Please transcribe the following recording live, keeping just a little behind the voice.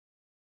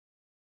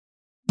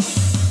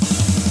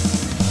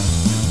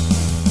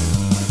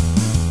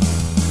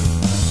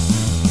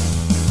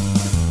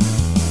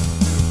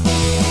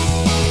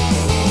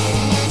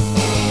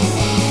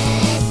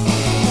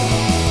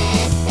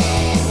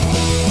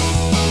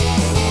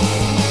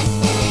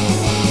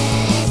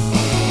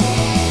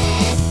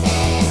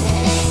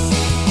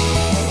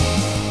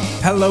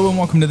Hello and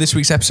welcome to this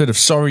week's episode of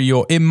Sorry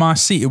You're In My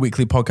Seat, a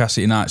weekly podcast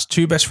that unites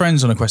two best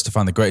friends on a quest to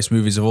find the greatest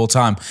movies of all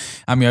time.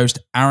 I'm your host,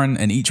 Aaron,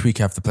 and each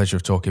week I have the pleasure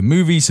of talking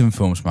movies and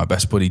films with my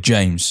best buddy,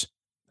 James.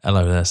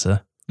 Hello there,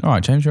 sir. All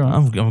right, James, you're all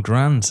right? I'm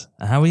grand.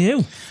 How are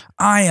you?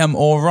 I am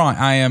all right.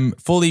 I am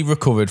fully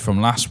recovered from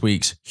last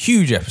week's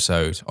huge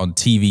episode on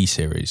TV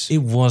series. It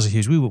was a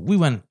huge. We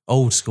went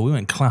old school. We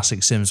went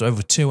classic Sims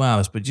over 2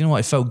 hours. But you know what?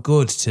 It felt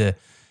good to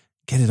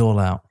get it all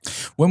out.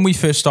 When we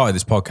first started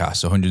this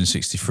podcast,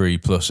 163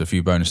 plus a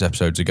few bonus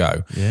episodes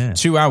ago,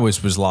 2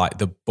 hours was like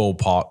the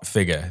ballpark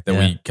figure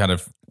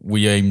that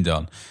we aimed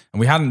on. And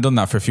we hadn't done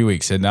that for a few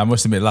weeks. And I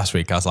must admit, last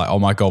week I was like, oh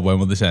my God, when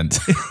will this end?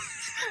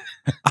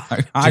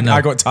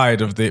 I got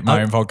tired of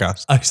my own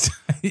podcast.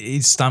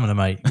 It's stamina,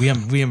 mate. We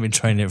haven't been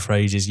training it for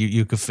ages.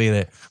 You could feel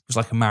it. It was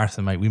like a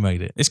marathon, mate. We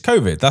made it. It's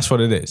COVID. That's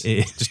what it is.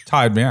 It just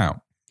tired me out.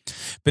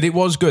 But it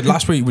was good.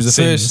 Last week was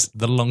the first...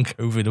 The long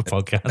COVID of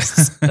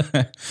podcasts.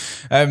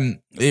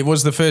 It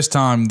was the first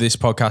time this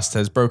podcast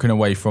has broken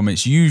away from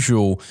its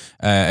usual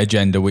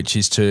agenda, which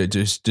is to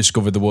just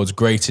discover the world's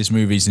greatest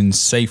movies and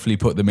safely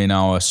put them in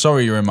our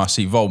Sorry You're In My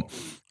Seat vault.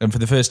 And for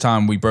the first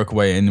time, we broke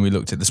away and we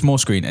looked at the small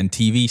screen and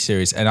TV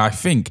series. And I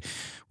think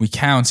we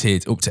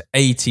counted up to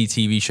 80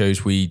 TV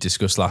shows we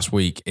discussed last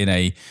week in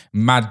a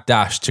mad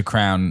dash to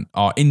crown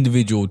our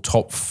individual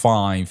top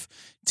 5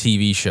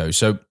 TV shows.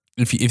 So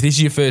if this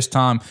is your first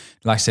time,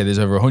 like I said, there's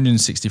over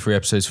 163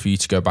 episodes for you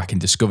to go back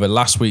and discover.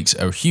 Last week's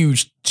a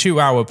huge 2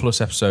 hour plus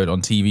episode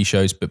on TV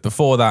shows. But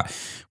before that,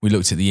 we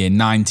looked at the year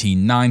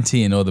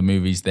 1990 and all the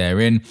movies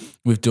therein.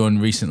 We've done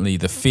recently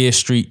the Fear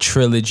Street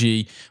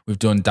trilogy. We've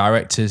done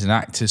directors and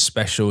actors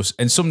specials.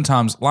 And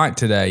sometimes, like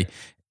today,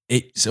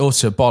 it's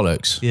also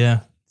bollocks.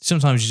 Yeah.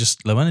 Sometimes you're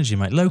just low energy,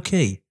 mate. Low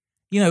key.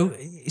 You know,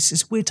 it's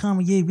a weird time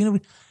of year. You know,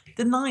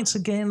 the nights are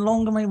getting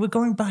longer, mate. We're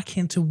going back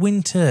into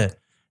winter.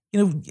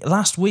 You know,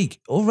 last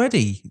week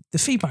already, the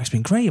feedback's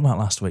been great about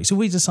last week. So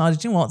we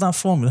decided, you know what, that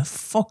formula,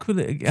 fuck with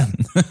it again.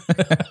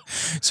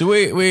 So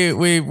we're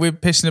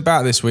pissing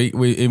about this week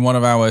in one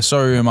of our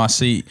Sorry In My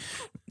Seat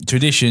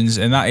traditions,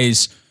 and that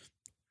is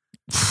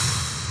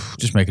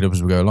just make it up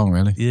as we go along,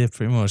 really. Yeah,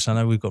 pretty much. I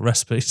know we've got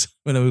recipes.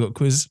 We know we've got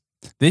quiz.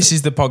 This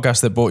is the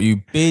podcast that brought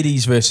you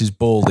beardies versus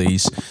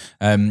baldies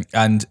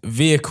and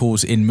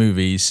vehicles in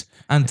movies.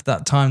 And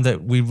that time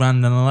that we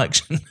ran an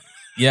election.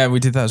 Yeah, we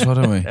did that as well,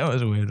 didn't we? That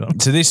was a weird one.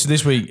 So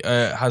this week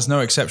has no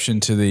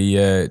exception to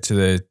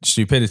the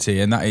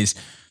stupidity, and that is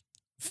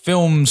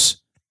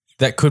films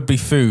that could be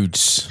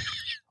foods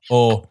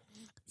or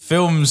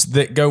films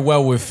that go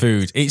well with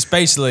food. It's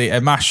basically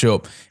a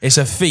mashup. It's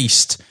a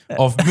feast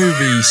of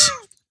movies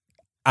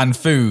and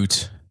food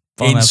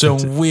in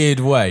some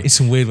weird way. It's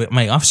some weird way.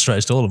 Mate, I've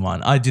stretched all of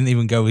mine. I didn't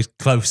even go as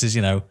close as,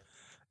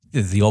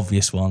 the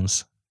obvious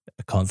ones.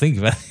 I can't think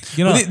of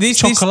it.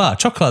 Chocolat.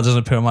 Chocolat doesn't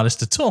appear on my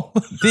list at all.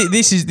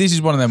 This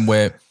is one of them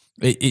where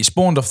it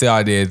spawned off the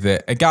idea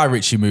that a Guy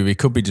Ritchie movie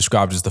could be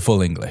described as the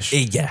full English.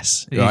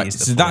 Yes. Right.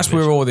 So that's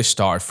where all this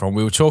started from.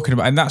 We were talking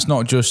about, and that's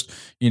not just,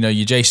 your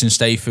Jason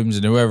Stathams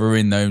and whoever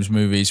in those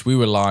movies. We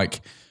were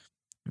like,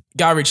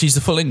 Guy Ritchie's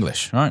the full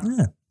English, right?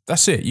 Yeah.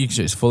 That's it. You can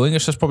say it's full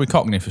English. That's probably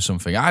Cockney for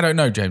something. I don't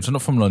know, James. I'm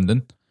not from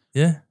London.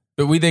 Yeah.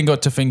 But we then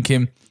got to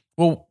thinking,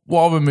 well,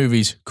 what other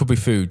movies could be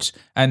foods?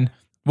 And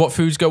what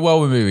foods go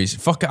well with movies?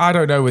 Fuck it, I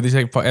don't know where this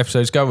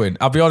episode's going.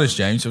 I'll be honest,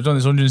 James, I've done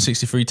this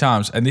 163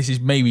 times, and this is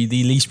maybe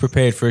the least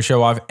prepared for a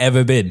show I've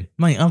ever been.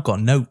 Mate, I've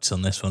got notes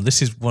on this one. This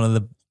is one of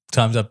the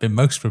times I've been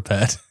most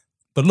prepared.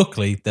 But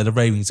luckily, they're the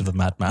ravings of a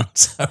madman,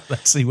 so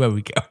let's see where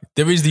we go.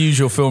 There is the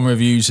usual film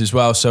reviews as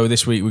well. So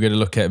this week we're going to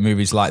look at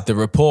movies like The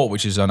Report,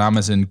 which is on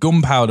Amazon,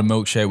 Gunpowder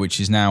Milkshake, which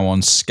is now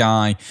on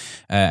Sky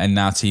and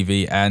Now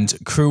TV, and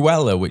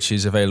Cruella, which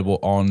is available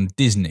on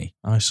Disney.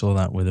 I saw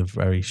that with a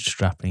very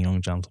strapping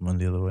young gentleman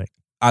the other week.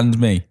 And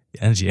me.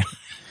 And you.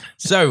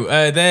 So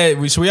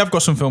we have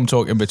got some film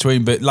talk in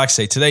between, but like I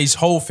say, today's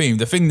whole theme,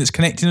 the thing that's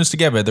connecting us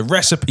together, the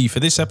recipe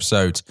for this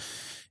episode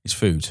is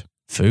food.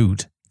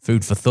 Food.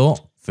 Food for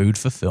thought. Food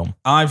for film.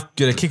 I'm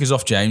going to kick us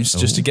off, James,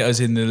 just to get us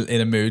in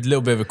a mood. A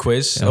little bit of a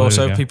quiz. Yeah,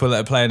 also, people that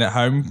are playing at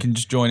home can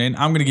just join in.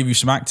 I'm going to give you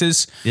some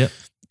actors. Yep.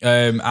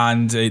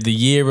 And the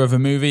year of a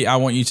movie. I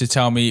want you to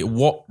tell me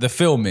what the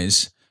film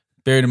is.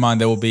 Bearing in mind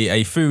there will be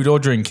a food or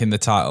drink in the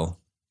title.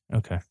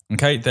 Okay.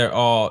 Okay. There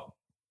are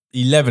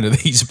 11 of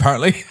these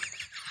apparently.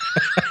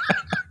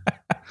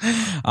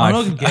 I'm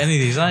not going to get any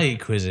of these. I eat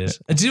quizzes.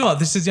 And do you know what?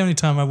 This is the only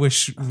time I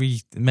wish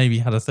we maybe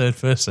had a third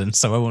person,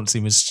 so I won't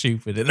seem as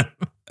stupid in them.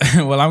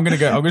 Well, I'm going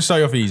to start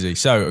you off easy.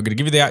 So I'm going to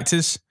give you the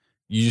actors.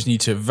 You just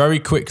need to very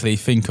quickly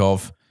think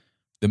of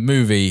the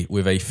movie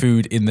with a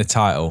food in the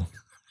title.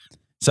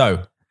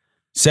 So,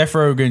 Seth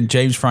Rogen,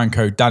 James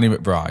Franco, Danny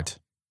McBride.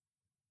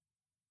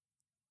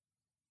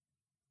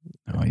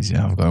 Oh, easy.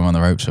 I've got him on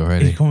the ropes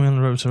already. He's got me on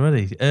the ropes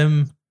already.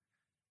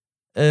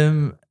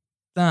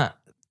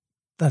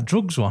 That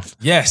drugs one.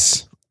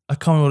 Yes. I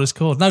can't remember what it's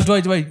called. No,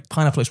 wait.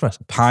 Pineapple Express.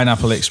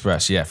 Pineapple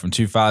Express, yeah, from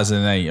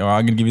 2008. All right,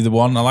 I'm going to give you the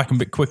one. I like them a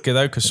bit quicker,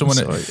 though, because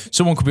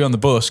someone could be on the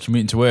bus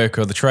commuting to work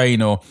or the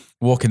train or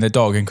walking their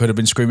dog and could have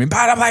been screaming,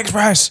 Pineapple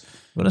Express.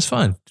 Well, that's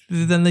fine.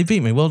 Then they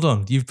beat me. Well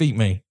done. You've beat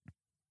me.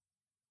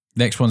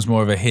 Next one's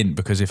more of a hint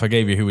because if I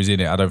gave you who was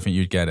in it, I don't think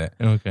you'd get it.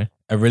 Okay.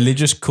 A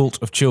Religious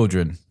Cult of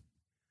Children.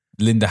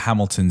 Linda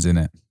Hamilton's in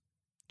it.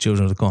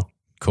 Children of the Corn.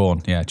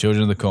 Corn, yeah.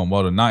 Children of the Corn.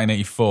 Well done.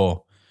 1984.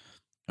 All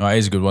right,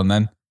 here's a good one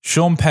then.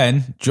 Sean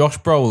Penn, Josh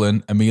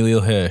Brolin,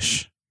 Emilio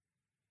Hirsch.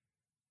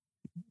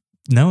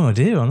 No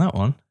idea on that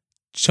one.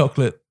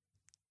 Chocolate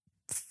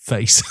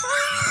face.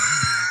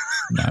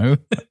 No.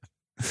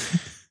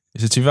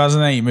 It's a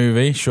 2008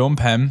 movie. Sean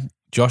Penn,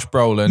 Josh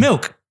Brolin.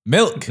 Milk.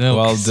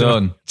 Well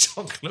done.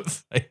 Chocolate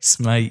face,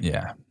 mate.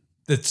 Yeah.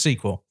 The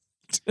sequel.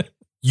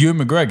 Ewan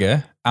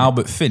McGregor,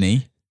 Albert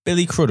Finney,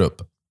 Billy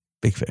Crudup.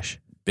 Big Fish.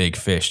 Big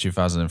Fish,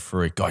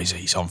 2003. Guys,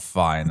 he's on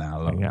fire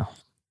now. Look. Yeah.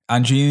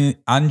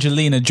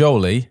 Angelina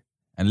Jolie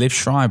and Liv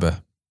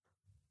Schreiber.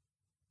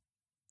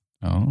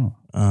 Oh.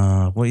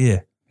 What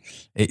year?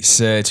 It's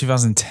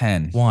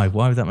 2010. Why?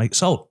 Why would that make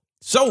Salt?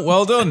 So,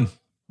 well done.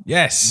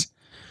 Yes.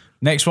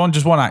 Next one,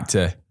 just one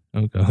actor.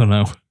 Oh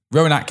no.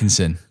 Rowan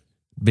Atkinson.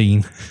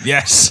 Bean.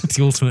 Yes.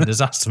 The ultimate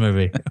disaster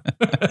movie.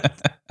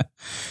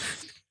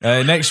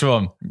 Next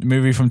one,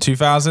 movie from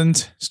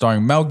 2000,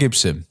 starring Mel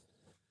Gibson.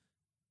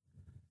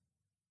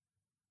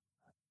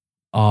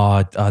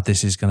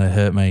 This is going to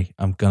hurt me.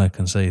 I'm going to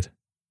concede.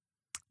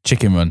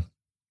 Chicken Run.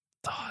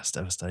 Oh, it's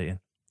devastating.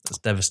 It's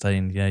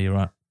devastating. Yeah, you're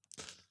right.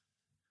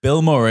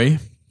 Bill Murray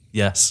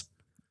Yes.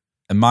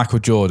 and Michael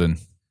Jordan.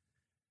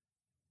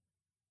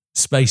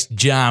 Space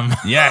Jam.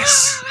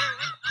 Yes.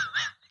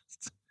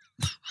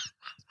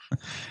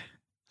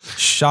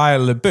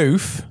 Shia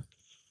LaBeouf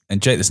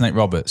and Jake the Snake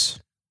Roberts.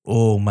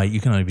 Oh, mate,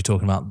 you can only be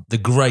talking about the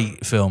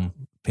great film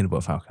Peanut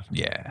Butter Falcon.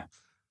 Yeah.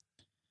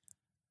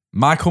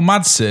 Michael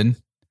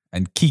Madsen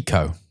and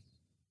Kiko.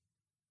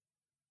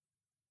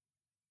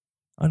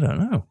 I don't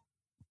know.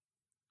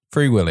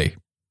 Free Willy.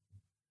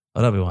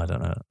 Oh, that'd be why I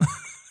don't know.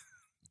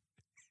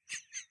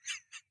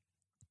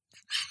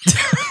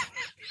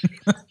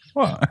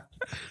 What?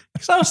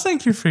 Because I was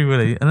thinking Free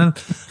Willy, and then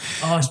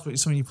I put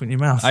something you put in your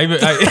mouth.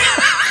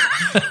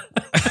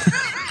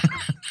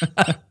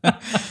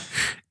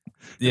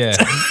 Yeah.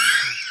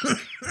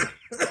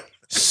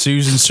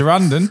 Susan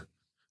Sarandon.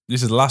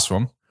 This is the last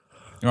one.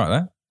 Right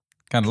there.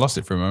 Kind of lost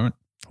it for a moment.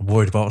 I'm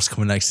worried about what's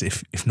coming next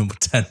if number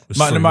 10 was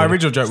My Free Willy.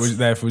 original joke was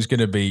going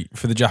to be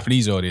for the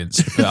Japanese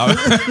audience. But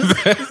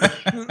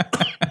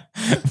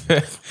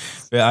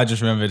I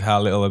just remembered how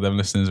little of them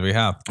listeners we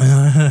have.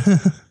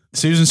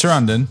 Susan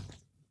Sarandon,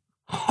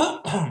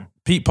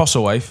 Pete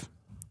Postlethwaite,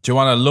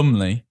 Joanna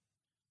Lumley.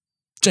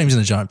 James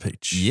and the Giant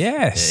Peach.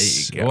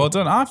 Yes. There you go. Well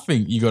done. I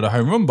think you got a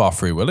home run bar,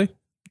 Free Willy.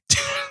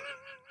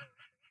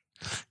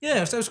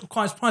 Yeah, I was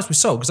quite surprised with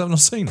Soul because I've not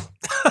seen it.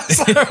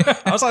 So,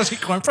 I was actually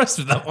quite impressed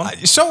with that one.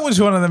 Salt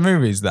was one of the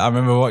movies that I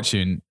remember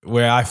watching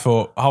where I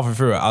thought halfway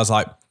through it, I was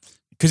like,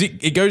 because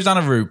it goes down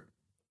a route.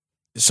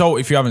 Salt,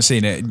 if you haven't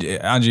seen it,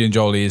 Angelina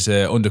Jolie is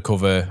an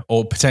undercover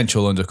or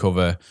potential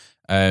undercover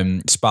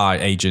spy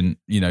agent,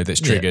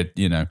 that's triggered,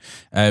 in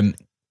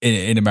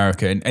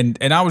America.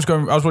 And I was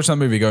watching that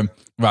movie going,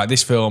 right,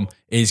 this film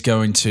is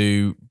going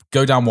to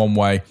go down one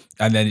way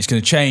and then it's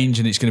going to change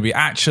and it's going to be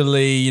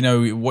actually,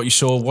 what you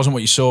saw wasn't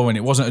what you saw and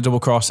it wasn't a double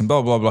cross and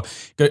blah, blah, blah.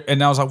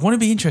 And I was like,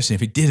 wouldn't it be interesting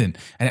if it didn't?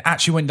 And it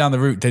actually went down the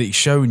route that it's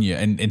showing you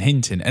and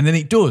hinting. And then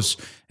it does.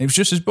 And it was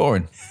just as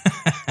boring.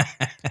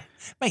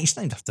 Mate, it's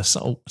named after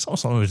Soul.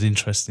 Soul's always an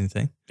interesting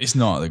thing. It's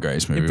not the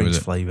greatest movie, It brings was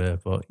it? flavour,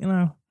 but,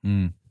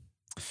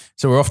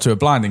 So we're off to a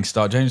blinding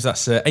start, James.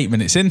 That's 8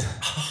 minutes in.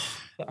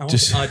 I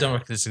don't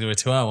reckon this is going to be a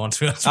 2 hour one, to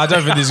be honest. I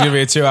don't think this is going to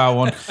be a 2 hour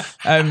one.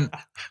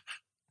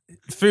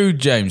 Food,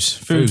 James.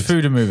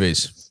 Food and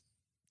movies.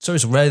 So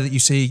it's rare that you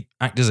see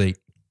actors eat.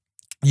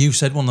 You've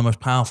said one of the most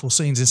powerful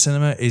scenes in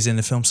cinema is in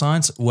the film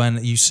Science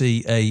when you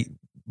see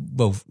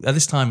at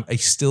this time, a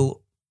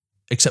still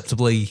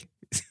acceptably,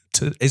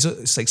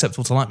 it's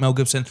acceptable to like Mel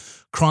Gibson,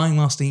 crying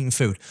whilst eating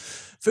food.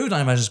 Food,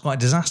 I imagine, is quite a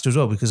disaster as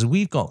well because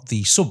we've got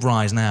the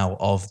sub-rise now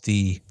of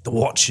the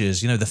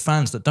watchers, the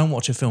fans that don't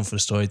watch a film for the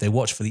story, they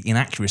watch for the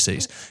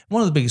inaccuracies.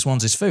 One of the biggest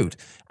ones is food.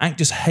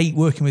 Actors hate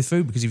working with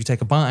food because if you take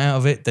a bite out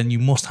of it, then you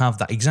must have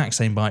that exact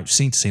same bite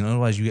scene to scene,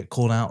 otherwise you get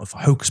called out of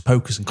hocus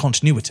pocus and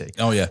continuity.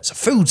 Oh, yeah. So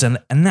food's a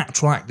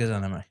natural actor's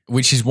enemy.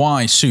 Which is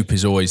why soup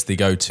is always the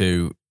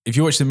go-to. If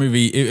you watch the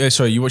movie,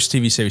 you watch the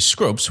TV series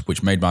Scrubs,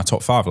 which made my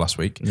top 5 last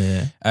week.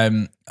 Yeah.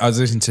 I was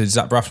listening to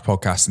Zach Braff's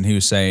podcast and he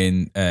was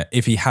saying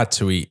if he had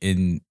to eat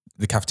in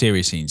the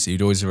cafeteria scenes,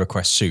 he'd always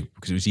request soup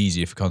because it was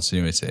easier for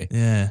continuity.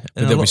 Yeah.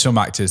 But there'll be some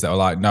actors that are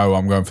like, no,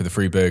 I'm going for the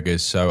free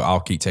burgers, so I'll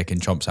keep taking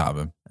chomps out of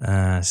them.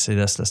 See,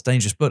 that's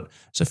dangerous. But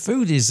so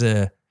food's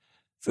a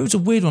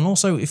weird one.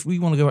 Also, if we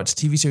want to go back to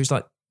TV series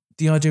like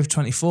the idea of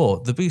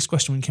 24, the biggest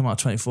question when it came out of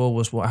 24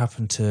 was what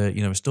happened to,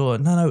 his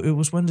daughter. No, it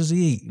was when does he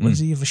eat? When does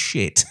he have a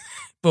shit?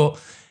 But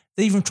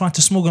they even tried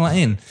to smuggle that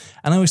in.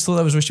 And I always thought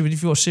that was risky. But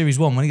if you watch series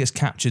 1, when he gets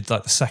captured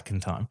like the second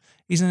time,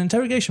 he's in an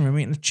interrogation room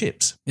eating the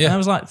chips. Yeah. And I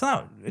was like,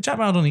 Jack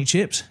Bauer don't eat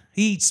chips.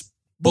 He eats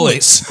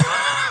bullets.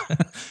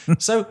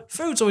 So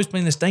food's always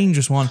been this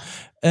dangerous one.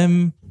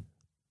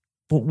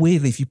 But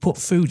weirdly, if you put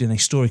food in a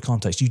story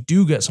context, you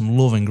do get some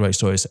loving great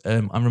stories.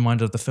 I'm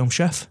reminded of the film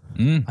Chef.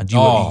 And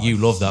you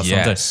love that film.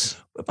 Yes.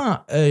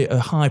 About a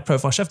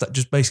high-profile chef that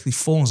just basically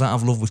falls out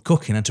of love with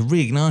cooking, and to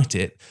reignite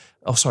it.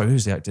 Oh, sorry,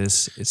 who's the actor?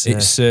 It's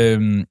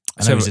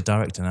I know he's a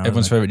director now.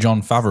 Everyone's favourite,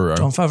 Jon Favreau.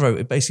 Jon Favreau,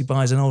 it basically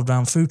buys an old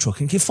round food truck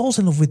and he falls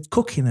in love with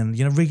cooking and,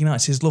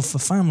 reignites his love for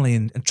family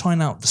and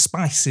trying out the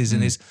spices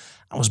and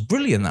that was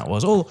brilliant. That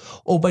was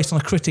all based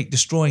on a critic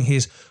destroying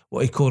his,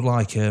 what he called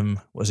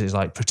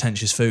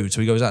pretentious food.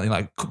 So he goes out and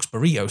he cooks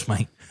burritos,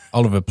 mate.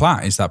 Oliver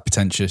Platt is that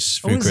pretentious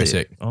food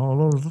critic.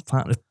 Oliver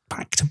Platt,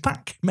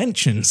 back-to-back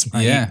mentions,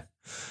 mate. Yeah.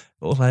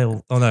 All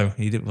hail. Oh no,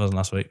 wasn't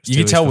last week. You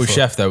can tell with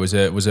Chef though was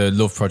a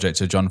love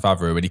project of Jon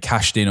Favreau when he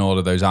cashed in all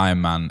of those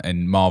Iron Man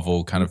and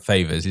Marvel kind of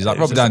favors. He's like,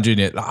 Robert Downey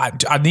Jr.,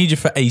 I need you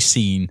for a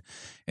scene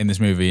in this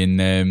movie,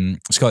 and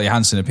Scarlett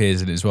Johansson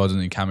appears in it as well,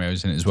 doesn't he?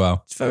 Cameos in it as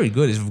well. It's very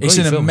good. It's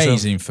an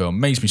amazing film.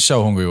 Makes me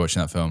so hungry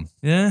watching that film.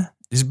 Yeah,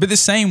 but the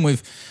same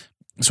with.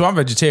 So I'm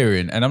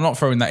vegetarian, and I'm not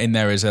throwing that in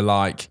there as a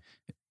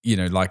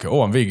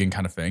I'm vegan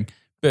kind of thing.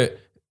 But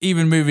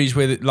even movies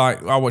with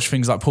I watch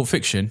things like Pulp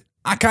Fiction.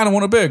 I kind of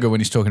want a burger when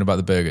he's talking about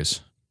the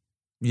burgers.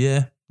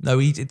 Yeah. No,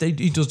 he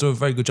does do a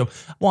very good job.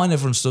 What I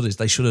never understood is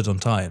they should have done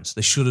tie-ins.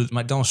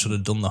 McDonald's should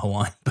have done the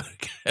Hawaiian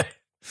burger.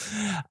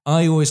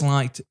 I always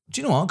liked,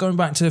 do you know what? Going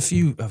back to it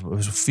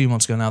was a few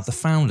months ago now, the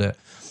founder,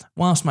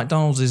 whilst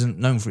McDonald's isn't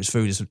known for its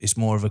food, it's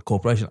more of a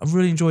corporation. I've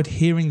really enjoyed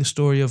hearing the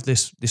story of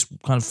this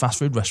kind of fast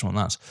food restaurant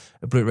that's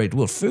obliterated the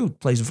world. Food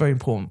plays a very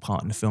important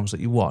part in the films that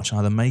you watch,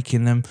 either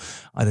making them,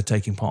 either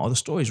taking part of the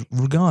stories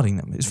regarding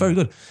them. It's very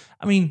good.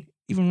 I mean,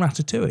 even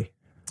Ratatouille.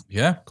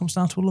 Yeah. Comes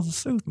down to a love of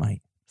food,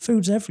 mate.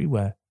 Food's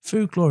everywhere.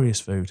 Food, glorious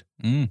food.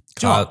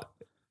 Sorry.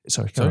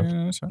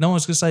 No, I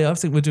was going to say, I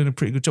think we're doing a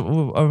pretty good job.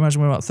 I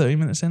imagine we're about 30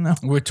 minutes in now.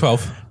 We're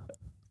 12.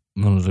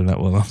 I'm not doing that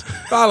well.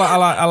 But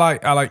I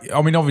like.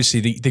 I mean, obviously,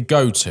 the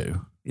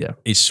go-to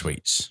is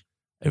sweets.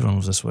 Everyone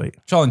loves a sweet.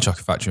 Charlie and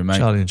Chocolate Factory, mate.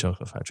 Charlie and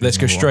Chocolate Factory. Let's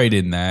go straight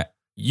in there.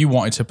 You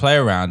wanted to play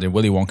around in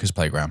Willy Wonka's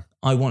playground.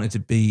 I wanted to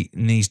be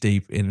knees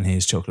deep in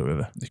his chocolate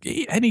river.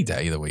 Any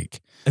day of the week.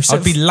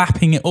 I'd be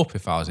lapping it up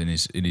if I was in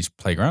his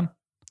playground.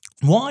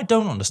 What I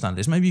don't understand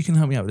is, maybe you can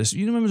help me out with this.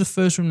 You remember the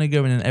first room they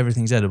go in and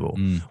everything's edible?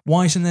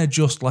 Why isn't there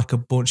just like a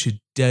bunch of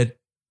dead,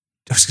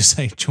 I was going to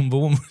say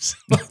Chumbawambas?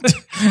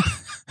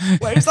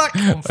 Where is that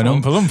come from?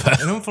 An Oompa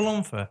Loompa. An Oompa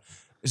Loompa.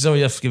 So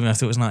you have to forgive me, I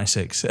thought it was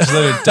 96. It's a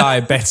little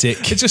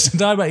diabetic. It's just a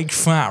diabetic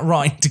fat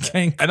right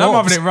decaying corpse. And I'm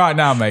having it right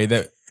now, mate,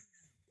 that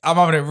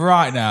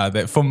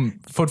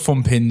Fud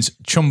Thumping's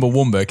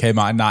Chumbawamba came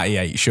out in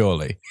 98,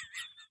 surely.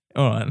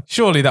 All right.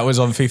 Surely that was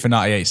on FIFA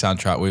 98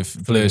 soundtrack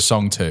with Blur's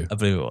Song 2. I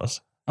believe it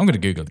was. I'm going to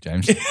Google it,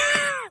 James.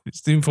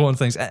 It's the important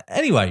things.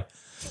 Anyway,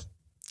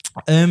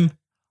 I'm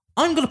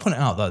going to put it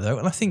out though,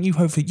 and I think you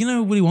hopefully,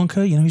 Willy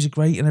Wonka, he's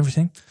great and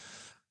everything.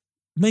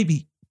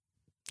 Maybe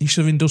he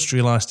should have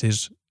industrialized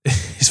his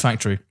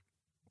factory.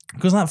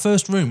 Because that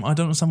first room, I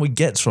don't understand what he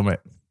gets from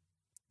it.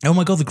 Oh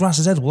my God, the grass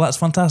is edible. That's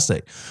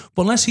fantastic.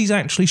 But unless he's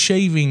actually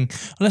selling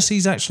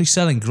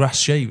grass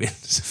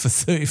shavings for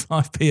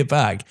 35p a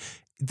bag,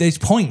 it's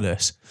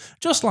pointless.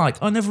 Just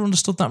like I never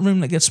understood that room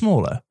that gets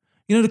smaller.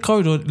 The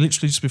corridor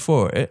literally just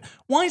before it.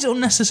 Why is it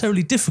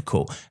unnecessarily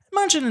difficult?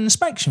 Imagine an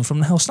inspection from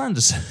the Hell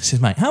Standards,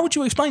 says mate. How would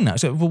you explain that?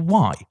 So, well,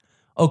 why?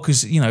 Oh,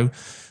 because,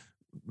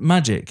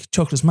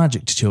 chocolate's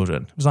magic to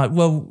children. It's like,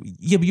 well,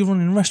 yeah, but you're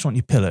running a restaurant,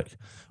 you pillock.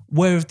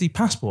 Where are the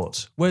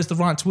passports? Where's the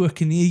right to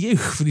work in the EU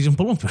for these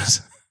Oompa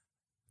Loompas?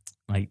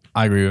 Mate,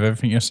 I agree with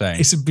everything you're saying.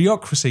 It's a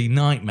bureaucracy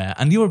nightmare.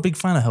 And you're a big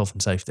fan of health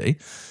and safety.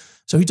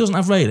 So he doesn't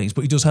have railings,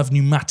 but he does have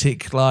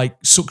pneumatic,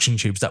 suction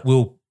tubes that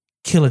will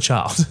kill a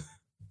child.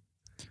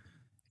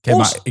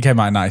 It came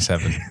out in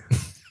 97.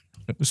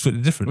 We'll split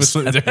the difference.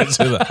 with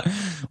that.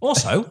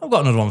 Also, I've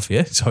got another one for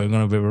you. Sorry, I'm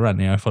going to be a bit of a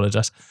rant here. I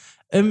apologise.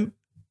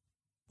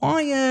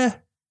 Why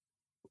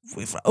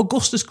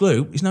Augustus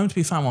Gloop is known to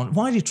be a fan one.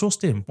 Why do you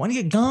trust him? Why do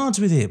you get guards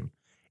with him?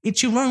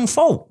 It's your own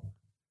fault.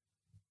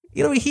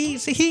 He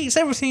eats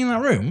everything in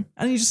that room,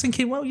 and you're just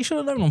thinking, well, you should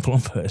have known Oompa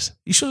Loompas.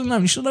 You should have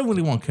known. You should have known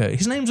Willy Wonka.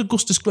 His name's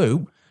Augustus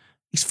Gloop.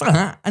 He's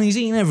fat, and he's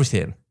eating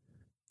everything.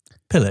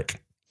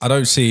 Pillock. I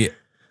don't see.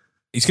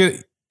 It's going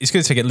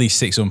to take at least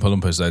 6 Oompa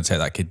Loompas though to take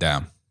that kid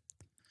down.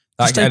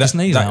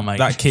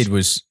 That kid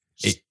was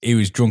he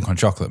was drunk on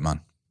chocolate,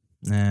 man.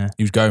 Yeah,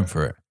 he was going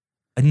for it.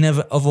 I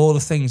never, of all the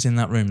things in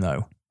that room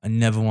though, I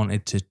never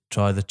wanted to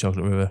try the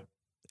chocolate river.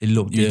 It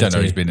looked dirty. You don't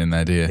know he's been in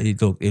there, do you? He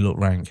looked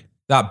rank.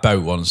 That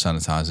boat wasn't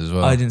sanitised as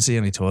well. I didn't see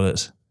any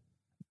toilets.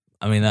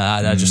 I mean,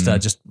 that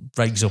just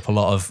breaks up a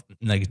lot of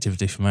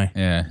negativity for me.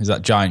 Yeah, is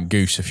that giant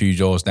goose a few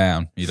doors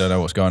down? You don't know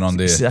what's going on,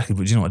 do you? Exactly,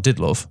 but do you know what I did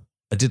love?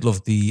 I did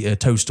love the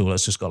toadstool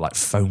that's just got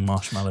foam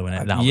marshmallow in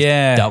it.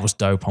 That was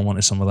dope. I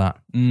wanted some of that.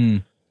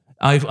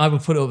 I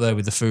would put it up there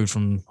with the food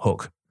from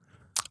Hook.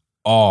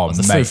 Oh,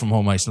 the food from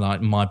Hallmates,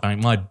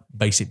 my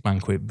basic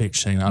banquet bitch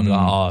scene. I'd be like,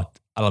 I'll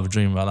have a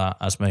dream about that.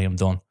 That's me. I'm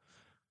done.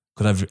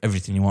 Could have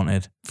everything you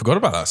wanted. Forgot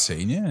about that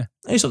scene. Yeah,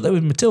 it's up there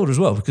with Matilda as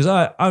well because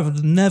I'll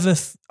never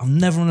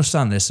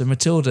understand this. So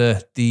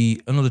Matilda,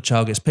 another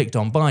child, gets picked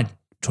on by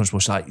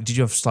Trunchbull. She's like, did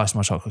you have a slice of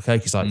my chocolate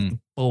cake? He's like,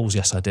 balls,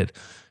 yes, I did.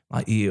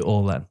 Like, eat it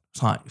all then.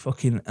 It's like,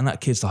 fucking, and that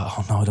kid's like,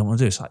 oh no, I don't want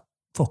to do it. It's like,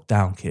 fuck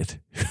down, kid.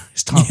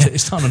 It's time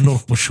to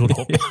nut up, shut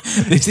up.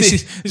 This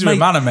is where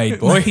man are made,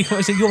 boy. Mate,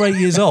 I said, you're 8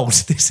 years old.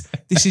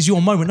 This is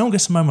your moment. No one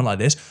gets a moment like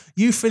this.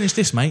 You finish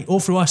this, mate. All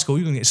through high school,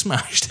 you're going to get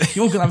smashed.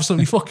 You're going to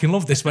absolutely fucking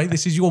love this, mate.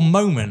 This is your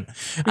moment.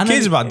 Who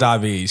cares about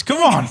diabetes?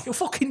 Come on. You'll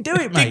fucking do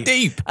it, mate.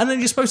 Dig deep. And then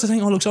you're supposed to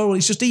think, oh, it looks horrible.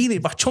 He's just eating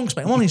it by chunks,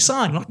 mate. I'm on his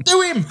side. I'm like,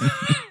 do him.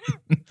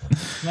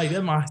 Mate,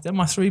 they're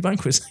my 3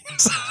 banquet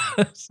scenes.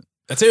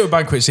 I tell you a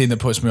banquet scene that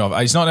puts me off.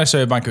 It's not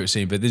necessarily a banquet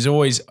scene, but there's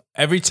always,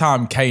 every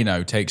time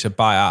Kano takes a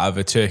bite out of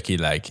a turkey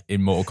leg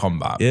in Mortal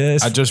Kombat,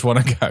 Yes. I just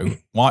want to go,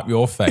 wipe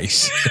your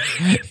face.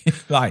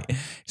 Like,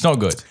 it's not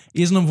good.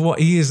 He is number one.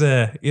 He is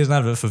an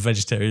advert for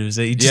vegetarians.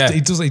 He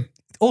does.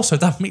 Also,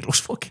 that meat looks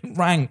fucking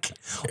rank.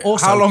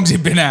 Also, How long's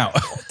it been out?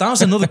 That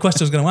was another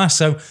question I was going to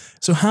ask.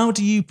 So how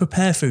do you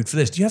prepare food for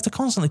this? Do you have to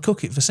constantly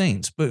cook it for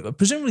scenes? But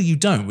presumably you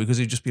don't, because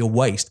it'd just be a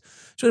waste.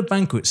 So at a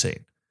banquet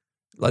scene,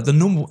 like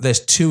there's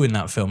 2 in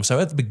that film. So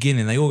at the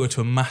beginning, they all go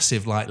to a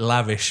massive, like,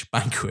 lavish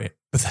banquet,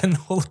 but then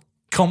all the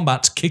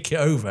combats kick it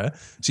over.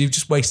 So you've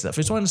just wasted that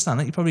food. So I understand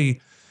that you probably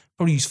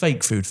use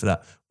fake food for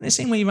that. When it's a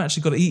scene where you've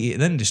actually got to eat it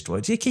and then destroy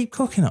it, do you keep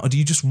cooking it, or do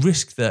you just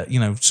risk that,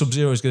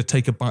 Sub-Zero is going to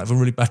take a bite of a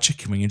really bad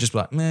chicken wing and just be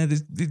like, man,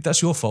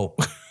 that's your fault?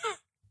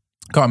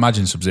 Can't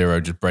imagine Sub-Zero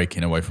just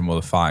breaking away from all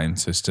the fighting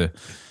just to,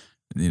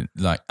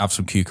 like, have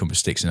some cucumber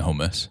sticks and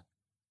hummus.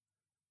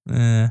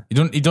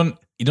 He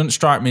don't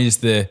strike me as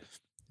the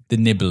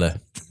nibbler.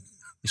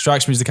 He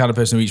strikes me as the kind of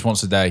person who eats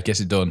once a day,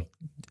 gets it done.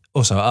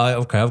 Also,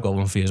 I've got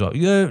one for you as well.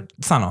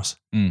 Thanos.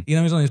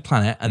 He's on his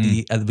planet at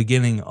the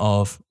beginning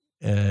of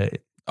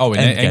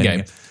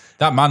Endgame.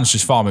 That man's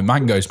just farming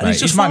mangoes, mate.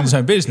 He's minding his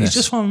own business. He's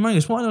just farming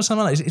mangoes. Why don't I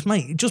sound like that? It's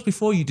mate, just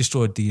before you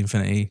destroyed the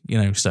Infinity,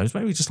 stones,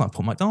 maybe just like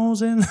put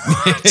McDonald's in.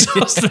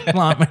 Just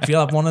like maybe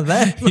I'll have one of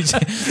them. He's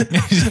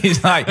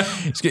like,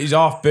 he's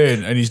half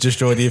burnt and he's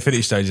destroyed the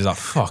Infinity Stones. He's like,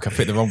 fuck, I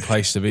picked the wrong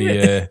place to be.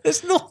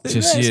 There's nothing.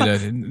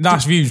 Just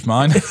nice views,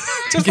 mine.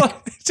 just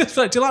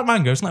like, do you like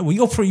mangoes? Like, well,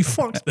 you're pretty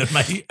fucked then,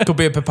 mate. Could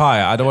be a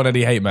papaya. I don't want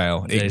any hate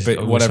mail.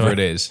 But whatever it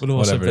is. Would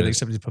also been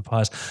accepted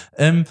papayas.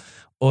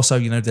 Also,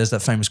 there's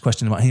that famous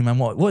question about He-Man.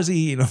 What is he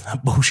eating on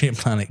that bullshit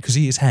planet? Because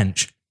he is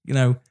hench.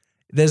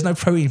 There's no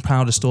protein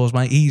powder stores,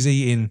 mate. He's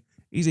eating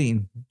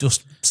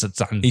dust.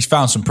 He's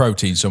found some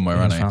protein somewhere,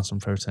 hasn't he? He's found some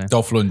protein.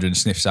 Dolph Lundgren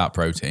sniffs out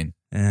protein.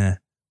 Yeah.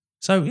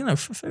 So,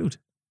 for food.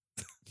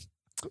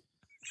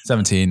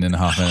 17 and a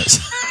half minutes.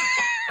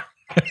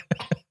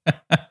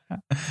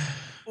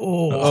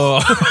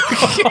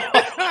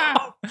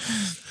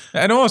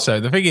 And also,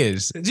 the thing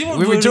is, we've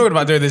been talking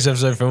about doing this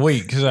episode for a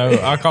week, so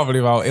I can't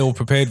believe how ill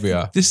prepared we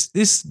are.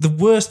 The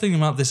worst thing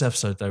about this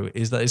episode, though,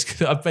 is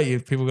that I bet you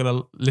people are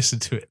going to listen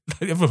to it.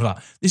 Everyone's like,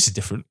 this is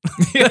different.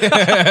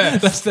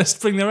 Let's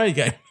bring their A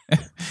game.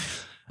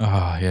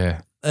 Oh,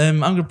 yeah. I'm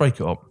going to break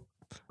it up.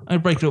 I'm going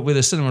to break it up with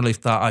a cinema release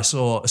that I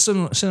saw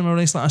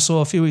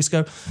a few weeks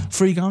ago.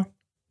 Free Guy.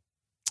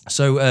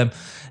 So,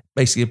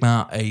 basically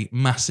about a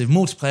massive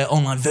multiplayer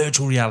online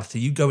virtual reality.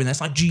 You go in there,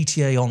 it's like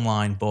GTA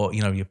Online, but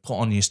you put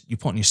on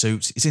your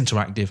suits, it's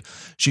interactive,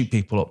 shoot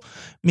people up.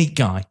 Meet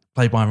Guy,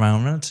 played by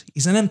Ryan Reynolds.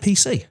 He's an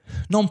NPC,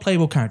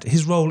 non-playable character.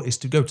 His role is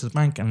to go to the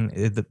bank, and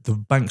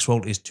the bank's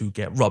role is to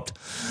get robbed.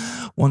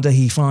 One day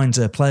he finds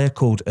a player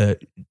called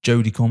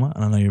Jodie Comer,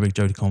 and I know you're a big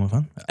Jodie Comer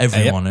fan.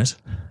 Everyone is.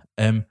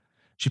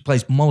 She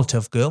plays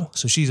Molotov Girl,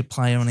 so she's a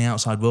player on the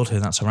outside world.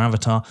 That's her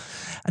avatar.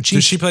 And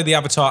does she play the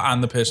avatar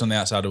and the person on the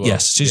outside of the world?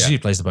 Yes, she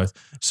plays them both.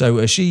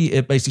 So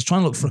she basically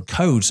trying to look for a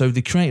code. So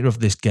the creator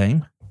of this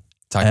game,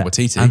 Taika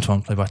Waititi,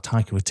 Antoine, played by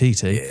Taika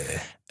Waititi.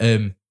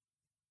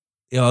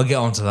 Yeah. I'll get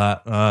onto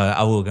that.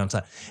 I will get onto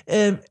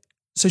that.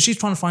 So she's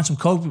trying to find some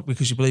code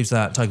because she believes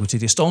that Taika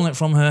Waititi has stolen it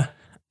from her,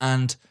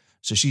 and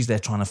so she's there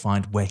trying to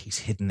find where he's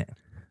hidden it.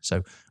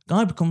 So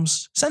Guy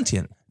becomes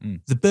sentient,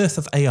 the birth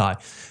of AI,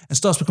 and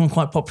starts becoming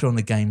quite popular in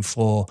the game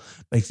for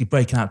basically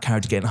breaking out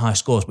character, getting high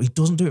scores. But he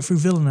doesn't do it through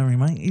villainy,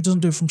 mate. He doesn't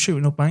do it from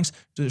shooting up banks.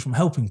 He does it from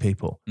helping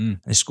people. And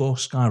his score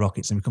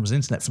skyrockets and becomes an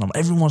internet phenomenon.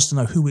 Everyone wants to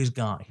know who is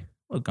Guy.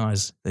 Well,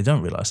 guys, they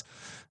don't realise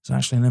it's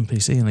actually an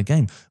NPC in the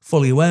game.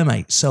 Fully aware,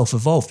 mate.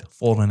 Self-evolved.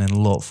 Fallen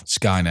in love.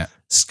 Skynet.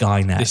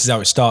 This is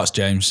how it starts,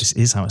 James. This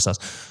is how it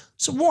starts.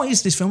 So what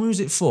is this film? Who is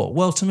it for?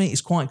 Well, to me,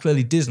 it's quite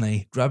clearly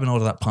Disney grabbing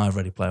hold of that pie of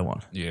Ready Player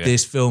One. Yeah.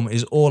 This film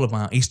is all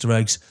about Easter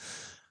eggs.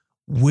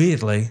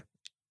 Weirdly,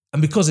 and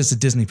because it's a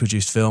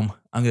Disney-produced film,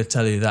 I'm going to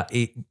tell you that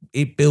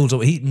it builds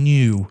up. He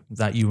knew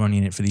that you were only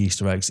in it for the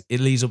Easter eggs.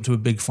 It leads up to a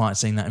big fight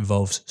scene that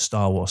involves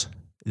Star Wars,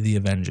 the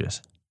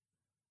Avengers.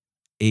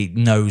 It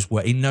knows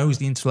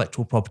the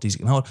intellectual properties it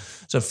can hold.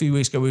 So a few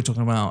weeks ago, we were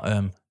talking about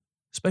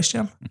Space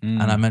Jam,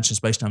 and I mentioned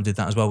Space Jam did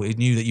that as well. It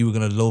knew that you were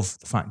going to love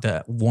the fact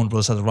that Warner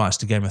Bros. Had the rights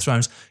to Game of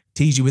Thrones.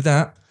 Tease you with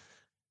that.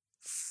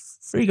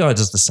 Free Guy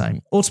does the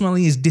same.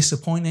 Ultimately, it's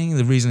disappointing.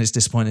 The reason it's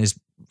disappointing is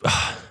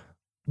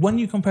when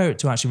you compare it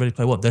to actually Ready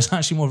Player One, there's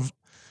actually more.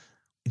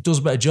 It does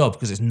a better job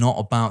because it's not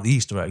about the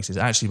Easter eggs. It's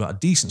actually about a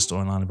decent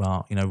storyline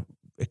about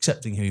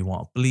accepting who you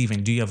are,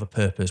 believing. Do you have a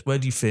purpose? Where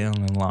do you feel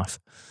in life?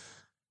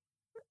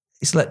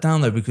 It's let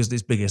down though because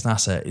his biggest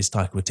asset is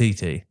Taika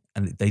Waititi,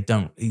 and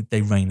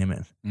they rein him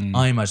in.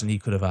 I imagine he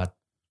could have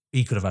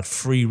had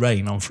free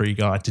reign on Free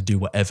Guy to do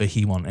whatever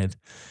he wanted.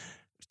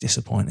 It's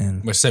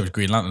disappointing. Well, same as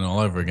Green Lantern all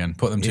over again.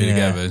 Put them two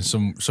together.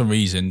 Some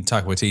reason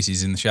Taika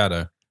Waititi's in the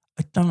shadow.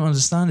 I don't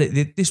understand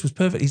it. This was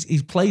perfect.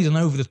 He's played an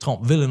over the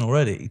top villain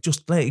already.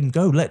 Just let him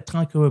go. Let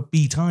Taika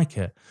be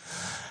Taika.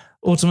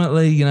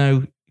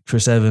 Ultimately,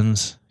 Chris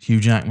Evans,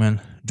 Hugh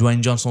Jackman, Dwayne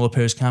Johnson all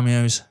appear as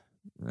cameos.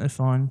 They're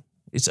fine.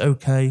 It's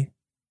okay.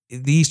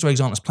 The Easter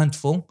eggs aren't as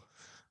plentiful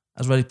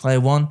as Ready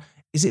Player One.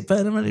 Is it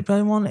better than Ready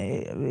Player One?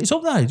 It's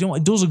up there.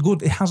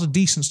 It has a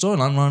decent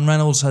storyline. Ryan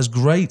Reynolds has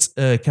great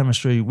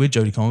chemistry with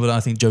Jodie Comer, but I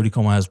think Jodie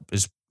Comer has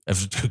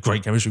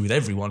great chemistry with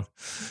everyone.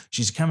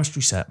 She's a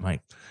chemistry set,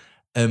 mate.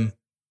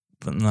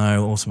 But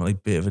no, ultimately, a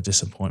bit of a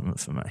disappointment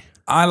for me.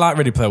 I like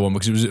Ready Player One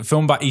because it was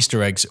filmed by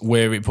Easter eggs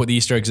where it put the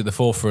Easter eggs at the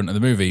forefront of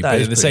the movie,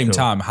 but at the same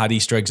time had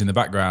Easter eggs in the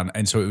background,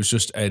 and so it was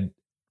just an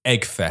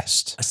egg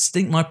fest. I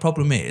think my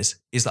problem is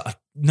that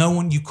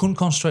you couldn't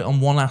concentrate on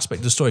one aspect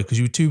of the story because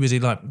you were too busy,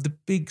 like the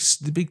big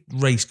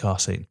race car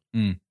scene.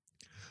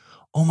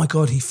 Oh my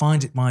God, he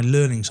finds it by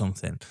learning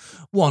something.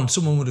 One,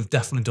 someone would have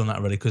definitely done that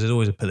already because there's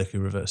always a pillar who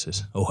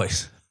reverses.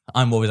 Always.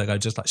 I'm always like, I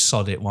just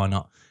sod it, why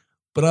not?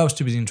 But I was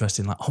too busy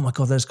interested in oh my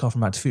God, there's a car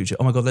from Back to the Future.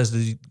 Oh my God, there's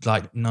the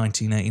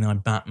 1989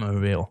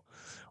 Batmobile.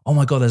 Oh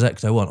my God, there's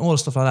Ecto-1. All the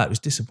stuff like that was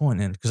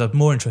disappointing because I was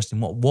more interested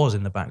in what was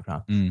in the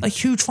background. Like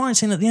huge fight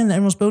scene at the end that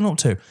everyone's building up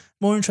to.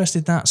 More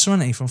interested that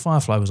Serenity from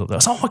Firefly was up there. I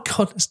was oh my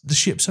God, it's the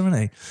ship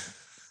Serenity.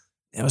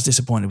 I was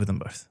disappointed with them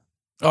both.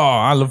 Oh,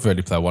 I love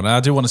Ready Player One. And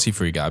I do want to see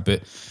Free Guy,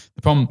 but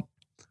the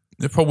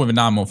problem with a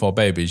 9-month-old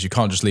baby is you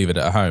can't just leave it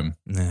at home.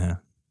 Yeah.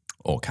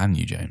 Or can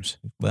you, James?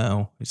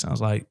 Well, it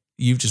sounds like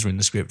you've just written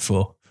the script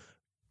for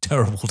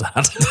Terrible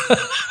Dad.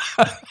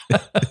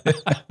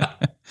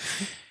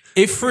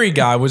 If Free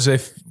Guy was a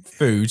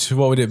food,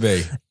 what would it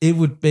be? It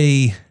would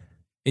be...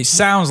 It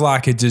sounds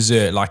like a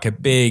dessert, like a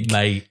big...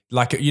 Mate.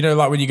 Like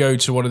when you go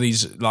to one of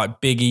these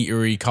big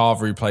eatery,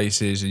 carvery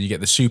places and you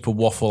get the super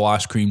waffle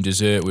ice cream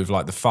dessert with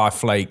the 5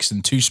 flakes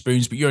and 2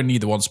 spoons, but you only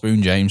need the 1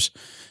 spoon, James,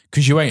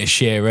 because you ain't a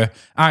sharer.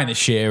 I ain't a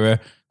sharer.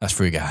 That's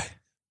Free Guy.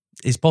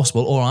 It's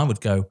possible. Or I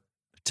would go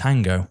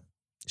Tango.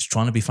 It's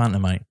trying to be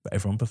Fanta, mate, but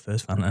everyone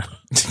prefers Fanta.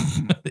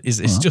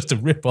 It's just a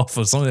rip-off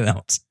of something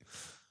else.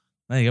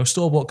 There you go.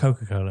 Store-bought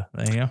Coca-Cola.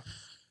 There you go.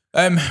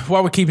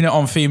 While we're keeping it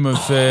on theme of,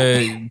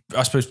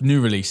 I suppose,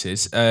 new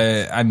releases,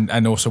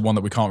 and also one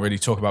that we can't really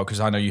talk about because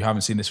I know you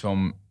haven't seen this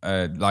film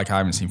like I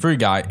haven't seen Free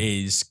Guy,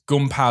 is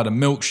Gunpowder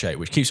Milkshake,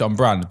 which keeps it on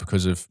brand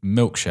because of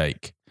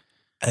milkshake.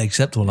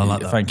 Acceptable, I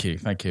like that. Thank you.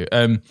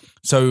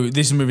 So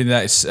this is a movie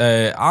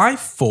that I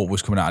thought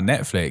was coming out on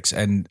Netflix,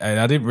 and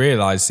I didn't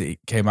realise it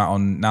came out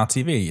on Now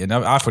TV, and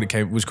I thought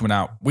it was coming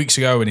out weeks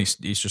ago, and it's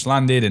just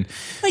landed. And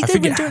mate,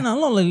 they've been doing that a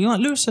lot lately. Like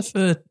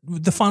Lucifer,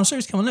 the final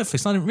series came on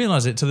Netflix, and I didn't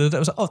realise it till I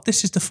was like,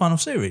 this is the final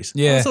series.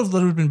 Yeah, I thought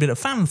there would have been a bit of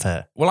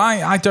fanfare. Well,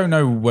 I don't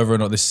know whether or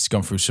not this has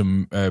gone through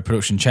some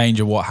production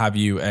change or what have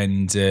you,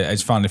 and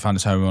it's finally found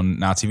its home on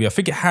Now TV. I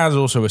think it has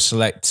also a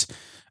select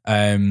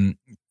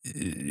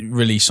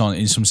release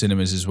in some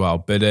cinemas as well,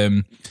 but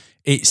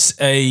it's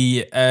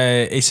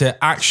an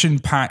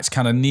action-packed,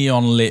 kind of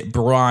neon-lit,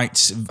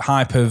 bright,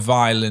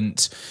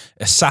 hyper-violent,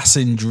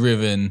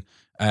 assassin-driven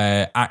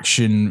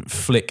action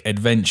flick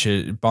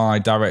adventure by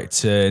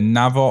director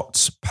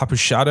Navot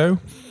Papashado.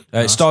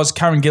 It stars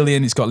Karen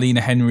Gillan. It's got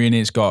Lena Henry in it.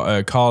 It's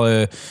got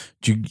Carla. How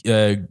do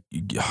you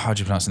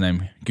pronounce the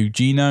name?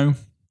 Gugino.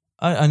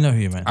 I know who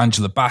you mean.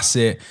 Angela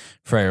Bassett,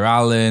 Freya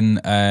Allen.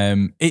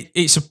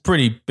 It's a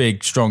pretty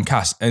big, strong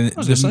cast. And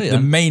the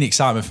main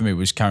excitement for me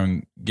was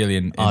Karen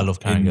Gillan. I love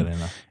Karen Gillan.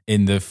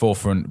 In the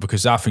forefront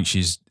because I think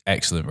she's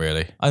excellent,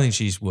 really. I think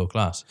she's world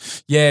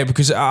class. Yeah,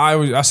 because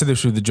I said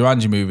this with the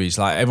Jumanji movies.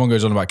 Like everyone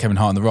goes on about Kevin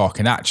Hart and The Rock,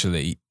 and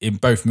actually in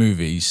both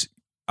movies,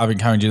 I think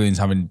Karen Gillan's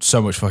having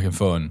so much fucking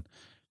fun.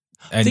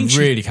 And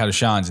really kind of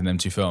shines in them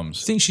 2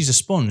 films. I think she's a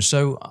sponge.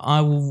 So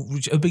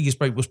her biggest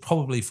break was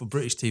probably for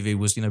British TV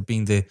was,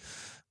 being the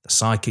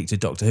sidekick to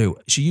Doctor Who.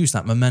 She used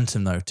that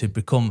momentum though to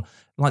become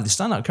like the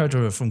standout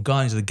character from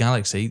Guardians of the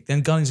Galaxy.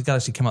 Then Guardians of the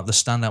Galaxy came out the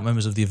standout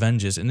members of the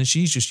Avengers, and then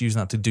she's just using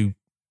that to do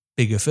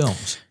bigger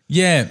films.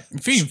 Yeah,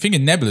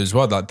 thinking Nebula as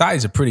well. That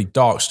is a pretty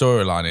dark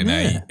storyline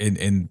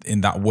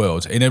in that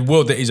world. In a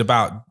world that is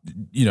about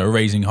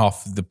raising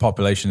half the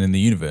population in the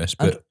universe,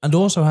 but and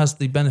also has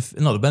the benefit,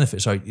 not the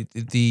benefit. Sorry,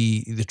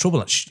 the trouble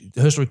that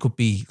her story could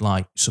be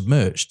like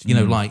submerged.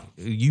 Like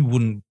you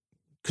wouldn't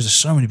because there's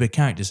so many big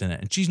characters in it,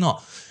 and she's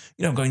not.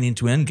 Going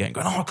into Endgame,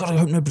 going, oh God, I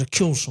hope nobody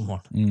kills someone.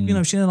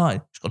 She's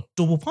got a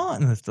double part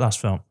in the last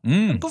film.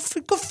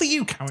 Good for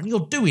you, Karen.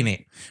 You're doing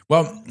it.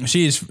 Well,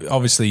 she is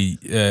obviously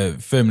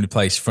firmly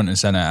placed front and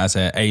center as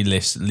a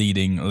A-list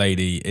leading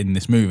lady in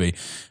this movie.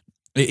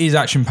 It is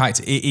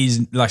action-packed. It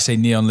is, like I say,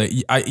 neon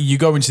lit. You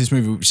go into this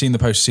movie, seeing the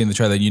poster, seeing the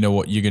trailer, you know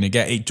what you're going to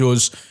get. It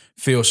does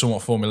feel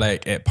somewhat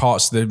formulaic.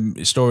 Parts of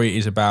the story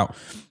is about.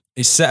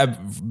 It's set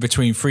up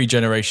between 3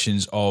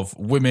 generations of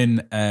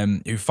women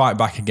who fight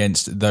back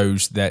against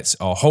those that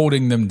are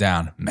holding them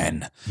down.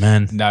 Men.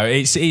 Man. No,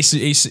 it's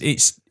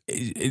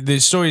the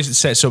story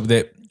sets up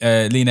that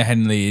Lena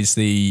Headey is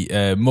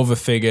the mother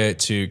figure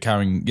to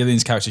Karen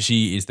Gillan's character.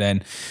 She is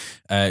then,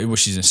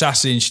 she's an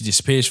assassin. She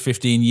disappears for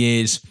 15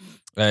 years.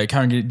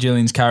 Karen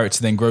Gillan's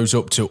character then grows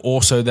up to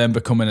also then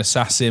become an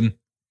assassin.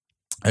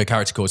 A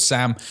character called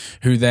Sam,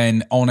 who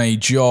then on a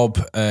job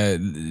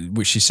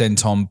which is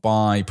sent on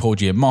by Paul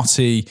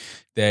Giamatti,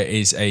 there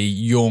is a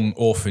young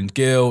orphaned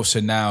girl. So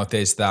now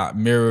there's that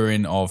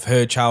mirroring of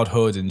her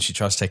childhood, and she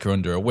tries to take her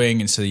under her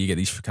wing, and so you get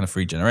these kind of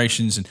three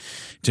generations. And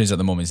it turns out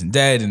the mum isn't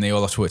dead, and they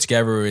all have to work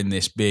together in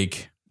this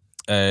big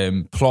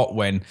plot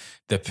when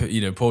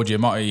Paul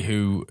Giamatti,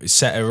 who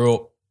set her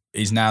up,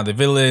 is now the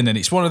villain, and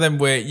it's one of them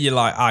where you're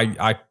like,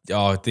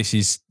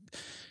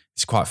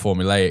 it's quite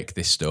formulaic,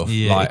 this stuff.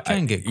 Yeah, like, it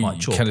can get quite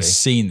chalky. Kind of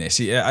seen this.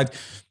 That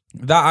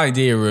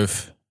idea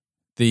of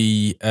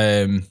the,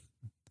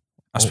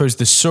 I suppose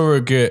the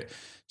surrogate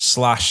 /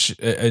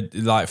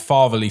 like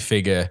fatherly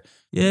figure.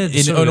 Yeah,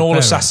 in all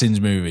Assassins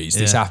movies,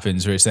 this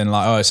happens where it's then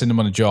like, I send them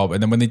on a job,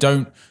 and then when they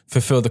don't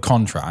fulfill the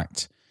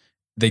contract,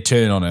 they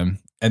turn on them.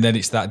 And then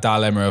it's that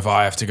dilemma of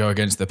I have to go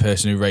against the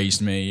person who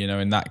raised me,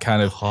 and that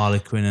kind of Harley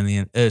Quinn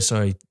and Birds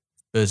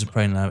of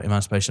Prey and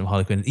Emancipation of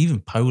Harley Quinn. Even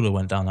Polar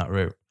went down that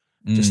route.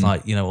 Just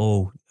like,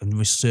 and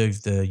we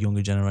serve the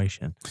younger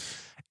generation.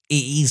 It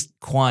is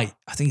quite,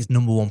 I think it's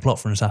number one plot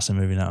for an assassin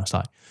movie now. It's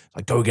like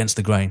go against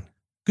the grain.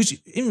 Because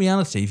in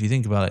reality, if you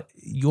think about it,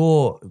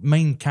 your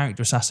main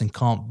character assassin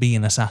can't be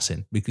an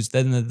assassin because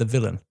then they're the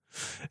villain.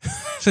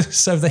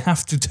 So they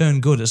have to turn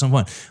good at some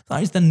point.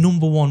 That is the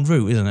number one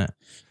route, isn't it?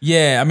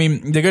 Yeah, I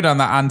mean, they go down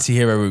that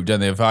anti-hero route, don't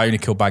they? If I only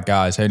kill bad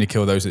guys, I only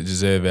kill those that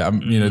deserve it.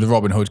 The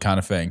Robin Hood kind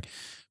of thing.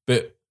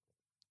 But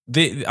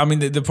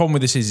the problem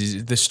with this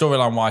is the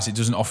storyline wise, it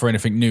doesn't offer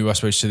anything new, I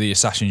suppose, to the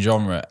assassin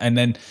genre. And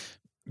then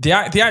the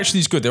action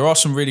is good. There are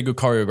some really good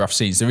choreographed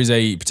scenes. There is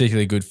a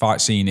particularly good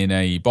fight scene in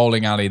a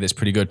bowling alley that's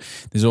pretty good.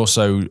 There's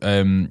also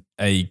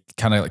a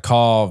kind of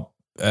car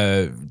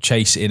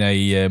chase in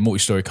a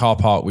multi-story car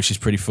park, which is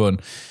pretty fun.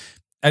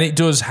 And it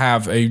does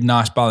have a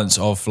nice balance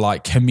of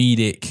like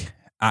comedic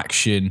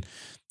action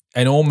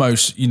and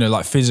almost,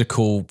 like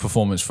physical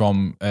performance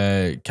from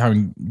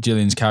Karen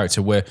Gillan's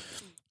character, where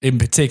in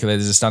particular,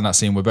 there's a standout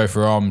scene where both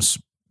her arms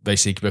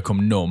basically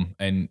become numb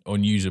and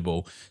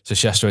unusable. So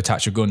she has to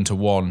attach a gun to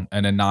one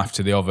and a knife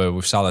to the other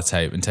with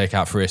sellotape and take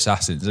out 3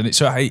 assassins. And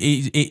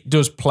it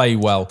does play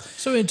well.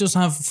 So it does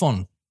have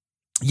fun.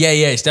 Yeah.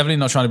 It's definitely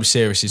not trying to be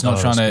serious. It's not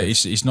trying to.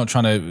 It's not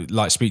trying to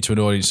like speak to an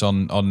audience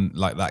on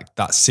like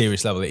that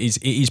serious level. It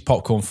is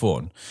popcorn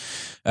fun.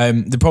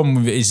 The problem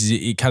with it is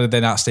it kind of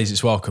then outstays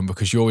its welcome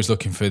because you're always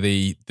looking for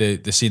the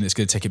scene that's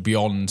going to take it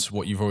beyond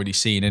what you've already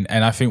seen.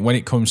 And I think when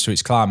it comes to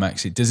its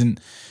climax, it doesn't.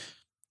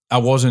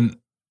 Let's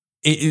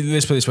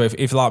put it this way: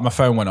 if like my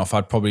phone went off,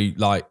 I'd probably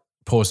like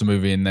pause the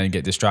movie and then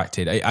get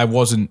distracted. I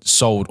wasn't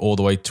sold all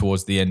the way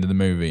towards the end of the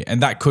movie,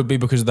 and that could be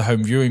because of the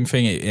home viewing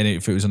thing. And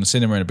if it was on a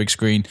cinema and a big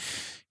screen,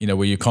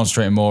 where you're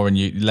concentrating more and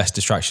you less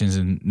distractions,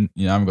 and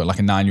I haven't got like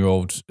a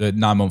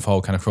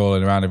 9-month-old kind of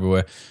crawling around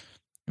everywhere.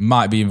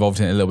 Might be involved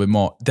in it a little bit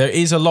more. There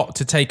is a lot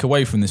to take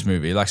away from this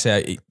movie. Like I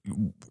say,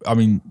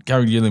 Karen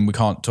Gillan, we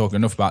can't talk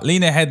enough about.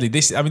 Lena Headey,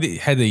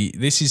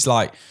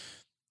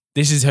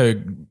 this is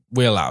her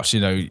wheelhouse.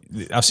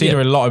 I've seen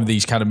her in a lot of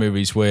these kind of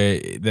movies where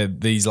they're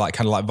these like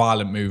kind of like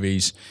violent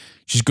movies.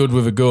 She's good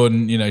with a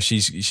gun. She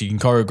can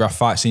choreograph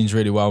fight scenes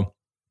really well.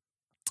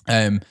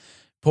 Paul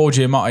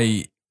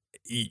Giamatti,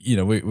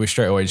 we're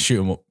straight away in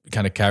shoot 'em up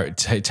kind of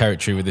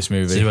territory with this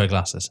movie. Zero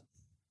glasses.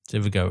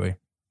 Zero go.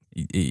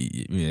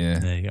 Yeah,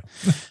 there you go.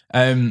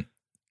 And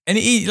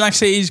he, like I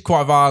say, he's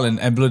quite violent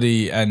and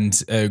bloody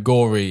and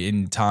gory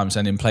in times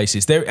and in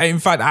places. In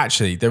fact,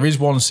 actually, there is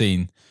one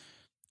scene.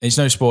 It's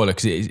no spoiler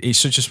because it's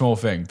such a small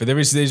thing, but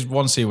there's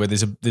one scene where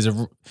there's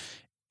a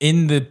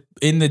in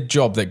the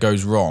job that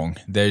goes wrong.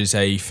 There's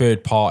a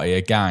third party,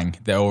 a gang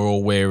that are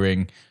all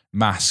wearing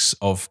masks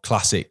of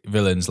classic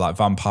villains like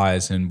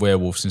vampires and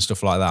werewolves and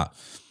stuff like that.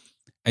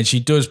 And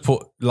she does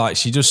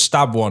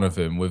stab one of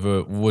them with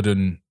a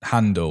wooden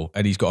handle,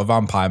 and he's got a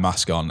vampire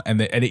mask on, and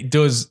it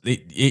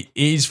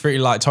is pretty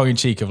like tongue in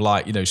cheek of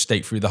like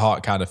stake through the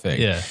heart kind of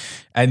thing. Yeah.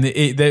 And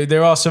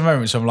there are some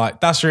moments I'm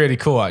like, that's really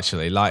cool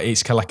actually. Like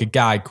it's kind of like a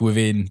gag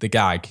within the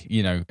gag,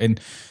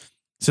 and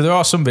so there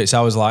are some bits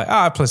I was like,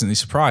 I'm pleasantly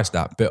surprised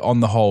at, but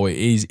on the whole, it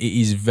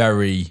is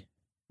very,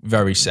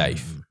 very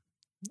safe,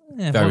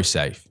 very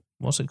safe.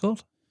 What's it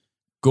called?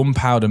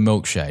 Gunpowder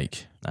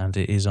Milkshake, and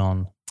it is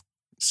on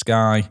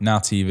Sky, Now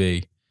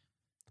TV.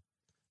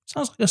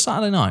 Sounds like a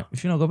Saturday night.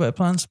 If you've not got better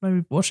plans,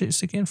 maybe watch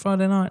it again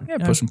Friday night. Yeah,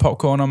 put some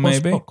popcorn on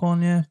maybe.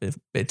 Popcorn, yeah. Bit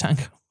of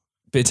tango.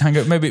 Bit of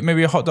tango.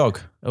 Maybe a hot dog.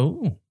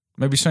 Oh.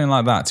 Maybe something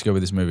like that to go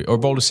with this movie. Or a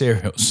bowl of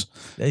cereals.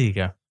 There you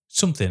go.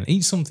 Something.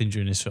 Eat something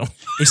during this film.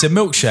 It's a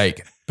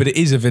milkshake, but it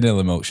is a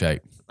vanilla milkshake.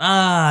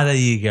 Ah, there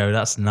you go.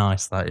 That's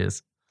nice, that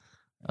is.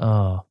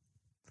 Oh.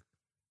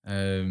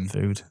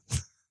 Food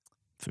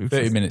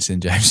 30 minutes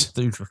in, James.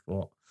 Food for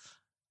thought.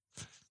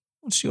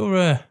 What's your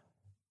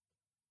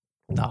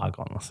No, I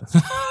got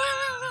nothing.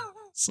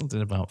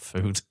 Something about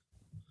food.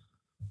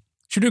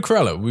 Should we do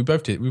Cruella? We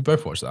both did. We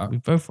both watched that. We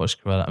both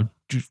watched Cruella.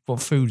 What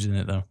food's in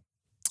it though?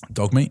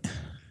 Dog meat.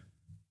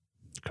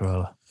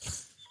 Cruella.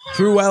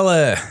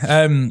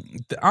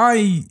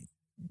 I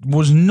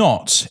was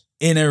not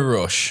in a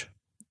rush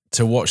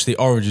to watch the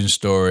origin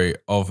story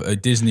of a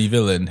Disney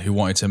villain who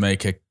wanted to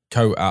make a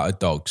coat out of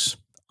dogs.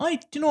 Do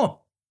you know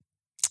what?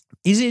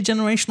 Is it a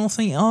generational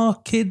thing? Are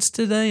kids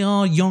today,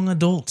 are young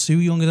adults who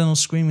are young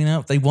adults screaming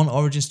out they want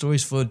origin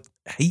stories for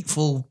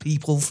hateful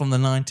people from the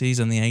 90s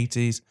and the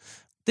 80s?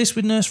 This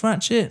with Nurse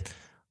Ratched,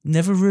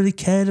 never really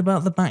cared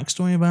about the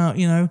backstory about,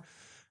 either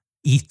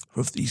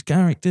of these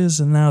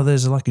characters, and now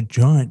there's like a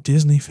giant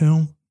Disney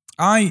film.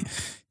 I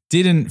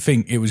didn't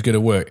think it was going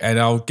to work, and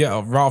I'll get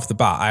right off the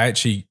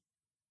bat,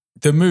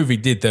 the movie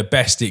did the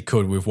best it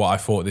could with what I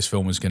thought this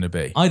film was going to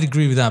be. I'd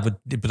agree with that,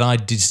 but I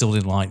still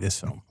didn't like this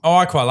film. Oh,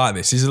 I quite like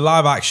this. It's a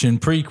live-action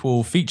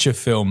prequel feature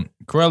film,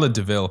 Cruella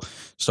de Vil,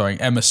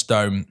 starring Emma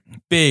Stone.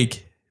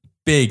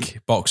 Big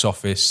box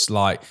office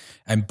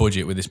and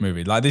budget with this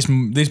movie. Like this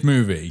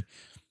movie,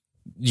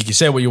 you can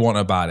say what you want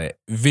about it.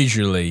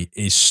 Visually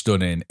is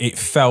stunning. It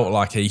felt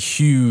like a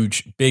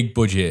huge, big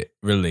budget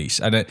release,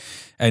 and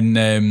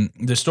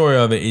the story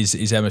of it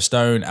is Emma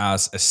Stone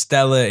as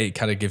Estella. It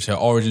kind of gives her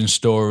origin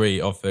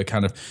story of the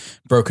kind of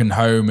broken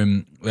home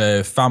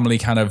and family,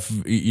 kind of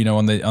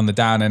on the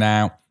down and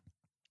out.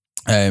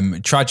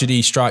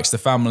 Tragedy strikes the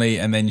family,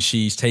 and then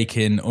she's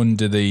taken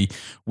under the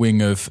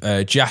wing of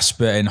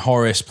Jasper and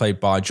Horace, played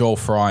by Joel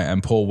Fry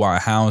and Paul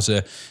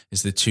Whitehauser,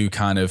 is the two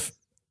kind of,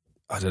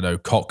 I don't know,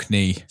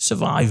 Cockney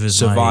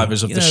survivors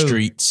of the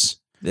streets.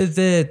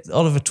 They're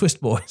Oliver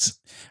Twist boys.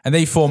 And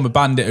they form a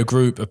bandit, a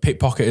group of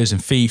pickpocketers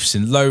and thieves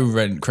and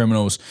low-rent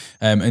criminals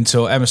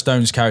until Emma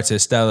Stone's character,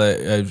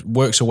 Stella,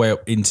 works her way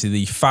up into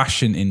the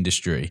fashion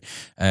industry,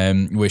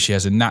 where she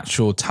has a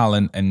natural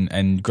talent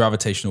and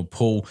gravitational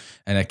pull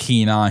and a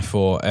keen eye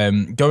for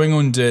going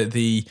under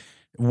the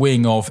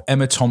wing of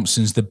Emma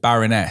Thompson's The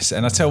Baroness.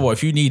 And I tell you what,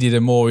 if you needed a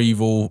more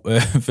evil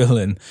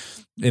villain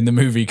in the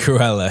movie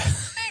Cruella,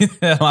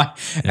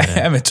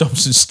 Emma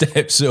Thompson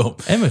steps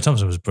up. Emma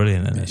Thompson was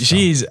brilliant in this.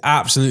 She's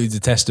absolutely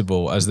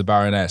detestable as the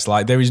Baroness.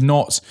 Like, there is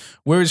not,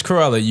 whereas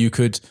Cruella, you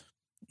could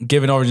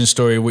give an origin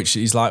story which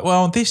is like,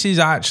 well, this is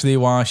actually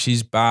why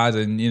she's bad,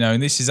 and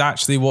and this is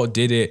actually what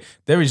did it.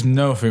 There is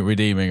nothing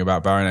redeeming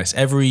about Baroness.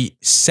 Every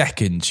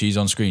second she's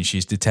on screen,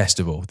 she's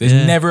detestable. There's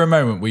never a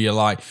moment where you're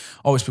like,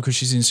 oh, it's because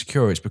she's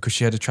insecure, it's because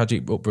she had a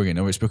tragic upbringing,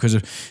 or it's because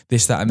of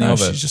this, that, and the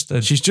other.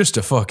 She's just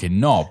a fucking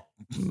knob.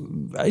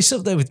 It's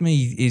up there with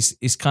me.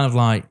 Is kind of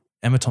like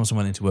Emma Thompson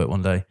went into work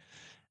one day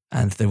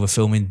and they were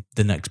filming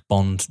the next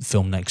Bond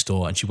film next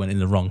door, and she went in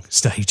the wrong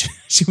stage.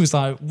 She was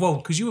like, whoa,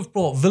 because you have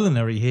brought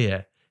villainy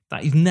here.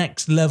 That is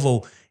next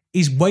level,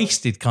 is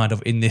wasted kind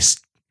of in this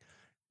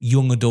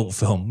young adult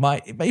film.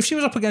 But if she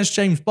was up against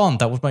James Bond,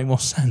 that would make more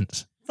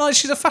sense. Like,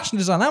 she's a fashion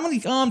designer. How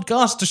many armed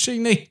guards does she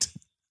need?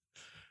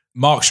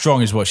 Mark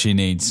Strong is what she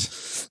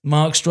needs.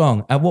 Mark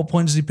Strong. At what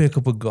point does he pick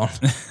up a gun?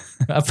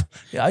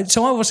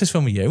 So I watched this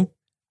film with you,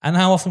 and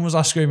how often was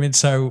I screaming,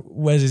 so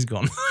where's his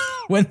gun?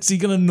 When's he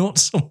going to nut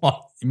someone?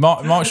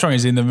 Mark Strong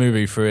is in the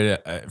movie for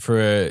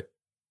a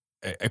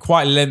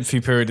quite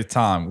lengthy period of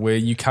time where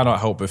you cannot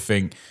help but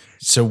think,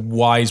 so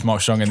why is Mark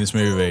Strong in this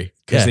movie?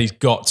 Because there's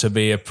got to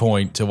be a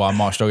point to why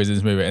Mark Strong is in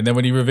this movie. And then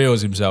when he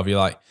reveals himself, you're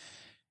like,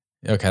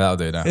 okay, that'll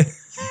do now.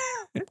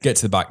 Get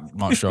to the back,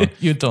 Mark Strong.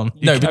 You're done.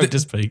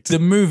 The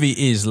movie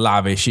is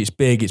lavish. It's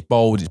big. It's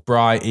bold. It's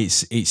bright.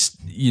 It's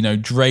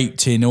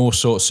draped in all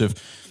sorts of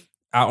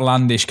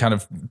outlandish kind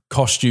of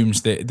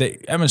costumes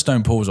that Emma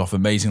Stone pulls off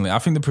amazingly. I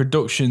think the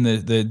production,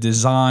 the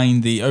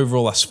design, the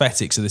overall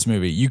aesthetics of this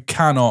movie, you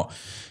cannot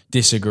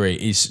disagree,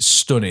 is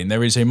stunning.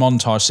 There is a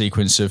montage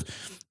sequence of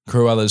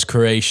Cruella's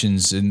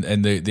creations and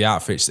the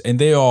outfits, and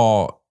they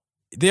are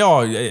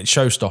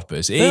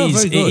showstoppers.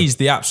 It is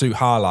the absolute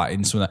highlight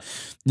in some of that.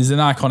 There's an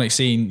iconic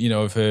scene,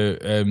 of her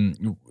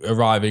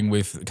arriving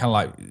with kind of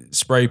like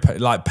spray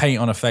like paint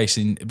on her face,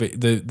 and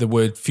the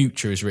word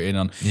 "future" is written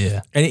on.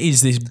 Yeah, and it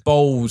is this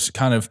bold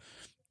kind of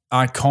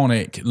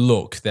iconic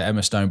look that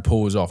Emma Stone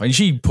pulls off, and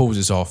she pulls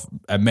this off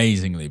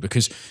amazingly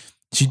because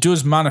she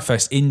does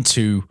manifest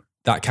into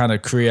that kind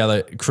of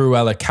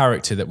Cruella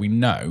character that we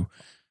know,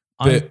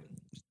 but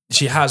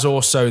she has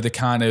also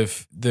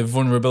the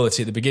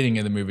vulnerability at the beginning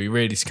of the movie,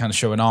 really, to kind of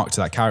show an arc to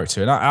that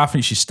character. And I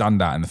think she's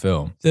stand out in the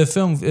film.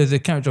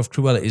 The character of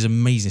Cruella is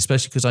amazing,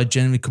 especially because I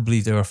genuinely could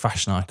believe they're a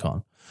fashion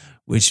icon,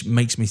 which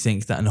makes me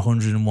think that in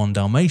 101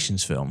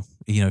 Dalmatians film,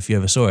 if you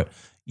ever saw it,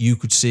 you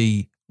could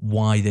see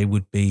why they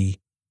would be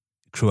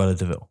Cruella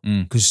de Vil.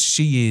 Because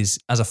she is,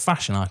 as a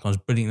fashion icon, is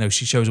brilliant.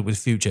 She shows up with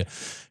Future,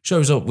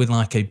 shows up with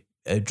like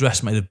a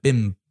dress made of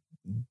bin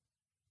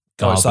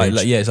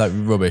garbage. It's like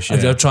rubbish.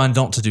 Yeah. I'm trying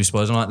not to do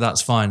spoilers. I'm like,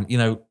 that's fine,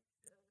 and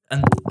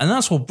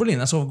that's all brilliant.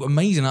 That's all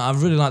amazing. I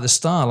really like the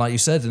style, like you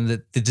said, and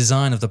the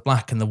design of the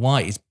black and the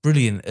white is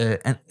brilliant.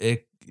 And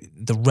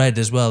the red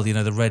as well,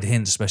 the red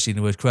hint, especially in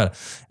the word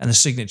Cruella, and the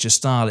signature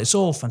style. It's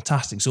all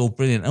fantastic. It's all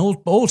brilliant. And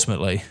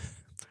ultimately,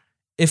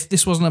 if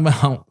this wasn't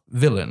about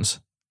villains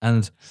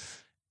and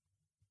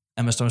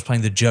Emma Stone was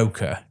playing the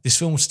Joker, this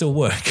film would still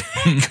work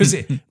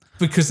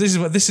because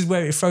this is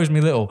where it throws me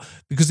a little,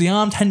 because the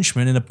armed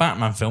henchmen in a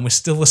Batman film is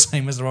still the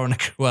same as they are in a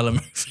Cruella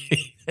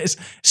movie. It's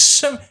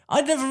so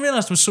I never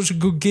realised there was such a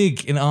good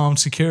gig in armed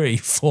security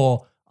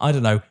for, I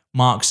don't know,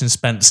 Marks and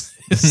Spencer.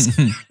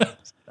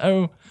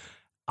 So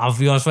I'll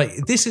be honest, like,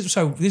 this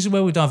is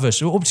where we're diverse.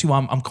 So up to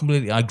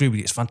I agree with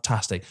you. It's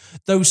fantastic.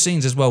 Those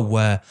scenes as well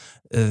where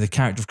the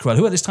character of Cruella,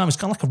 who at this time is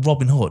kind of like a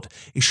Robin Hood,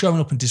 is showing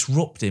up and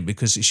disrupting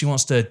because she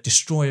wants to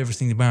destroy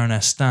everything the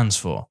Baroness stands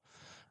for,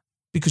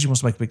 because she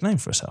wants to make a big name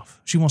for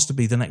herself. She wants to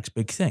be the next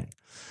big thing.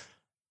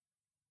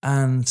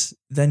 And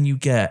then you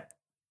get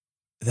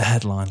the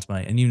headlines,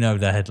 mate, and you know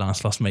the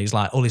headlines lost me. It's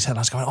like all these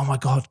headlines going, "Oh my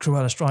God,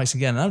 Cruella strikes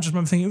again!" And I just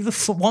remember thinking,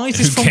 "Why is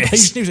this front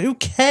page news? Who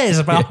cares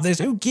about this?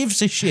 Who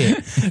gives a shit?"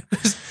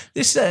 Because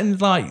this set in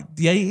like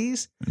the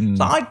 80s.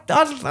 Like,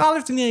 I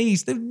lived in the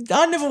 80s.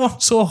 I never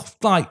once saw,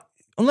 like,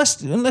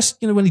 unless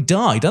when he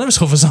died, I never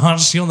saw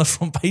Versace on the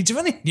front page of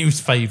any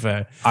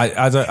newspaper.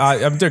 I'm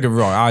don't get me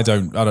wrong. I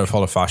don't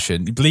follow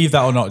fashion. Believe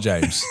that or not,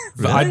 James.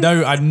 But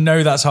Really? I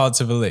know that's hard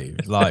to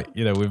believe. Like,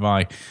 with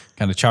my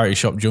kind of charity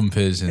shop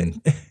jumpers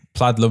and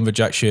plaid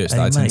lumberjack shirts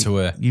that I tend to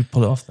wear. You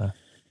pull it off there.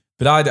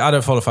 But I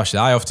don't follow fashion.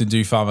 I often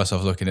do find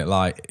myself looking at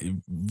like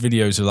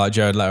videos of like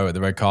Jared Leto at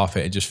the red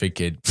carpet and just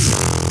thinking,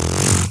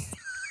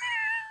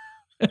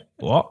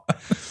 what?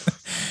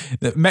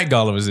 The Met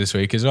Gala was this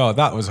week as well.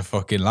 That was a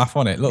fucking laugh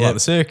on it. Looked like the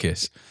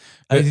circus.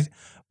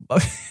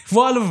 What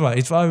I love about it,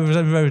 if I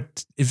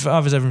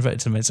was ever invited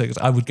to the Met Circus,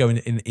 I would go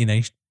in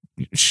a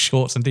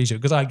shorts and t-shirt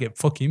because I get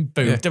fucking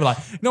booed. Yeah. They'd be like,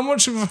 "Not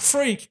much of a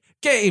freak.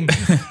 Get him."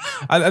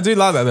 I do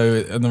like that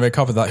though on the red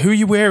carpet. Like, who are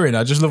you wearing?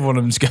 I just love one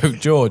of them to go,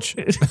 George.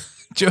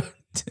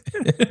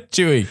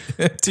 Chewy,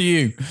 to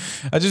you.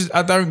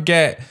 I don't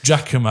get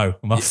Giacomo,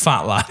 my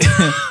fat lad.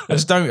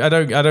 I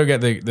don't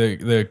get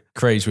the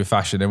craze with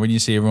fashion. And when you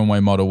see a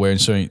runway model wearing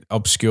something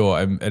obscure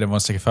and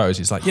everyone's taking photos,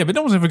 it's like, yeah, but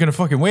no one's ever going to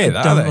fucking wear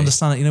that. I don't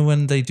understand it.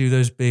 When they do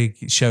those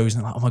big shows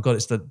and they're like, "Oh my God,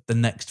 it's the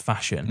next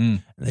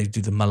fashion." And they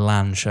do the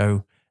Milan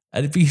show.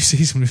 And if you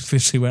see someone who's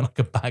literally wearing like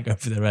a bag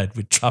over their head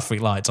with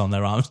traffic lights on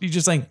their arms, you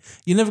just think,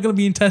 you're never going to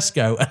be in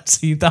Tesco and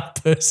see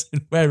that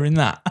person wearing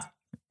that.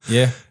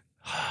 Yeah.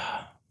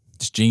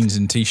 Just jeans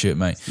and t-shirt,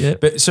 mate. Yeah.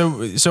 But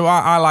so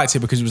I liked it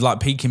because it was like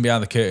peeking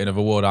behind the curtain of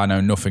a world I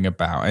know nothing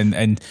about.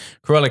 And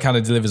Cruella kind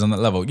of delivers on that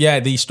level. Yeah,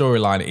 the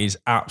storyline is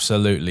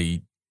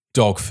absolutely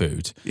dog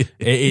food.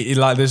 It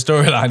like the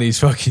storyline is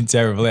fucking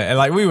terrible. And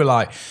like we were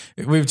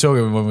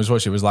talking when we was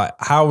watching, it was like,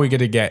 how are we going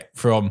to get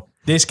from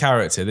this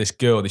character, this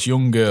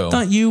young girl,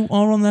 That you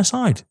are on their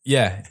side.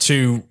 yeah,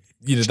 to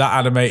that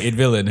animated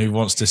villain who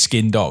wants to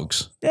skin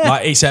dogs. Yeah.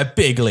 Like, it's a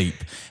big leap.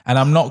 And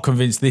I'm not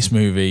convinced this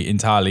movie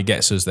entirely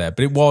gets us there.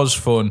 But it was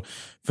fun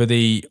for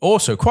the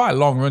also quite a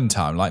long run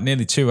time, like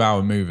nearly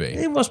 2-hour movie.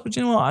 It was, but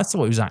you know what? I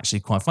thought it was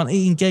actually quite fun.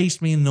 It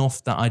engaged me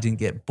enough that I didn't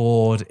get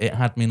bored. It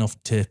had me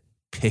enough to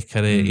pick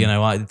at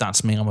it.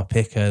 That's me. I'm a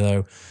picker,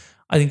 though.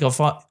 I think if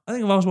I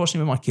was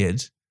watching it with my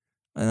kids,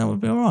 then that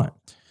would be all right.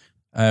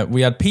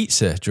 We had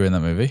pizza during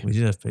that movie. We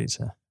did have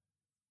pizza.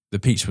 The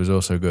pizza was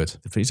also good.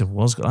 The pizza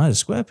was good. I had a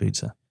square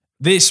pizza.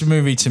 This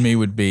movie to me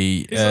would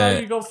be... Is that how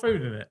you got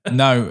food in it?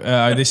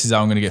 No, this is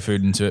how I'm going to get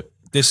food into it.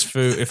 This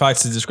food, if I had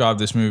to describe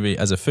this movie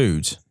as a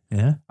food,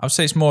 Yeah. I would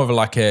say it's more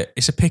of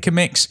it's a pick and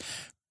mix,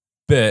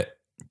 but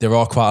there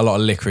are quite a lot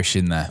of licorice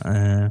in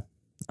there.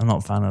 I'm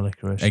not a fan of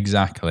licorice.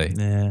 Exactly.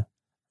 Yeah.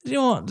 You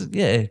know what?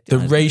 Yeah. The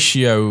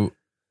ratio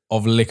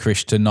of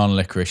licorice to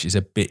non-licorice is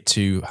a bit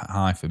too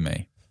high for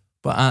me.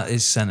 But at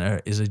its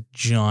centre is a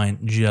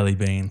giant jelly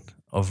bean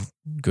of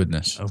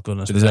Goodness.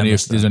 goodness. But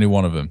there's only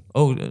one of them.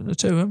 Oh, the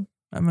two of them.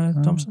 Emma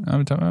Thompson.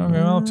 Okay,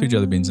 well, I'll have 2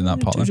 jelly beans in that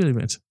pot Two then. jelly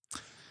beans.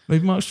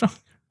 Maybe Mark Strong.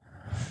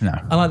 No.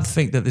 I like to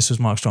think that this was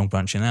Mark Strong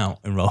branching out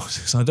in roles.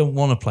 So I don't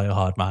want to play a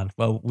hard man.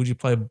 Well, would you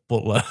play a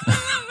butler?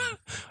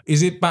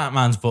 Is it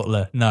Batman's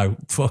butler? No.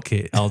 Fuck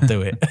it. I'll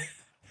do it.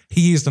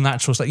 He is the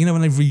natural star.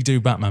 When they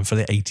redo Batman for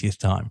the 80th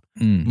time,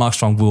 Mark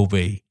Strong will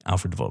be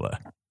Alfred the Butler.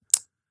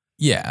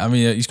 Yeah, I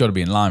mean, he's got to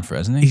be in line for it,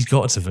 hasn't he? He's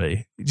got to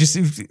be.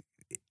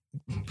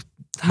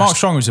 Mark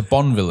Strong was a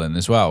Bond villain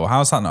as well.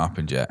 How's that not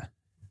happened yet?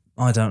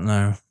 I don't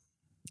know.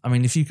 I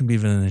mean, if you can be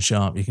villain in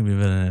Sharp, you can be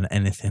villain in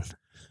anything.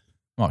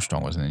 Mark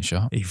Strong wasn't in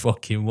Sharp. He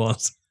fucking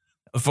was.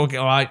 Fucking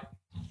all right.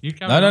 You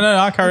carry No, on.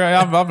 I carry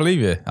on. I believe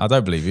you. I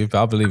don't believe you,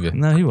 but I believe you.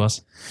 No, he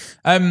was.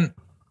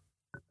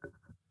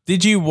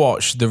 Did you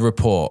watch The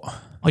Report?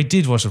 I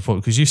did watch The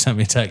Report because you sent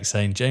me a text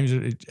saying, "James,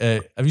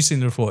 have you seen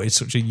The Report? It's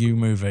such a you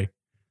movie."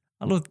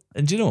 I love,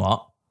 and do you know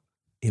what?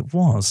 It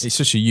was. It's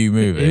such a you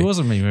movie. It was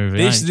a me movie.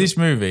 This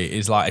movie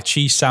is like a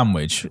cheese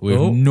sandwich with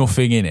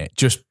nothing in it,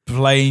 just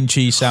plain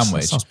cheese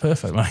sandwich. That sounds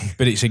perfect, mate.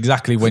 But it's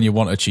exactly when you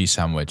want a cheese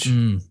sandwich.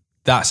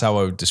 That's how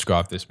I would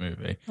describe this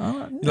movie.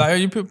 Like,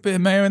 you put a bit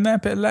of mayo in there, a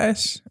bit of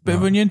lettuce, a bit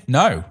of onion?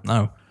 No.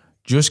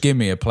 Just give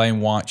me a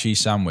plain white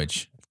cheese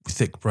sandwich.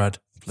 Thick bread,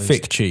 please.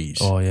 Thick cheese.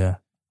 Oh, yeah.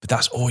 But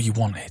that's all you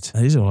wanted.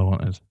 That is all I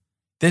wanted.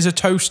 There's a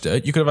toaster.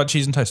 You could have had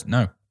cheese and toast.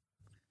 No.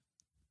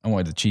 I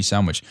wanted a cheese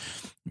sandwich.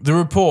 The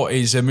Report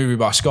is a movie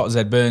by Scott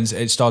Z. Burns.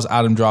 It stars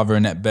Adam Driver,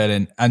 Annette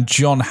Bening, and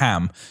John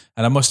Hamm.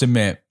 And I must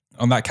admit,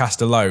 on that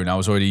cast alone, I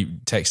was already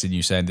texting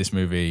you saying this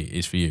movie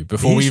is for you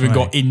before we even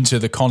got into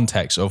the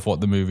context of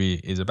what the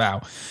movie is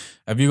about.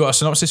 Have you got a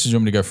synopsis or do you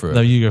want me to go through it?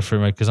 No, you go through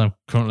it, mate, because I'm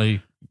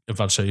currently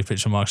about to show you a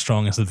picture of Mark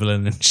Strong as the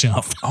villain in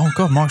Sharp. Oh,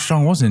 God, Mark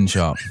Strong was in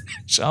Sharp.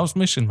 Sharp's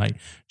Mission, mate.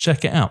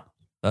 Check it out.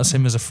 That's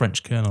him as a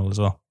French colonel as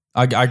well.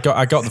 I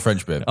got the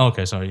French bit. Oh,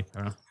 okay, sorry.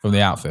 From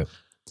the outfit.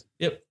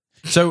 Yep.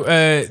 So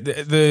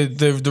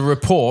the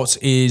Report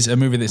is a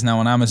movie that's now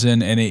on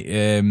Amazon,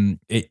 and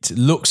it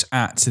looks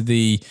at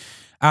the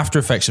after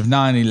effects of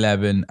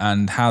 9/11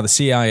 and how the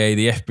CIA,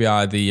 the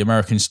FBI, the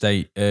American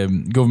state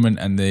government,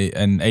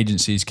 and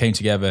agencies came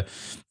together,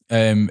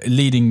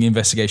 leading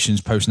investigations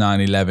post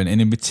 9/11,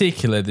 and in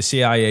particular the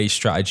CIA's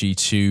strategy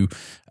to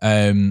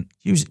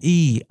use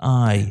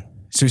EI.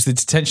 So it's the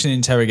detention and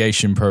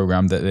interrogation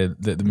program that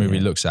the movie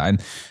looks at. And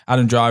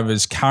Adam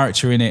Driver's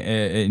character in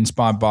it,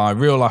 inspired by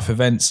real life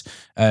events.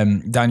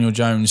 Daniel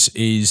Jones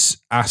is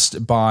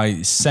asked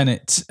by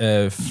Senate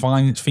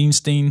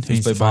Feinstein, who's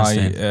played by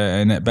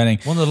Annette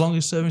Bening. One of the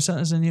longest serving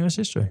senators in US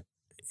history.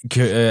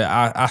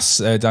 Asks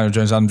Daniel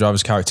Jones, Adam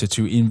Driver's character,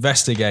 to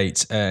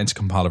investigate and to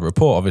compile a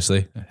report,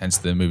 obviously, hence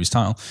the movie's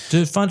title.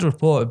 To find a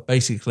report,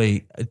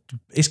 basically,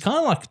 it's kind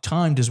of like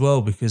timed as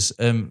well because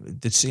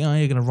the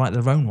CIA are going to write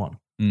their own one.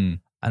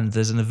 And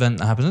there's an event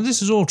that happens, and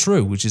this is all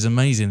true, which is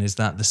amazing, is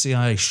that the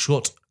CIA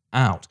shut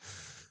out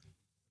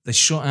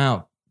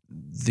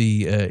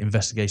the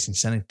investigating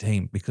Senate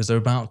team because they're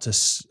about to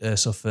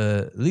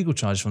suffer legal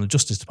charges from the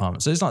Justice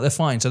Department. So it's like they're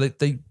fine. So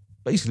they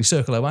basically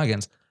circle their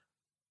wagons.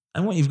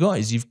 And what you've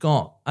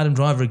got Adam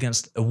Driver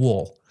against a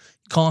wall.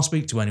 Can't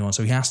speak to anyone,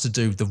 so he has to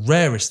do the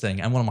rarest thing,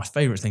 and one of my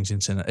favourite things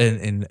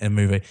in a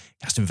movie,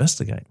 he has to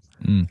investigate.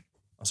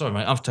 Sorry,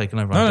 mate, I've taken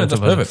over. No, that's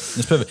perfect.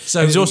 That's perfect.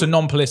 So he's also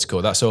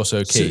non-political. That's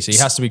also key. So he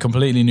has to be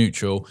completely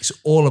neutral. It's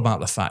all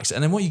about the facts.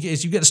 And then what you get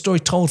is you get the story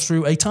told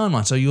through a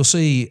timeline. So you'll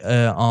see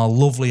our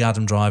lovely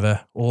Adam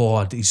Driver.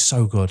 Oh, he's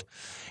so good.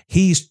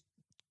 He's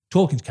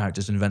talking to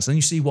characters and events. And then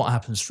you see what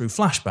happens through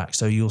flashbacks.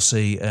 So you'll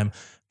see,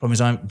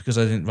 because I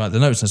didn't write the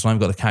notes, so I've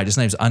got the characters'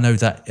 names. I know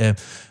that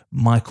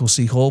Michael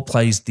C. Hall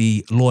plays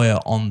the lawyer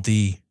on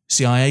the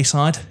CIA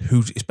side, who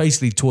is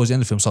basically towards the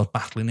end of the film starts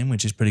battling him,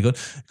 which is pretty good.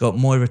 Got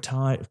Moira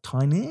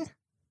Tierney,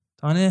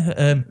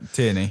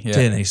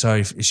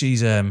 sorry,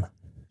 she's so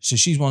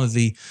she's one of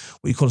the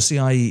what you call a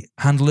CIA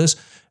handlers,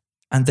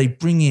 and they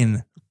bring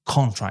in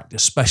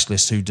contractors,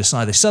 specialists who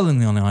decide they're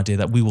selling on the idea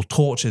that we will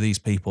torture these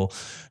people.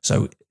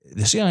 So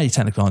the CIA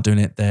technically aren't doing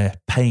it; they're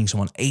paying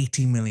someone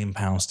 £80 million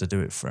to do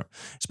it for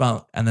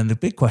them. And then the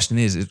big question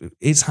is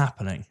it's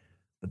happening.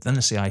 But then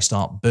the CIA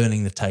start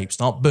burning the tapes,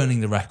 start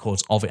burning the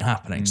records of it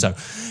happening. So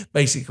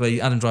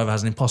basically, Adam Driver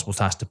has an impossible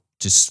task to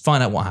just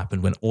find out what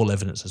happened when all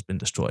evidence has been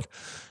destroyed.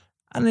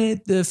 And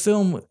the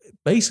film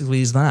basically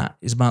is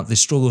about the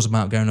struggles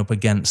about going up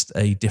against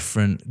a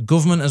different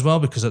government as well,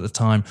 because at the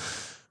time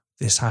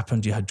this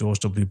happened, you had George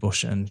W.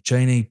 Bush and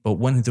Cheney. But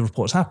when the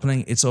report's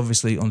happening, it's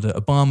obviously under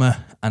Obama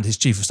and his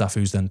chief of staff,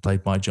 who's then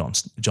played by John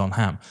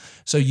Hamm.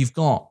 So you've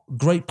got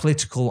great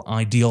political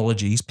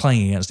ideologies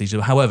playing against each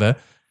other. However,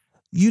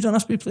 you don't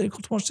have to be political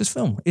to watch this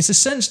film. It's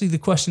essentially the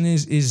question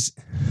is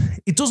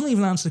it doesn't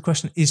even answer the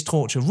question, is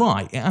torture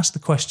right? It asks the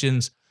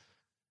questions,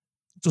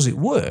 does it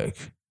work?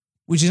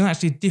 Which is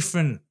actually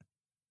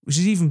which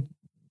is even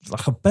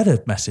like a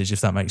better message,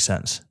 if that makes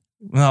sense.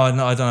 No,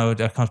 I don't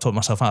know. I can't talk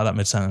myself out of that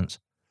mid-sentence.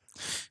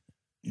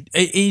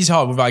 It is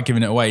hard without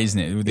giving it away, isn't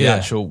it? With the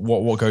actual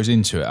what goes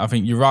into it. I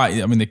think you're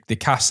right. I mean, the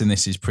cast in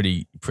this is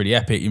pretty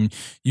epic.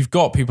 You've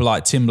got people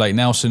like Tim Blake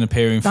Nelson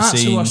appearing for scenes.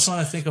 That's who I was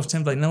trying to think of.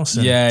 Tim Blake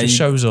Nelson. Yeah, just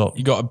shows up.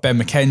 You got Ben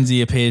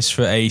McKenzie appears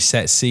for a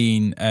set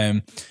scene.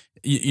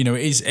 You know,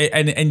 it is,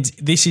 and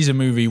this is a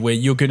movie where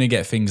you're going to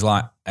get things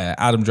like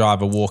Adam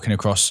Driver walking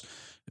across,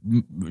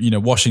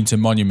 Washington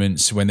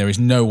monuments when there is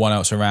no one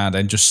else around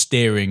and just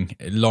staring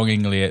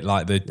longingly at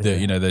like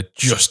the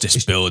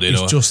Justice Building.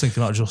 He's just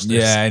thinking about justice.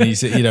 Yeah, and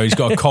he's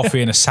got a coffee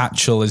and a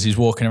satchel as he's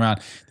walking around.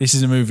 This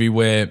is a movie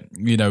where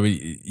you're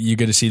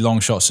going to see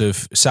long shots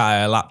of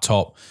sat at a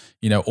laptop,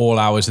 all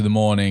hours of the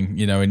morning,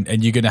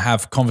 and you're going to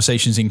have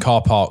conversations in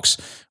car parks,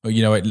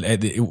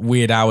 at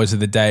weird hours of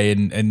the day,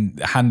 and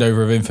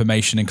handover of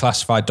information and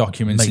classified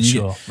documents.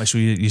 Make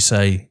sure you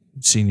say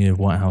senior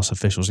White House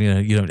officials.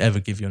 You don't ever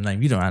give your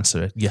name. You don't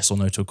answer a yes or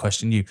no to a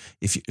question.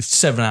 If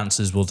 7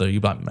 answers will do, you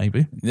like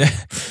maybe. Yeah,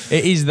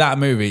 it is that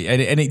movie,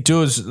 and it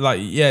does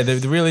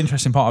the real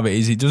interesting part of it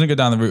is it doesn't go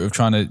down the route of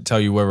trying to tell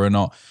you whether or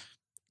not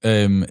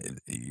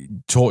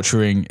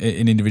torturing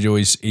an individual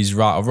is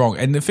right or wrong.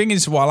 And the thing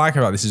is, what I like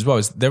about this as well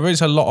is there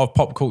is a lot of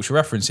pop culture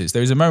references.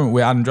 There is a moment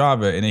where Adam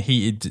Driver, in a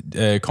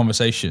heated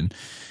conversation,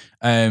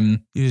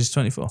 uses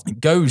 24.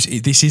 Goes,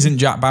 this isn't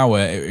Jack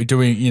Bauer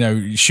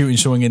doing, shooting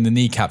someone in the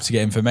kneecap to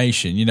get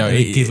information. He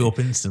give it up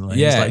instantly.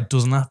 Yeah, it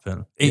doesn't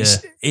happen.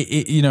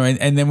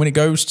 And then when it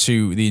goes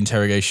to the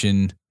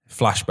interrogation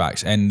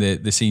flashbacks and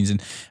the scenes,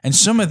 and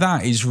some of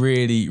that is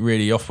really,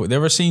 really off.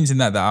 There are scenes in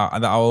that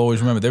I'll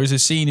always remember. There is a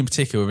scene in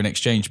particular with an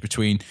exchange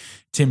between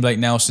Tim Blake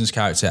Nelson's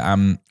character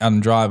and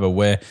Adam Driver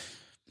where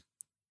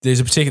they're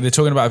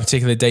talking about a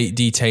particular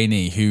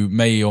detainee who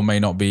may or may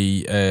not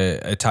be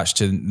attached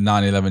to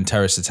 9/11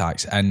 terrorist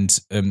attacks, and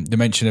they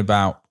mention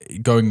about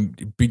going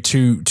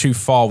too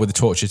far with the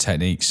torture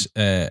techniques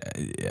and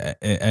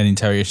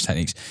interrogation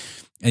techniques.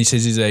 And he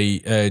says he's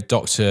a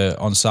doctor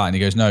on site, and he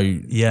goes, "No,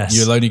 yes,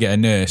 you'll only get a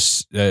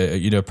nurse,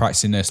 a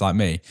practicing nurse like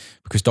me,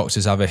 because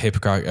doctors have a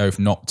Hippocratic oath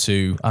not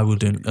to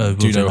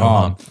do no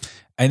harm."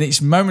 And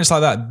it's moments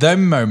like that.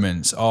 Them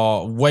moments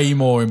are way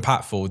more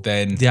impactful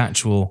than the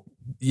actual.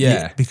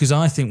 Yeah, because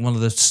I think one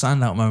of the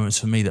standout moments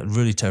for me that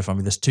really terrified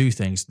me. There's two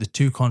things: the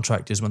two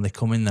contractors when they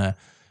come in there,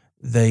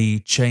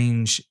 they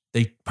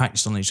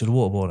practice on each other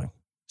waterboarding,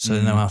 so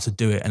they know how to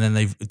do it, and then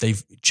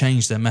they've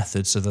changed their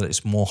method so that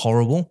it's more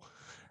horrible.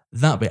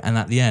 That bit, and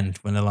at the end,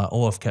 when they're like,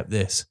 "Oh, I've kept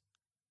this,"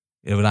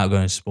 without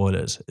going into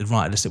spoilers,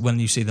 right? When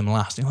you see them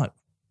last, you're like,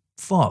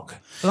 "Fuck,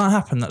 did that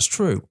happen? That's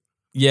true."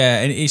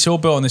 Yeah, and it's all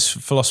built on this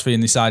philosophy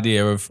and this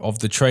idea of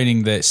the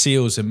training that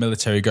SEALs and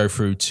military go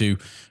through to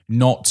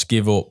not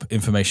give up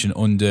information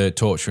under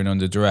torture and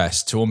under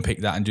duress, to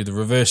unpick that and do the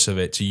reverse of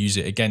it, to use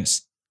it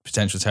against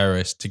potential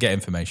terrorists to get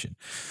information.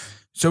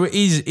 So it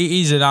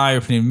is an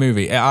eye-opening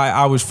movie.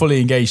 I was fully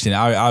engaged in it.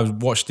 I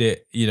watched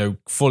it,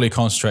 fully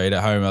concentrated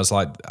at home.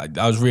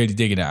 I was really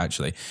digging it,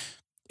 actually.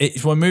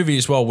 It's one movie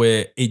as well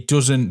where it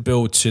doesn't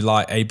build to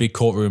like a big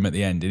courtroom at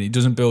the end, and it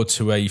doesn't build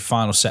to a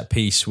final set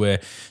piece where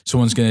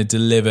someone's going to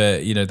deliver,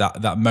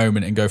 that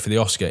moment and go for the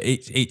Oscar.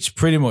 It's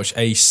pretty much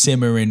a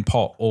simmering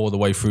pot all the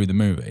way through the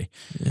movie.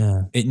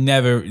 Yeah, it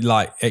never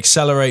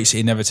accelerates.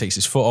 It never takes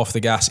its foot off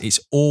the gas. It's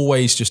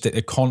always just at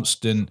a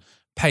constant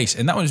pace,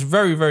 and that was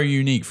very, very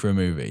unique for a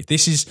movie.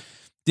 This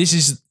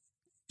is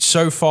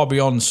so far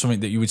beyond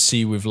something that you would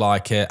see with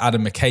like an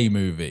Adam McKay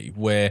movie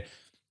where.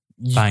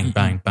 Bang,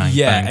 bang, bang.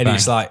 Yeah, bang, and bang.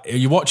 it's like, are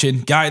you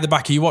watching? Guy at the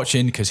back, are you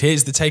watching? Because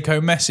here's the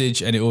take-home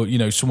message, and it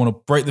will, someone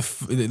will break the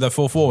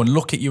fourth wall and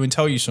look at you and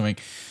tell you something.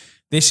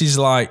 This is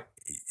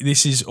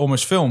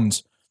almost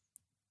filmed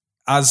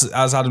as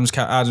Adam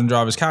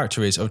Driver's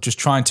character is, of just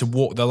trying to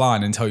walk the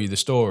line and tell you the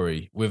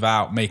story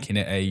without making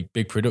it a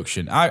big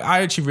production.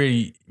 I actually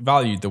really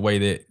valued the way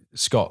that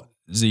Scott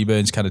Z.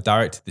 Burns kind of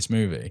directed this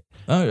movie.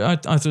 Oh, I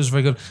thought it was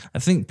very good. I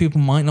think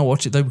people might not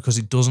watch it though because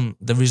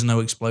there is no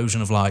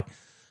explosion of like.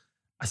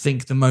 I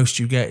think the most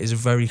you get is a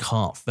very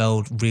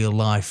heartfelt, real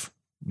life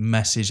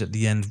message at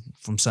the end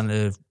from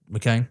Senator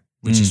McCain,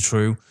 which is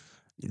true.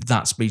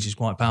 That speech is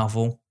quite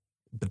powerful,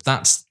 but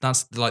that's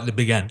like the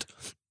big end.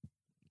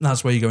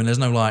 That's where you go, and there's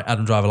no like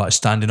Adam Driver like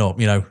standing up.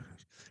 He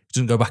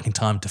doesn't go back in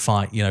time to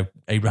fight.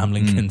 Abraham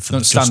Lincoln for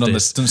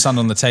justice. Don't stand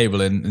on the table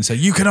and say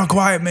you cannot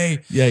quiet me.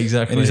 Yeah,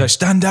 exactly. And he's like,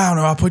 stand down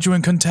or I'll put you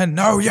in contempt.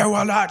 No, you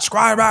will not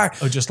squire me.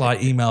 Or just like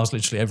emails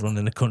literally everyone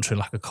in the country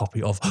like a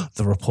copy of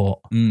the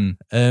report.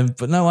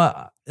 But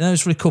no,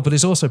 it's really cool. But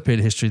it's also a period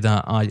of history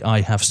that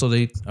I have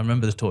studied. I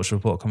remember the torture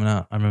report coming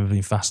out. I remember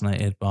being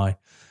fascinated by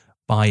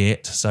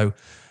it. So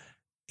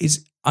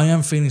I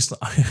am feeling.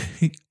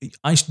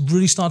 I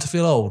really start to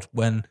feel old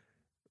when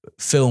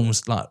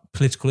films like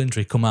Political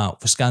Injury come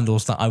out for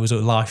scandals that I was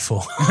alive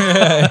for.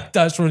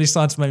 That's really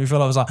starting to make me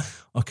feel. I was like,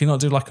 I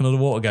cannot do like another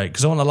Watergate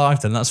because I want a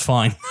life. Then that's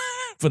fine.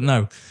 But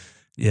no,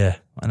 yeah,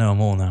 I know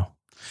I'm all now.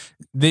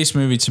 This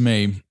movie to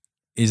me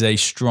is a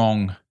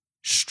strong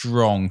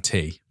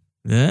tea.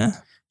 Yeah.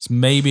 It's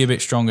maybe a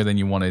bit stronger than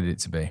you wanted it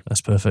to be. That's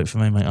perfect for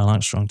me, mate. I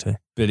like strong tea.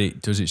 But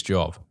it does its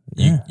job.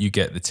 Yeah. You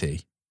get the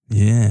tea.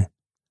 Yeah.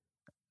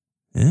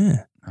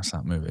 Yeah. That's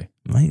that movie.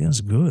 Mate, that's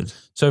good.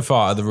 So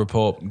far, the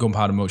report,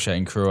 Gunpowder Milkshake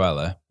and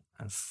Cruella.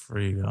 And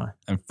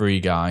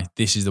Free Guy.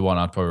 This is the one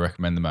I'd probably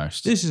recommend the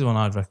most. This is the one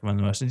I'd recommend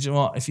the most. And do you know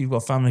what? If you've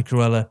got family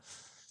Cruella,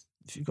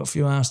 if you've got a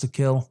few hours to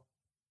kill,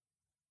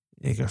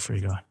 you go Free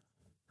Guy.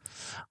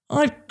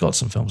 I've got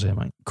some films here,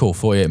 mate. Cool,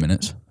 48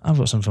 minutes. I've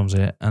got some films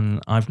here,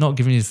 and I've not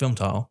given you the film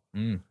title,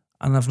 and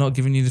I've not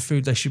given you the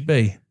food they should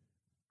be.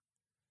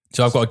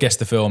 So I've got to guess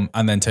the film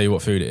and then tell you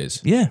what food it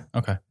is? Yeah.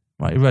 Okay.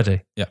 Right, you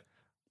ready? Yeah.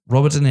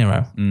 Robert De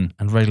Niro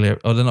and Ray Liotta.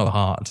 Oh, they're not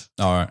hard.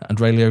 All right. And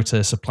Ray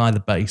Liotta supply the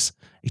base.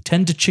 A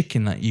tender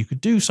chicken that you could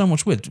do so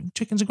much with.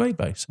 Chicken's a great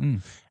base.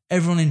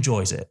 Everyone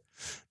enjoys it.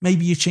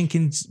 Maybe your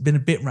chicken's been a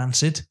bit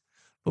rancid,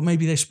 but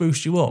maybe they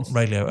spruced you up,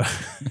 Ray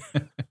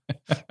Liotta.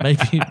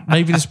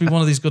 maybe this would be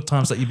one of these good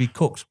times that you'd be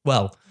cooked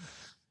well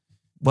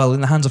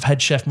in the hands of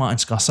head chef Martin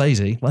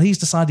Scorsese. Well, he's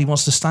decided he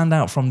wants to stand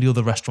out from the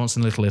other restaurants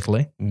in Little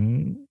Italy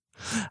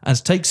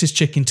and takes his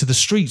chicken to the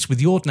streets with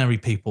the ordinary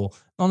people.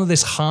 None of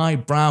this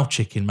high-brow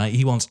chicken, mate.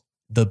 He wants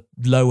the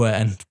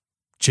lower-end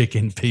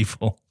chicken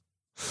people.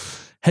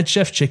 Head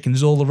chef chicken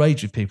is all the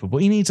rage with people, but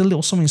he needs a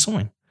little something.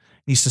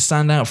 He needs to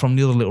stand out from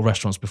the other little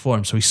restaurants before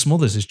him, so he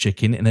smothers his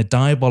chicken in a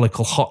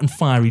diabolical, hot and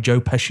fiery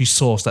Joe Pesci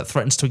sauce that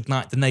threatens to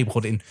ignite the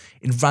neighborhood in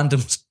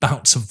random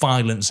bouts of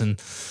violence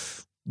and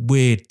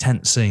weird,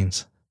 tense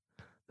scenes.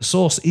 The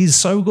sauce is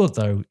so good,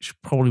 though, it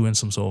should probably win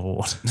some sort of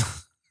award.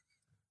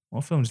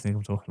 What film do you think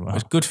I'm talking about?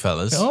 It's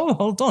Goodfellas. Oh,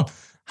 hold on.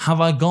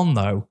 Have I gone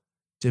though?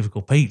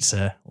 Typical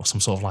pizza or some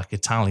sort of like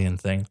Italian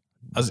thing.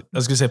 I was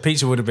going to say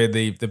pizza would have been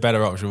the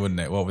better option, wouldn't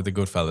it? What with the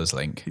Goodfellas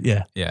link?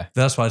 Yeah. Yeah.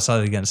 That's why I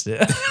decided against it.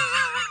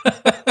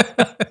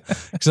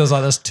 Because I was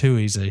like, that's too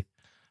easy.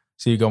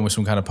 So you've gone with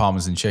some kind of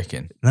Parmesan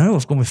chicken? No,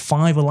 I've gone with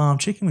 5 alarm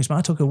chicken wings, but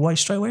I took it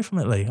straight away from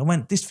it, Lee. I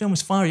went, this film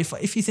is fiery.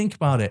 If you think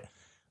about it,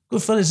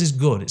 Goodfellas is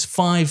good. It's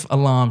 5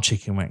 alarm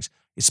chicken wings.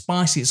 It's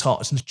spicy, it's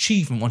hot. It's an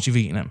achievement once you've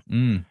eaten them.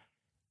 Mm.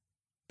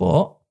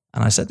 But,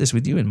 and I said this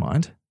with you in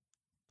mind,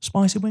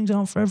 spicy wings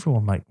aren't for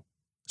everyone, mate.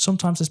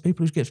 Sometimes there's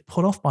people who get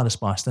put off by the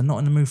spice. They're not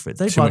in the mood for it.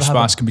 Too much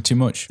spice can be too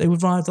much. They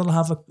would rather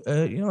have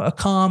a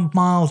calm,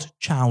 mild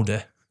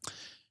chowder.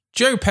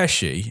 Joe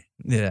Pesci.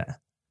 Yeah.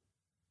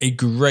 A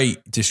great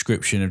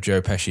description of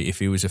Joe Pesci, if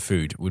he was a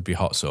food, would be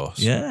hot sauce.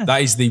 Yeah.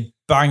 That is the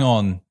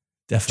bang-on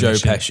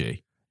Definition. Joe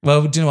Pesci.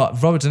 Well, do you know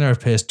what? Robert De Niro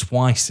appears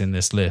twice in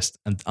this list,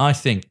 and I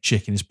think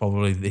chicken is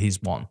probably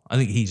his one. I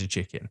think he's a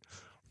chicken.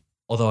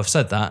 Although I've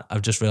said that,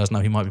 I've just realised now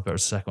he might be better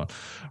as the second one.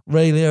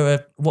 Ray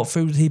Liotta, what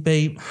food would he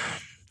be?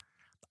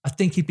 I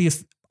think he'd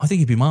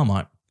be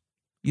Marmite.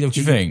 You know,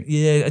 do you think?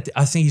 Yeah,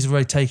 I think he's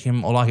very take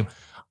him or like him.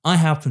 I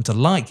happen to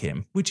like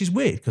him, which is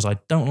weird because I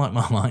don't like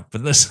Marmite,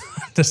 but let's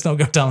not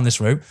go down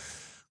this route.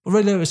 But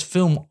Ray Liotta's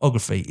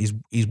filmography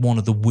is one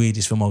of the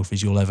weirdest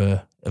filmographies you'll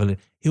ever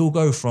live. He'll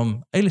go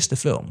from A-lister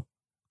film,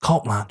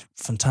 Copland,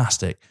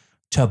 fantastic,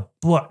 to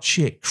butt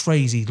shit,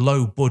 crazy,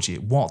 low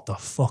budget. What the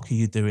fuck are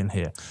you doing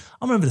here?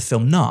 I remember the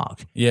film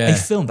Narc, a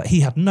film that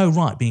he had no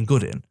right being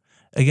good in,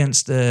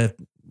 against the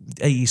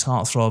 80s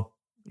heartthrob.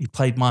 He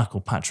played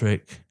Michael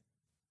Patrick.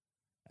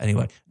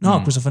 Anyway,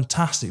 Narc was a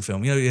fantastic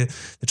film. You know, they're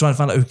trying to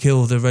find out who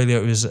killed the Ray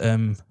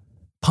Liotta's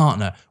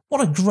partner.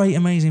 What a great,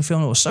 amazing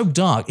film. It was so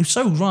dark. It was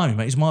so grimy,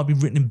 mate. It might be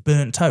written in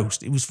burnt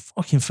toast. It was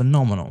fucking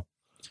phenomenal.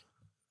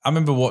 I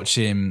remember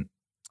watching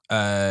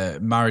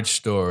Marriage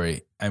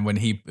Story, and when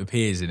he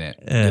appears in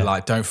it, they're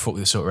like, don't fuck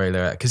this up, Ray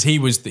Liotta. Because he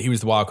was the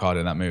wild card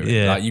in that movie.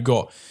 Yeah. Like, you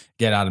got,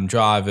 again, Adam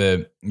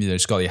Driver,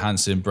 Scotty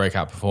Hansen,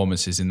 breakout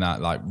performances in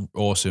that, like,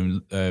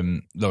 awesome.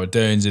 Laura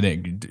Dern's in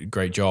it,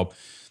 great job.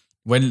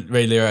 When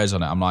Ray Liotta's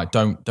on it, I'm like,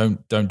 don't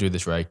do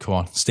this, Ray. Come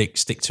on, stick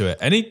to it.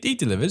 And he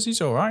delivers. He's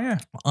all right, yeah.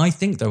 I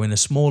think though, in a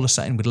smaller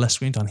setting with less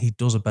screen time, he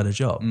does a better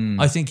job.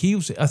 I think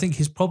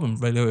his problem,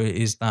 Ray Liotta,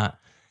 is that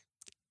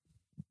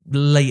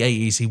late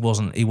 80s he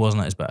wasn't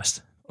at his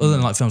best. Other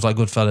than like films like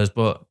Goodfellas,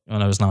 but I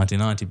know it was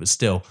 1990, but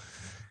still,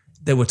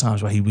 there were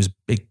times where he was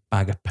big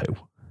bag of poo.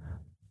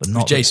 But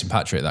not Jason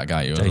Patrick, that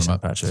guy. Jason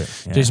Patrick.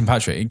 Yeah. Jason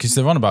Patrick, because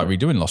they're on about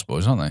redoing Lost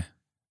Boys, aren't they?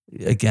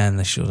 Again,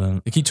 they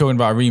shouldn't. They keep talking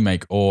about a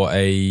remake or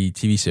a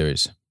TV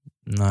series.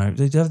 No,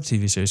 they do have a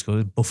TV series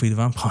called Buffy the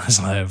Vampire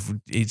Slayer.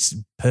 It's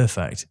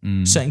perfect.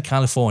 Set in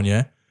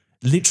California.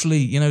 Literally,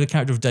 you know, the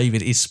character of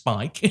David is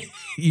Spike.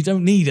 You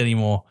don't need any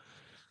more.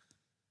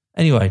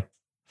 Anyway,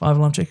 5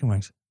 alarm chicken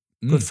wings.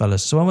 Goodfellas.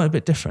 So I went a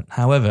bit different.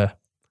 However,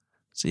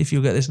 see if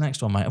you'll get this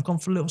next one, mate. I've gone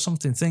for a little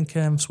something. Think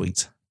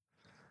sweet.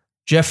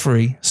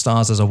 Jeffrey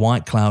stars as a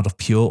white cloud of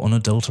pure,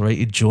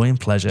 unadulterated joy and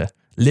pleasure.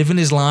 Living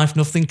his life,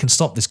 nothing can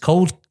stop this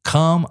cold,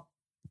 calm,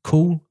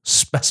 cool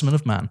specimen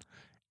of man.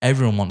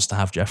 Everyone wants to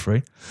have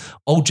Jeffrey.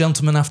 Old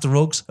gentleman after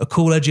rugs, a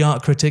cool, edgy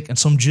art critic, and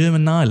some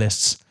German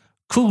nihilists.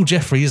 Cool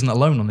Jeffrey isn't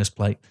alone on this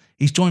plate.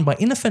 He's joined by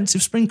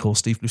inoffensive sprinkle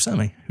Steve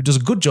Buscemi, who does a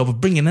good job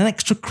of bringing an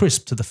extra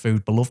crisp to the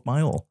food beloved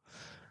by all.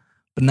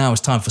 But now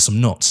it's time for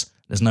some nuts.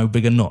 There's no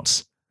bigger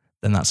nuts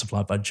than that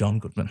supplied by John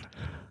Goodman.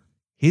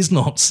 His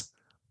nuts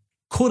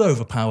could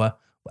overpower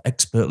but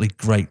expertly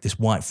grate this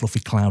white fluffy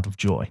cloud of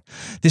joy.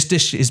 This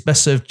dish is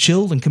best served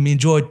chilled and can be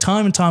enjoyed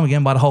time and time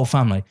again by the whole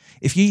family.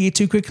 If you eat it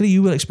too quickly,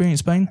 you will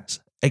experience pain,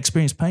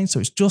 so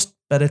it's just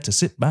better to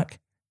sit back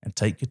and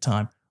take your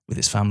time with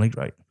this family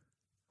grate.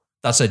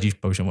 That said, you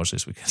probably shouldn't watch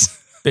this weekend.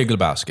 Big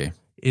Lebowski. It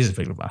is a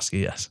Big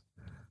Lebowski, yes.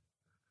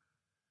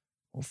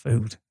 Or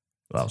food.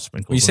 Well,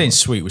 sprinkles. Well, you're saying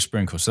sweet with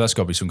sprinkles, so that's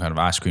got to be some kind of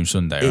ice cream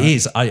sundae, right? It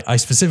is. I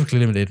specifically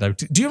limited though.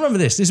 Do you remember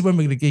this? This is when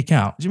we're going to geek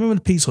out. Do you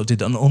remember the Pizza Hut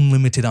did an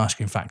unlimited ice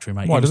cream factory,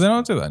 mate? Why do they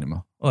not do that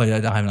anymore? Oh yeah,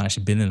 I haven't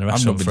actually been in a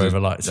restaurant for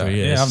over like 3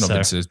 years. Yeah, I've not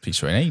been to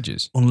Pizza Hut in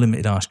ages.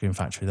 Unlimited ice cream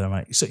factory though,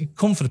 mate. So you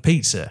come for the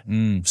pizza,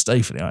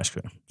 stay for the ice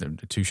cream.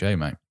 Touche,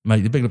 mate.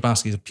 Mate, the Big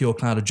Lebowski is a pure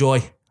cloud of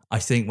joy. I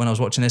think when I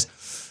was watching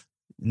this,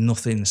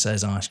 nothing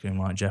says ice cream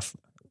like Jeff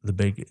the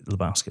Big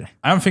Lebowski.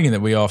 I'm thinking that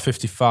we are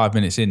 55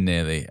 minutes in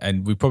nearly,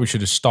 and we probably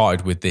should have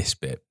started with this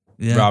bit.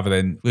 Yeah. Rather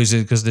than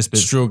because this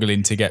bit's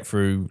struggling to get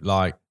through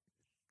like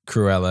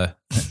Cruella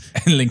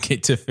and link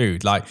it to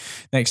food. Like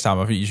next time,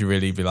 I think you should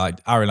really be like,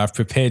 Aaron, I've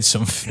prepared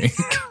something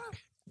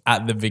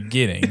at the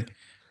beginning.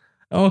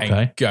 Okay,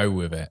 and go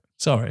with it.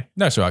 Sorry,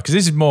 no, it's all right because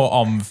this is more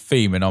on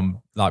theme and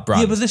on like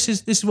brand. Yeah, but this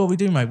is what we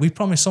do, mate. We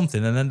promise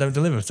something and then don't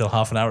deliver until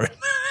half an hour.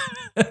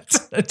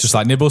 Just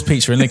like Nibbles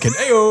Pizza in Lincoln.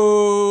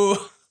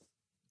 Heyo!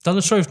 Tell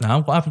the truth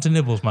now. What happened to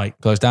Nibbles, mate?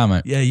 Closed down,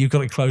 mate. Yeah, you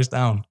got it closed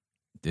down.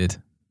 Did.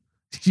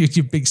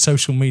 Your big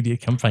social media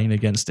campaign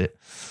against it.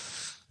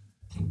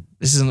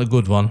 This isn't a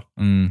good one.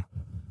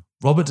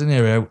 Robert De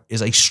Niro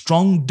is a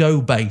strong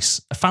dough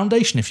base, a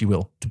foundation, if you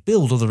will, to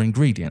build other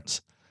ingredients.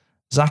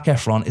 Zac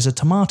Efron is a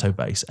tomato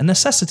base, a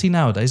necessity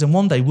nowadays, and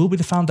one day will be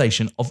the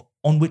foundation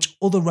on which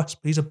other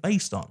recipes are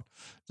based on.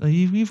 So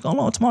you've got a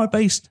lot of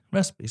tomato-based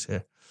recipes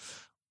here.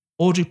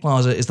 Aubrey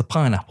Plaza is the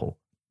pineapple.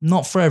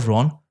 Not for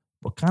everyone,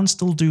 but can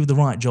still do the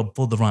right job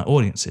for the right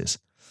audiences.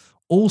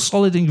 All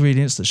solid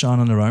ingredients that shine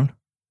on their own,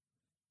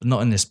 but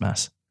not in this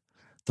mess.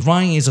 The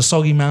writing is a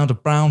soggy mound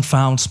of brown,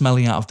 foul,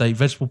 smelling out-of-date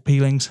vegetable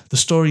peelings. The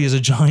story is a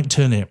giant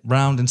turnip,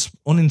 round and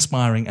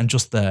uninspiring and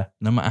just there,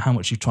 no matter how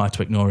much you try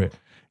to ignore it.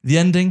 The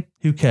ending,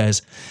 who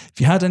cares? If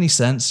you had any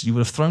sense, you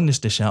would have thrown this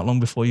dish out long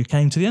before you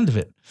came to the end of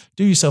it.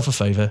 Do yourself a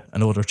favour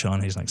and order a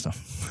Chinese next time.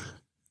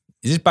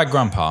 Is this Bad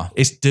Grandpa?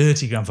 It's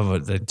Dirty Grandpa.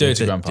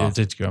 Dirty Grandpa.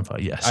 Dirty Grandpa,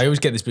 yes. I always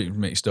get this bit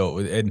mixed up.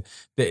 Is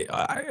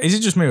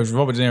it just me or does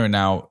Robert De Niro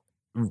now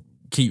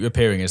keep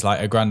appearing as like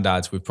a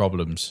granddad with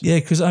problems? Yeah,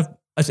 because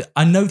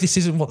I know this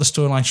isn't what the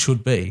storyline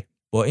should be,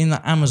 but in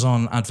that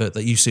Amazon advert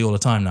that you see all the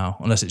time now,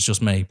 unless it's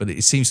just me, but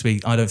it seems to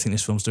be, I don't think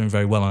this film's doing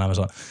very well on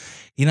Amazon.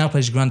 He now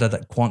plays a granddad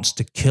that wants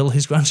to kill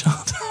his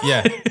grandchild.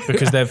 Yeah,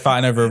 because they're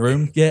fighting over a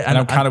room. Yeah, and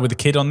I'm kind of with the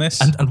kid on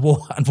this. And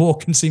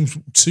Walken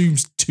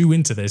seems too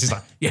into this. He's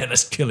like, yeah,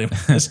 let's kill him.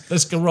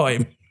 Let's go right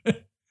him.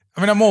 I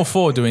mean, I'm all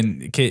for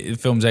doing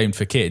films aimed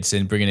for kids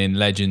and bringing in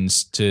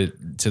legends to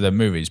the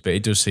movies, but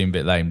it does seem a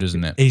bit lame,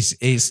 doesn't it?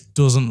 It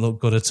doesn't look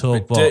good at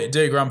all. But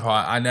Dirty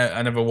Grandpa, I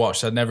never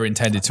watched. I never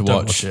intended to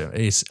watch.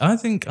 I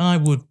think I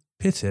would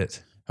pit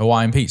it.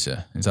 Hawaiian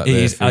pizza. Is that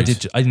I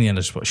did. In the end,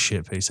 I just put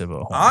shit pizza.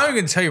 But I'm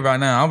going to tell you right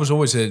now, I was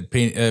always a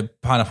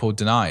pineapple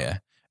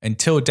denier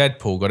until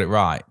Deadpool got it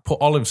right.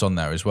 Put olives on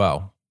there as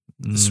well,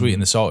 the sweet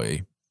and the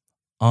salty.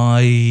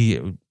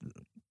 I'm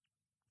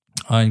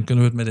going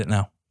to admit it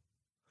now.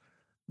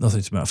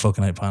 Nothing to me. I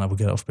fucking hate pineapple.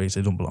 Get it off pizza.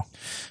 It don't belong.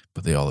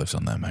 But the olives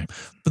on there, mate.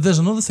 But there's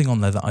another thing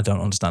on there that I don't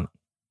understand.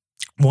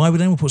 Why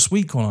would anyone put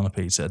sweet corn on a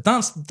pizza?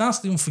 That's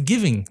the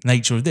unforgiving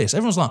nature of this.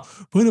 Everyone's like,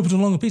 pineapple doesn't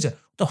belong on a pizza. What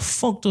the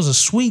fuck does a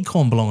sweet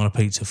corn belong on a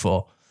pizza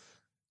for?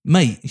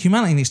 Mate,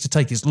 humanity needs to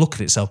take its look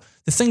at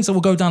itself. The things that will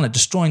go down at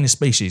destroying this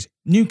species,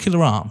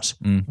 nuclear arms,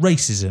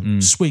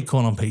 racism, sweet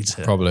corn on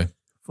pizza. Probably.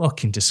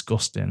 Fucking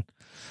disgusting.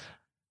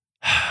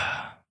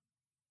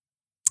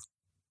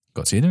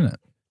 Got to you, didn't it?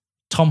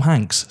 Tom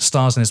Hanks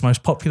stars in his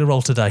most popular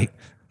role to date,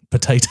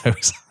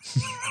 Potatoes.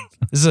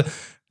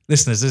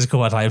 Listeners, this is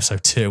called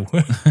episode 2.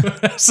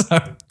 So,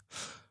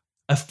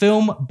 a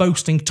film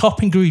boasting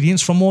top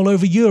ingredients from all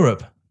over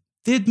Europe.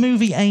 The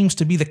movie aims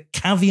to be the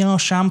caviar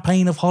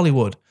champagne of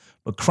Hollywood,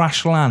 but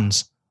crash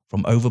lands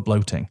from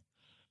over-bloating.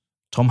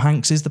 Tom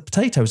Hanks is the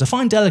potatoes, a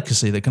fine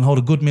delicacy that can hold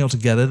a good meal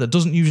together that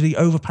doesn't usually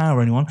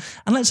overpower anyone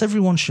and lets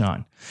everyone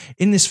shine.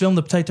 In this film,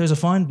 the potatoes are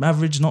fine,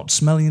 average, not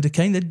smelling and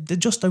decaying. They're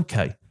just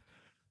okay.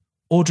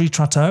 Audrey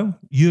Tautou,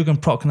 Jürgen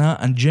Prochnow,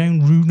 and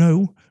Joan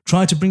Renaud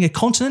try to bring a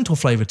continental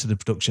flavour to the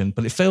production,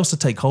 but it fails to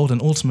take hold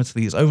and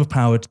ultimately is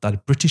overpowered by the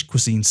British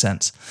cuisine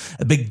sense.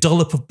 A big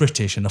dollop of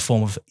British in the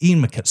form of Sir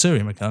Ian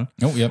McKellen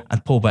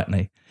and Paul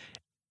Bettany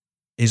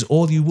is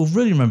all you will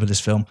really remember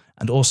this film,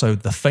 and also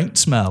the faint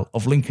smell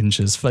of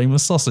Lincolnshire's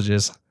famous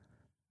sausages.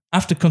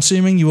 After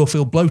consuming, you will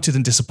feel bloated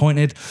and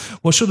disappointed.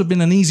 What should have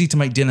been an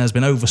easy-to-make dinner has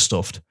been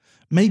overstuffed.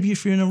 Maybe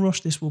if you're in a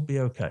rush, this will be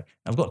okay.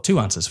 I've got 2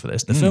 answers for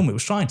this. The film it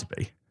was trying to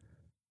be,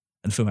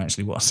 and the film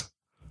actually was.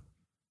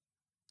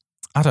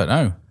 I don't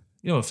know.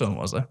 You know what film it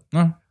was, though?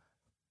 No.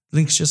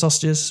 Lincolnshire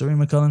sausages, Sir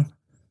Ian McKellen,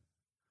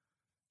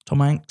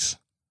 Tom Hanks.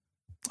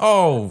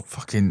 Oh,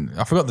 fucking!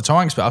 I forgot the Tom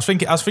Hanks bit. I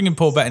was thinking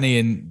Paul Bettany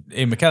and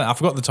Ian McKellen. I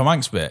forgot the Tom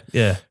Hanks bit.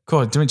 Yeah.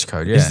 God, Da Vinci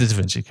Code. Yeah, it's the Da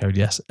Vinci Code.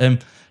 Yes.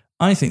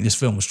 I think this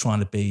film was trying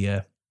to be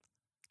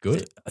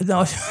good. No,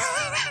 I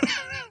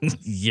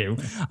think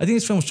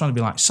this film was trying to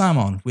be like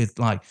Salmon with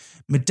like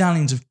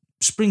medallions of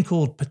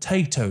sprinkled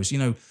potatoes. You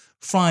know,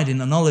 fried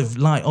in an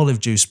light olive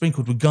juice,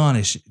 sprinkled with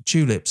garnish,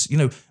 tulips. You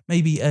know,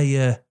 maybe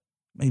a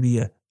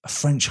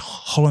French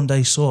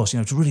hollandaise sauce, you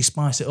know, to really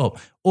spice it up.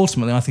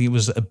 Ultimately, I think it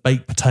was a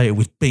baked potato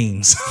with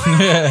beans.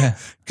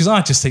 Because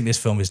I just think this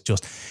film is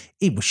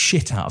it was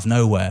shit out of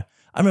nowhere.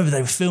 I remember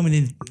they were filming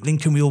in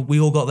Lincoln. We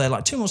all got there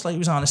like 2 months later. It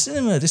was on in the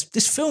cinema.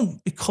 This film,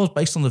 because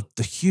based on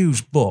the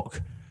huge book,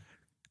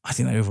 I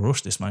think they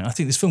overrushed this, man. I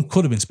think this film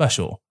could have been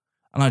special.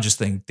 And I just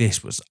think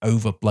this was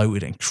over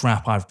bloated and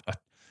crap. Do you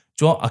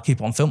know what? I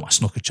keep on film. I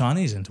snuck a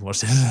Chinese in to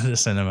watch this at the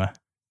cinema.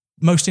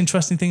 Most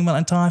interesting thing about the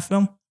entire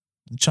film?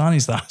 The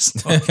Chinese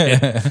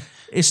that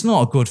it's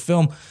not a good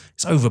film.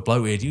 It's over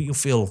bloated. You'll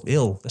feel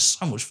ill. There's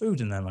so much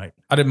food in there, mate.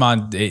 I didn't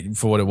mind it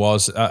for what it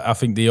was. I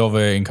think the other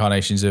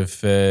incarnations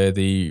of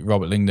the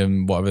Robert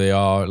Langdon, whatever they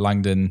are,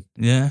 Dan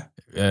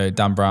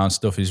Brown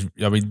stuff is.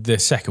 I mean, the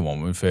second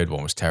one, the third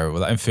one was terrible.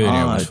 That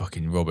Inferno was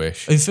fucking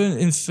rubbish.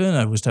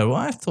 Inferno was terrible.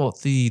 I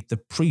thought the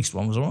priest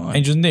one was alright.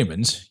 Angels and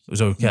Demons. It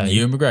was okay.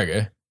 Ewan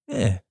McGregor.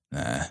 Yeah.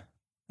 Nah.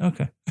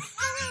 Okay.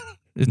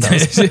 If that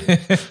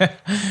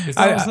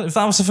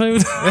was the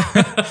food,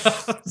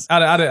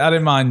 I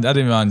didn't mind Da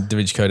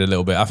Vinci Code a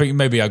little bit. I think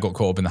maybe I got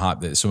caught up in the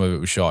hype that some of it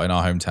was shot in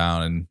our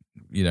hometown, and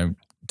you know,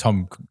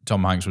 Tom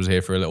Hanks was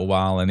here for a little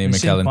while, and Ian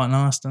McKellen quite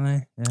nice, didn't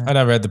he? Yeah.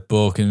 I'd read the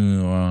book,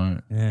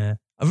 and yeah,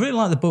 I really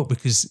like the book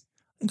because I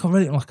think I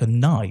read it in like a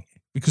night.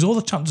 because all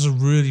the chapters are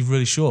really,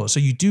 really short. So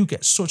you do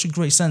get such a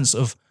great sense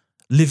of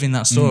living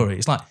that story.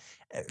 It's like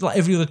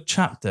every other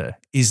chapter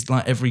is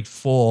like every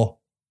 4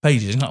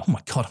 pages. You're like, oh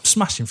my God, I'm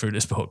smashing through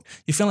this book.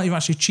 You feel like you've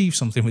actually achieved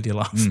something with your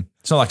life.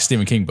 It's not like a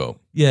Stephen King book.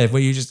 Yeah,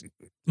 where you just,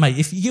 mate,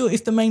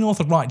 if the main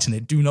author writes in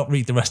it, do not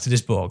read the rest of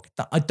this book.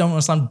 I don't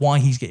understand why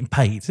he's getting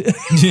paid.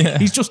 Yeah.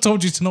 He's just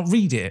told you to not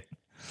read it.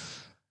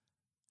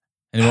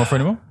 Any more for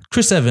anyone?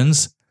 Chris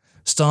Evans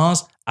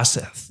stars as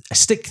a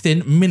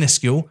stick-thin,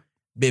 minuscule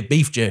bit of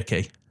beef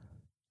jerky.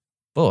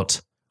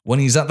 But when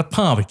he's at the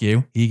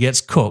barbecue, he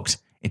gets cooked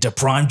into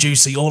prime,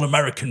 juicy,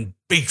 all-American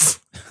beef.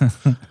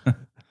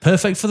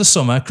 Perfect for the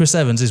summer, Chris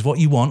Evans is what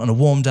you want on a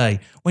warm day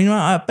when you're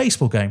out at a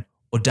baseball game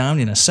or down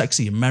in a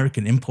sexy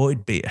American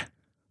imported beer.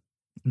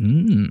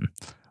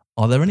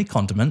 Are there any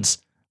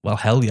condiments? Well,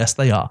 hell yes,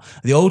 they are.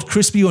 The old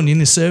crispy onion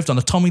is served on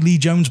a Tommy Lee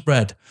Jones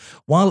bread,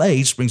 while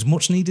aged brings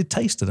much-needed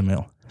taste to the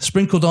meal.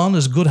 Sprinkled on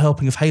is a good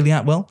helping of Hayley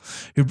Atwell,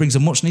 who brings a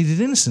much-needed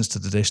innocence to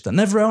the dish that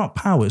never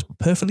outpowers but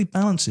perfectly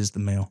balances the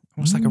meal.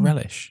 Almost like a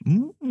relish.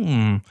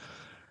 Are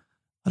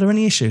there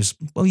any issues?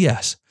 Well,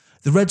 yes.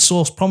 The red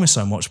sauce promised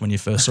so much when you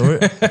first saw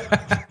it.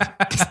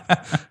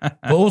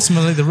 But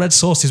ultimately, the red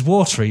sauce is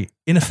watery,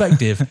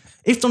 ineffective.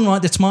 If done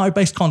right, the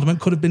tomato-based condiment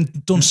could have been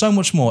done so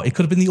much more. It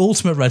could have been the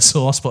ultimate red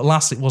sauce, but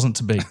alas, it wasn't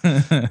to be.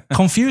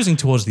 Confusing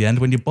towards the end,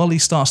 when your belly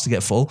starts to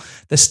get full,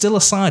 there's still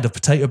a side of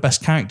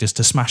potato-based characters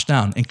to smash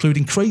down,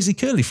 including crazy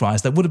curly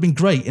fries that would have been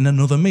great in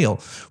another meal,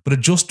 but are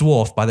just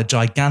dwarfed by the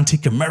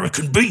gigantic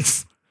American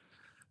beef.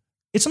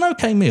 It's an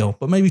okay meal,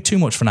 but maybe too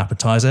much for an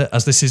appetizer,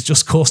 as this is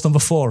just course number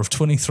 4 of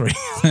 23.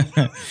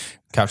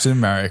 Captain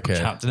America.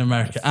 Captain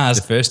America as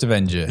The first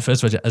Avenger. the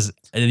first Avenger as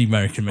any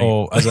American meal.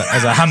 Or as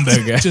a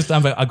hamburger. Just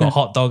hamburger. I got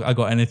hot dog. I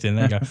got anything.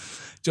 There you go.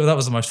 Joe, that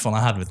was the most fun I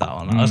had with that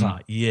one. I was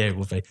like, yeah, it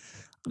would be.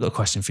 I've got a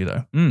question for you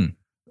though.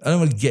 I don't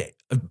want to get.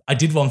 I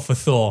did one for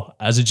Thor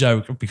as a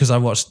joke because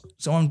I'm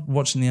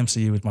watching the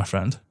MCU with my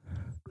friend.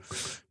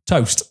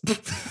 Toast.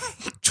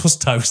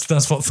 Just toast.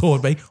 That's what Thor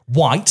would be.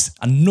 White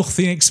and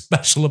nothing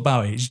special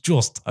about it. It's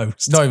just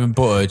toast. Not even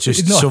butter,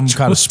 just some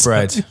kind of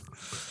spread.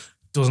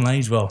 Doesn't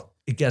age well.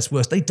 It gets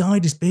worse. They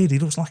dyed his beard. He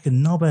looks like a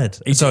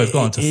knobhead. So I've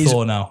gone to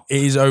Thor now.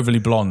 It is overly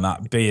blonde,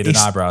 that beard and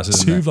eyebrows,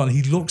 isn't it? Too blonde.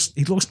 He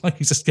looks like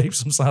he's escaped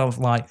some sort of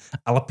like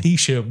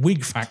alopecia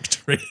wig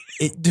factory.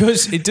 It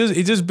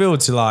does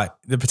build to like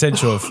the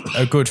potential of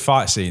a good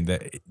fight scene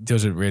that it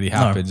doesn't really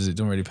happen. It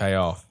doesn't really pay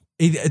off.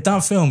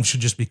 That film should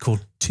just be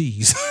called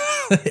Tease.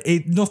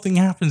 Nothing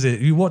happens.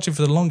 You watch it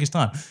for the longest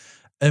time.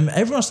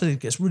 Everyone said it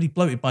gets really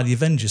bloated by the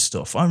Avengers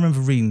stuff. I remember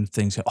reading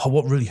things.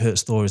 What really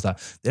hurts Thor is that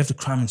they have to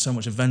cram in so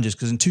much Avengers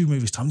because in 2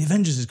 movies' time, the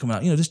Avengers is coming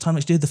out. This time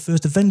next year, the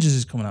first Avengers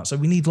is coming out. So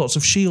we need lots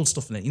of S.H.I.E.L.D.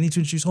 stuff in it. You need to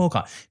introduce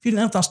Hawkeye. If you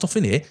didn't have that stuff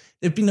in it,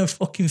 there'd be no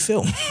fucking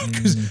film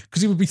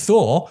because it would be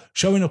Thor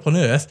showing up on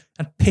Earth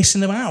and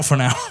pissing them out for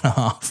an hour and a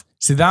half.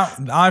 See,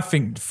 that I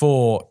think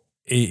Thor,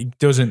 it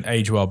doesn't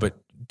age well, but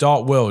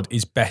Dark World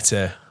is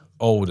better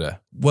older.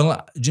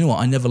 Well, do you know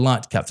what? I never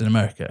liked Captain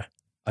America.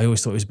 I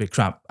always thought it was a bit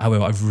crap.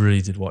 However, I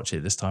really did watch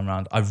it this time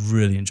around. I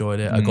really enjoyed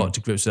it. I got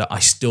to grips with it. I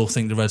still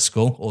think the Red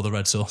Skull or the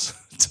Red Sauce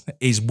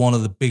is one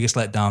of the biggest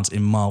letdowns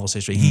in Marvel's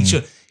history. He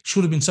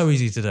should have been so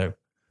easy to do.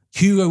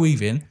 Hugo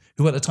Weaving,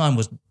 who at the time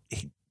was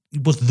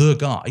the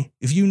guy.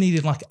 If you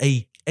needed like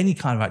any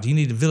kind of actor, you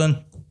needed a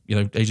villain,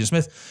 Agent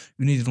Smith.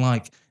 You needed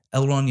like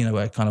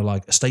Elrond, a kind of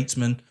like a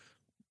statesman.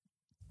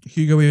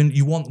 Hugo Weaving.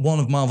 You want one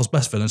of Marvel's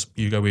best villains,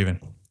 Hugo Weaving.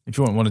 If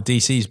you want one of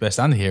DC's best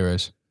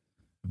anti-heroes,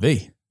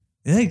 V.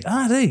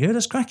 Yeah, there you go.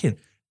 That's cracking.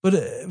 But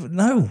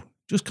no,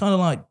 just kind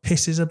of like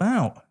pisses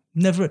about.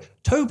 Never.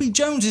 Toby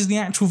Jones is the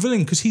actual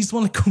villain because he's the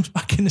one that comes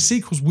back in the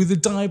sequels with a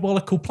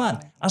diabolical plan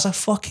as a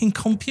fucking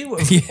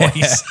computer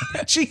voice.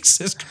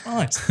 Jesus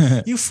Christ.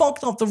 You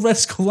fucked up the Red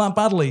Skull that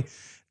badly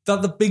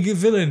that the bigger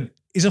villain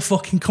is a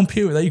fucking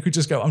computer that you could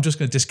just go, I'm just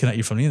going to disconnect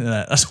you from the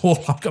internet. That's all.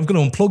 I'm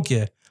going to unplug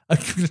you. I'm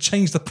going to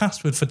change the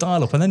password for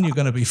dial-up and then you're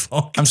going to be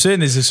fucked. I'm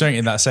certain there's something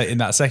in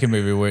that second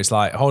movie where it's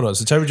like, hold on,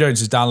 so Toby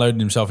Jones is downloading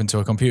himself into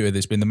a computer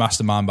that's been the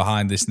mastermind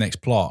behind this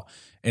next plot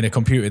in a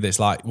computer that's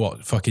like,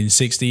 fucking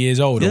 60 years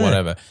old or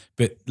whatever.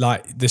 But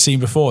like the scene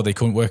before, they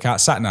couldn't work out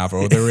SatNav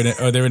or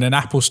they're in an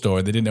Apple store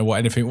and they didn't know what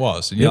anything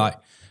was. And you're like,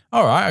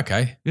 all right,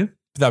 okay. Yeah.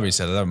 But that being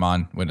said, I don't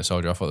mind Winter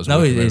Soldier. I thought it was a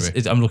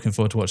movie. I'm looking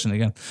forward to watching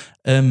it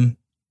again.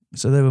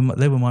 So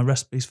they were my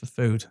recipes for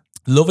food.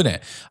 Loving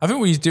it. I think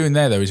what he's doing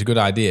there, though, is a good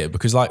idea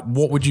because, like,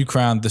 what would you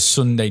crown the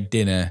Sunday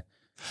dinner?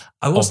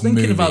 I was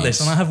thinking about this,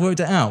 and I have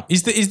worked it out.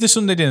 Is the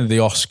Sunday dinner the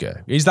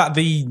Oscar? Is that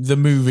the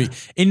movie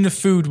in the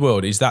food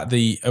world? Is that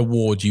the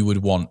award you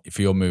would want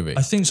for your movie?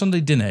 I think Sunday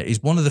dinner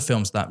is one of the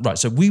films that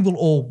So we will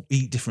all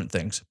eat different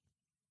things.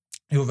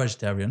 You're a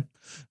vegetarian,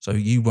 so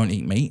you won't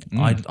eat meat.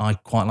 I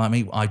quite like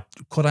meat. I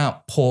cut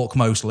out pork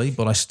mostly,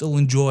 but I still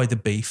enjoy the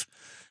beef.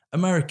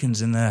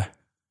 Americans in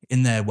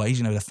their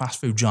ways, the fast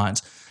food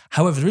giants.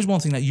 However, there is one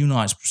thing that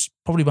unites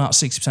probably about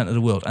 60% of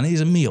the world, and it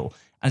is a meal.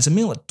 And it's a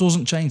meal that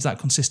doesn't change that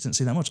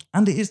consistency that much.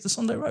 And it is the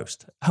Sunday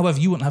roast. However,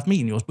 you wouldn't have meat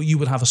in yours, but you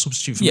would have a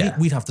substitute for meat.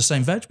 We'd have the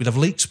same veg. We'd have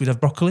leeks. We'd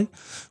have broccoli,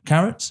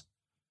 carrots.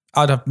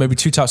 I'd have maybe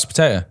 2 types of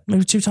potato.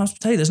 Maybe 2 types of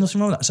potato. There's nothing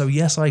wrong with that. So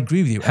yes, I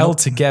agree with you. Held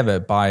together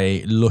by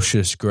a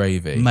luscious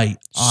gravy. Mate.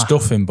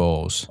 Stuffing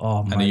balls.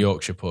 Oh, and a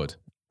Yorkshire pud.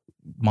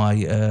 My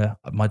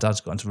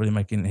dad's got into really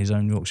making his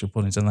own Yorkshire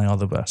puddings, and they are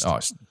the best. Oh,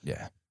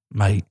 yeah.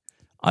 Mate,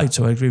 I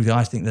agree with you.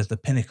 I think there's the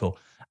pinnacle.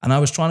 And I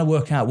was trying to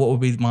work out what would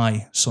be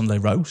my Sunday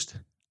roast.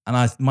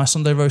 And my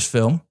Sunday roast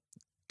film.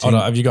 Oh, no,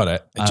 have you got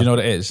it? Do you know what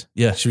it is?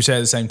 Yeah. Should we say it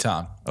at the same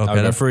time? Okay.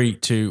 I'll go 3,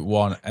 2,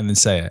 1, and then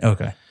say it.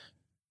 Okay.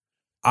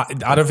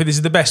 I don't think this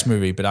is the best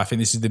movie, but I think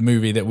this is the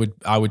movie that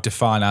I would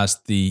define as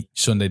the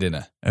Sunday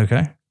dinner.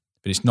 Okay.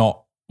 But it's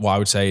not what I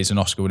would say is an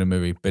Oscar-winning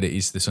movie, but it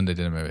is the Sunday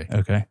dinner movie.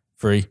 Okay.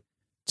 3,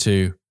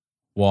 2,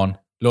 1.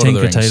 Lord Tinker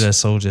of the Rings. Tailor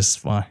Soldier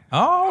Spy.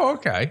 Oh,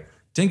 okay.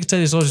 Tinker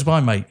Tailor Soldier Spy,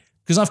 mate.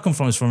 Because I've come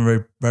from this from a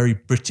very, very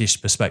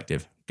British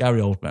perspective. Gary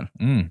Oldman,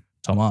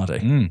 Tom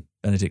Hardy,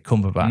 Benedict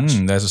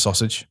Cumberbatch, There's a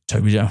sausage.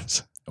 Toby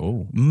Jones.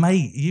 Oh,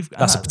 mate,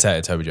 that's a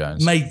potato, Toby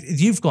Jones. Mate,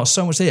 you've got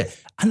so much here.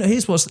 And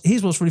here's what's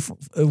really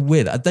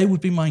weird. They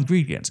would be my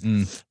ingredients,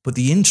 but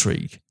the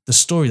intrigue, the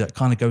story that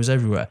kind of goes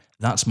everywhere,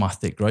 that's my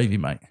thick gravy,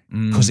 mate.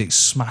 Because it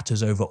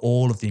smatters over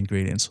all of the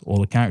ingredients,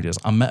 all the characters.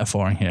 I'm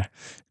metaphoring here.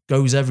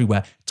 Goes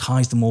everywhere,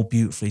 ties them all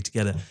beautifully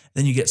together.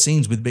 Then you get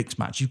scenes with mixed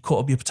match. You cut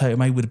up your potato,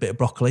 mate, with a bit of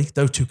broccoli.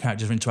 Those 2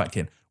 characters are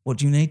interacting. What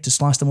do you need to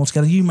slice them all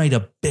together? You made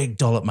a big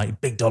dollop,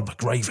 mate, big dollop of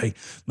gravy.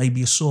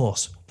 Maybe a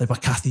sauce made by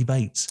Kathy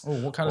Bates.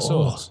 Oh, what kind of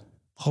sauce?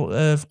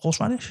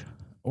 Horseradish.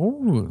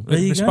 Oh, There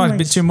you it's go, a mate.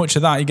 bit too much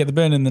of that. You get the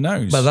burn in the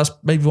nose. But that's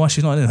maybe why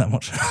she's not in it that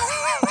much.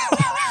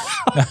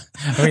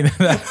 I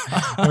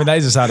mean, that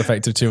is a side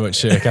effect of too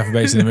much Kathy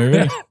Bates in the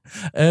movie.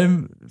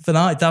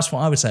 But that's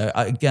what I would say.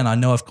 Again, I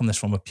know I've come this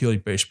from a purely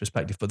British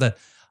perspective, but then,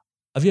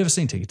 have you ever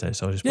seen Tinker Tailor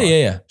Soldier Spy?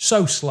 Yeah.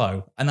 So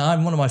slow. And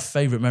one of my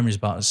favourite memories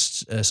about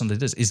Sunday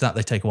dinners is that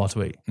they take a while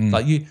to eat.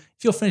 Like if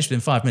you're finished within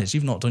 5 minutes,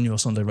 you've not done your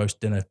Sunday roast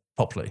dinner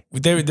properly.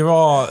 There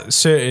are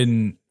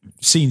certain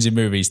scenes in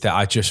movies that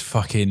I just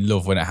fucking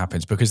love when it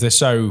happens because they're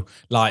so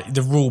like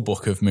the rule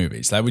book of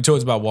movies. Like we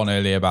talked about one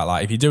earlier about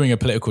like if you're doing a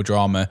political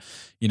drama,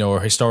 you know, or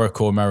a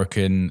historical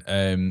American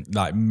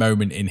like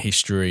moment in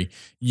history,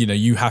 you know,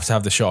 you have to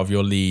have the shot of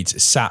your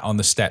leads sat on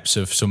the steps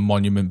of some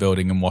monument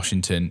building in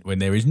Washington when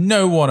there is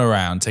no one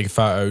around taking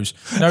photos,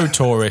 no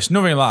tourists,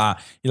 nothing like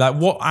that. You're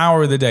like, what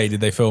hour of the day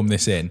did they film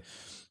this in?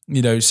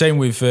 You know, same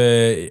with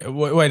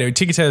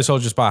Tinker Tailor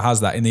Soldier Spy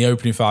has that in the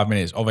opening 5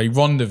 minutes of a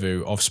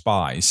rendezvous of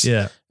spies.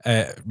 Yeah.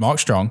 Mark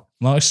Strong.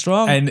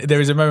 And there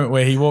is a moment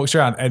where he walks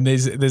around and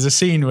there's a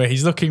scene where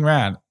he's looking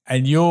around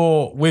and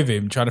you're with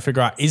him trying to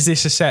figure out, is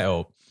this a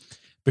setup?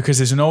 Because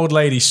there's an old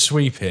lady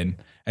sweeping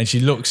and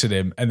she looks at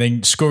him and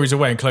then scurries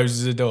away and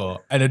closes the door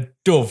and a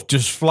dove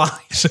just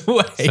flies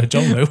away. So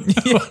John Woo.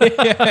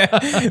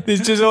 Yeah. There's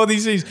just all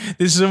these things.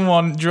 There's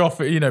someone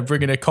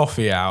bringing a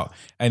coffee out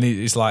and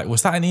it's like,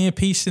 was that an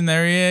earpiece in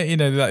their ear? You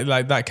know,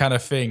 like that kind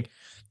of thing.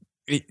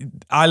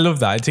 I love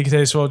that. Tinker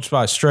Tailor Soldier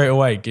Spy straight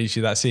away gives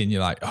you that scene.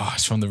 You're like, oh,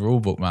 it's from the rule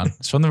book, man.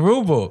 It's from the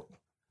rule book.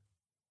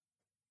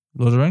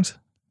 Lord of the Rings?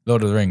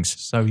 Lord of the Rings.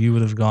 So you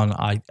would have gone,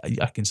 I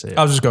can see it.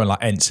 I was just going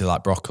like Ents,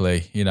 like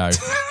broccoli, you know.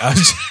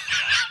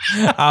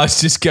 I was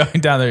just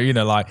going down there, you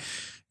know, like,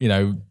 you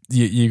know,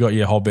 you got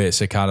your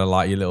hobbits are kind of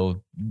like your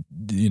little,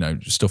 you know,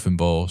 stuffing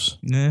balls.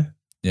 Yeah.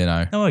 You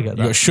know. No, I get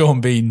that. You got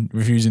Sean Bean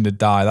refusing to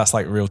die. That's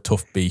like real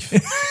tough beef.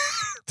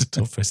 The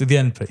toughest, the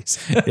end piece.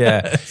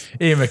 Yeah.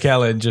 Ian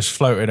McKellen just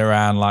floating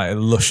around like a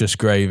luscious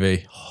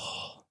gravy.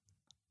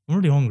 I'm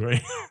really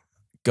hungry.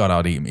 God,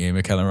 I'd eat Ian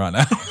McKellen right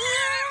now.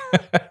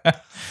 I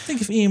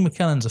think if Ian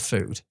McKellen's a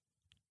food,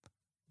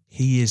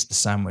 he is the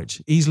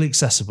sandwich. Easily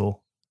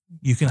accessible.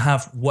 You can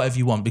have whatever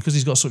you want because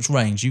he's got such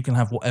range. You can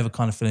have whatever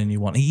kind of filling you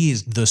want. He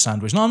is the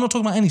sandwich. No, I'm not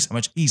talking about any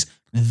sandwich. He's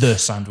the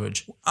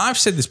sandwich. I've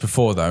said this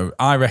before though.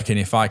 I reckon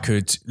if I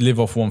could live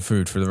off one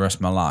food for the rest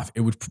of my life,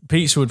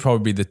 pizza would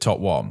probably be the top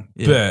one.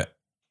 Yeah. But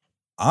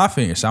I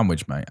think a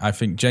sandwich, mate. I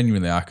think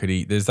genuinely I could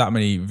eat. There's that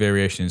many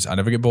variations. I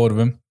never get bored of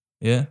them.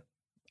 Yeah.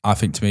 I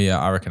think to me,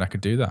 I reckon I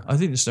could do that. I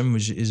think the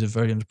sandwich is a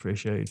very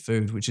underappreciated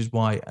food, which is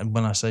why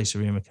when I say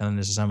Ian McKellen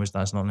is a sandwich,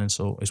 that's not an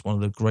insult. It's one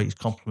of the greatest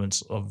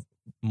compliments of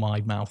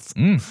my mouth.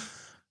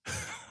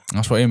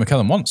 That's what Ian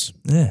McKellen wants.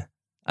 Yeah.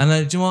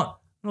 And do you know what?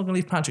 I'm not going to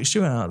leave Patrick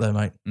Stewart out there,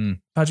 mate.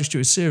 Patrick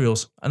Stewart's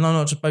cereals. And I'm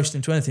not just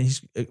boasting to anything.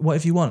 He's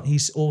whatever you want.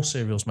 He's all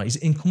cereals, mate.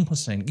 He's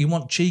encompassing. You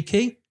want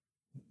cheeky?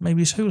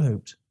 Maybe it's hula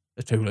hoops.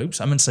 It's hula hoops.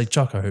 I meant to say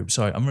choco hoops.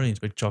 Sorry, I'm really into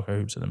big choco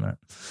hoops at the minute.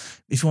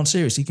 If you want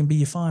serious, he can be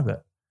your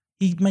fibre.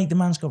 The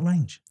man's got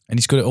range. And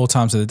he's good at all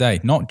times of the day,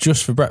 not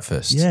just for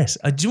breakfast. Yes.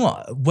 Do you know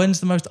what? When's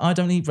the most... I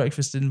don't eat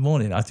breakfast in the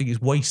morning. I think it's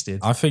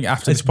wasted. I think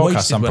after this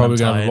podcast, I'm probably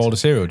going to have a bowl of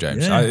cereal,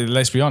 James. Yeah.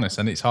 Let's be honest.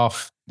 And it's 9:30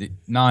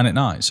 at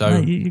night. So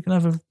mate, you can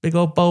have a big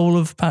old bowl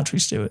of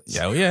Patrick Stewart.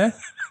 Yeah, well, yeah.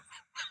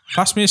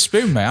 Pass me a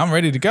spoon, mate. I'm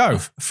ready to go.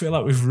 I feel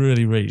like we've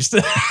really reached...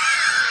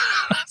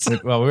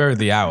 Well, we're at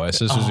the hour,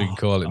 so this is what we can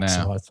call it now.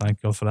 So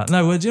thank God for that.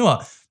 No, well, do you know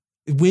what?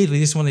 Weirdly,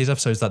 this is one of these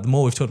episodes that the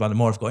more we've talked about, the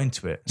more I've got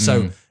into it.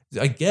 So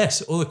I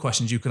guess other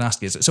questions you can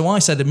ask is, so I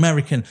said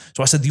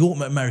the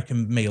ultimate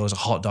American meal is a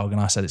hot dog,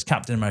 and I said it's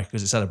Captain America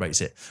because it celebrates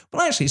it.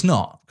 But actually it's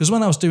not, because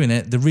when I was doing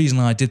it, the reason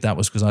I did that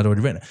was because I'd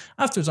already written it.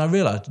 Afterwards I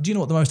realised, do you know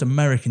what the most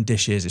American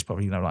dish is? It's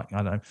probably, like, I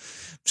don't know,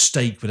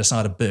 steak with a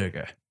side of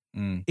burger.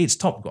 It's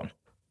Top Gun.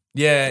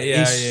 Yeah,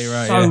 It's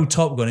right. so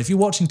Top Gun. If you're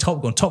watching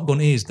Top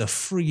Gun is the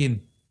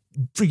friggin'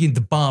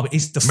 the barbecue.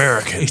 It's the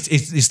American.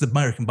 It's the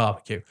American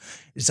barbecue.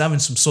 It's having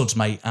some suds,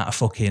 mate, at a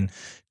fucking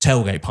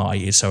tailgate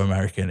party. It's so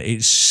American.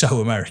 It's so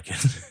American.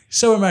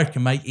 So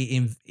American,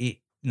 mate.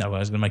 No, I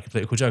was going to make a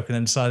political joke and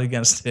then decide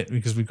against it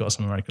because we've got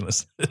some American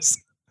listeners.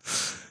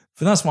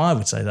 But that's what I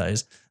would say that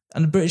is.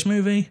 And the British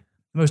movie,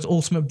 the most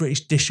ultimate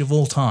British dish of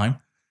all time,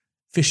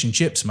 fish and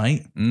chips,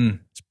 mate.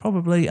 It's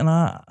probably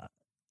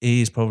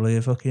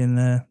a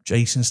fucking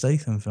Jason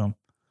Statham film.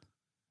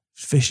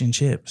 Fish and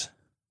chips.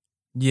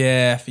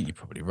 Yeah, I think you're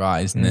probably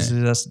right, isn't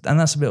it?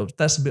 That's a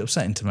bit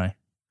upsetting to me.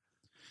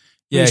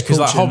 Yeah, British because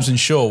like culture- Hobbs and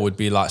Shaw would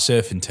be like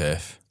surf and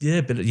turf.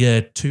 Yeah, but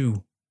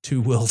two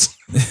worlds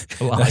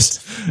collide.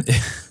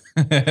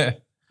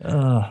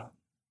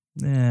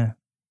 Yeah.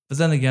 But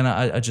then again,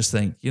 I just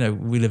think,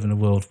 we live in a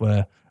world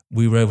where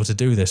we were able to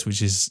do this,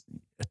 which is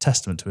a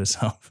testament to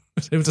itself.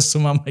 We were able to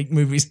somehow make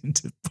movies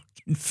into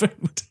fucking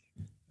food.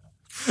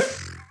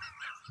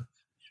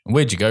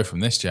 Where'd you go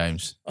from this,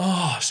 James?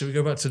 Oh, should we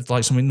go back to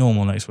like something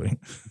normal next week?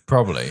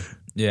 Probably.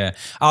 Yeah.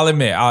 I'll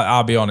admit,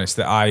 I'll be honest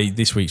that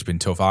this week's been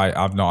tough.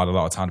 I've not had a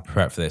lot of time to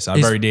prep for this. I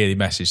very nearly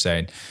messaged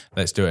saying,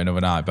 let's do it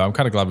another night. But I'm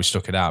kind of glad we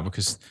stuck it out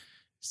because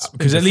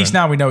at least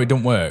now we know it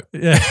don't work.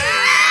 Yeah.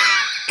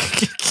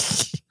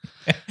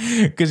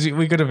 Because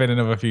we could have been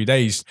another few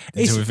days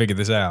until we figured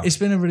this out. It's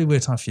been a really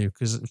weird time for you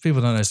because people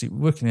don't know.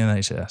 Working in the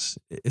NHS,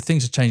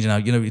 things are changing now.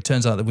 It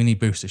turns out that we need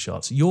booster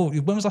shots.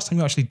 When was the last time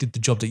you actually did the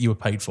job that you were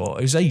paid for?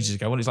 It was ages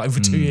ago. It's like over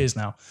 2 years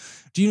now.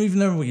 Do you even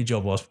know what your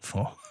job was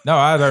before? No,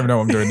 I don't even know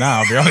what I'm doing now.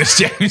 I'll be honest,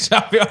 James.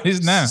 I'll be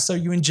honest now. So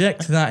you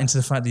inject that into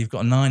the fact that you've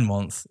got a 9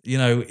 month.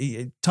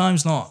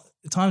 Times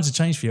have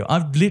changed for you.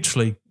 I've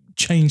literally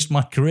changed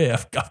my career.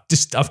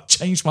 I've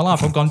changed my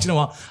life. I've gone, do you know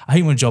what? I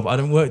hate my job. I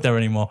don't work there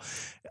anymore.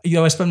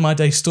 I spend my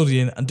day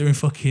studying and doing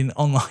fucking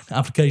online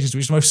applications,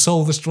 which is the most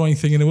soul-destroying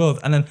thing in the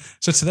world. And then,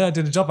 so today I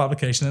did a job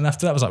application, and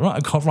after that I was like, right, I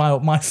can't write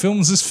up my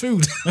films as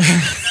food.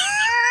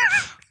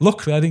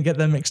 Luckily, I didn't get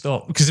them mixed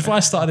up, because if I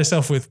started this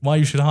off with why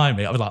you should hire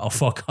me, I'd be like, oh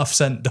fuck, I've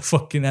sent the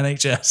fucking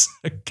NHS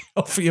a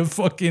copy of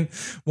fucking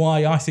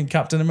why I think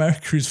Captain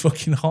America is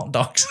fucking hot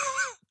dogs.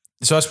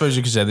 So I suppose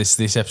you could say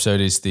this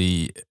episode is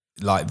the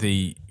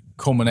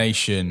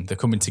culmination, the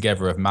coming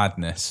together of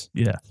madness.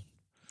 Yeah.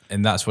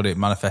 And that's what it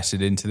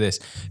manifested into this.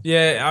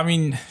 Yeah, I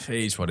mean, it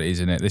is what it is,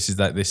 isn't it? This is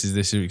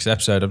this week's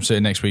episode. I'm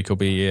certain next week will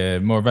be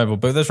more available.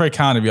 But that's very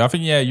kind of you. I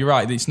think, yeah, you're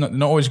right. It's not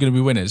always going to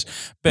be winners.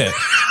 But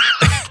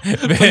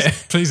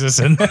please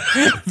listen.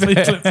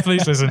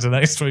 please listen to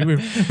next week.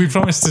 We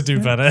promise to do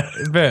better.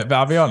 But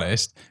I'll be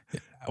honest,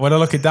 when I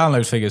look at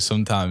download figures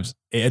sometimes,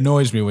 it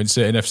annoys me when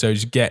certain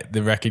episodes get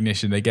the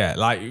recognition they get.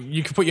 Like,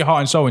 you can put your heart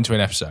and soul into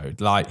an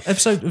episode. Like,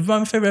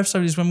 my favourite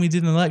episode is when we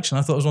did an election.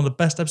 I thought it was one of the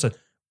best episodes.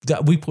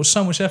 That we put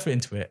so much effort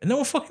into it, and no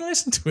one fucking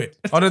listened to it.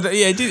 Oh,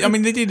 yeah, it did. I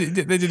mean, they did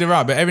it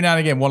right, but every now and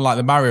again, one like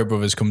the Mario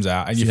Brothers comes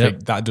out, and you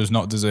think that does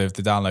not deserve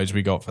the downloads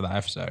we got for that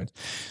episode.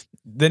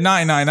 The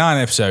 1999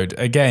 episode,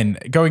 again,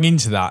 going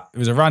into that, it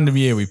was a random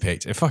year we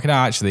picked. It fucking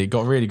actually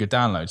got really good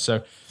downloads.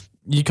 So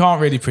you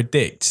can't really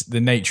predict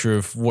the nature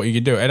of what you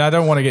can do. And I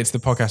don't want to get to the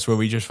podcast where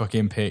we just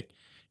fucking pick,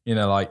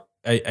 like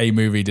a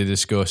movie to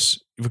discuss,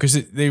 because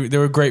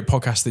there are great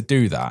podcasts that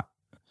do that.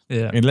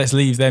 Yeah. And let's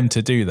leave them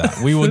to do that.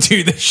 We will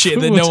do the shit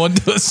that no one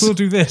does. We'll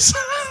do this.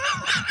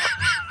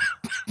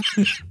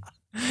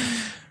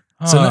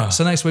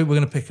 So next week we're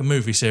going to pick a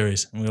movie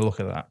series and we're going to look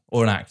at that.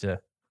 Or an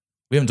actor.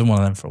 We haven't done one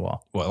of them for a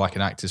while. What, like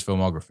an actor's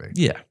filmography?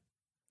 Yeah.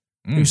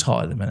 Who's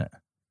hot at the minute?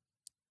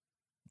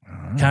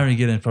 Carrie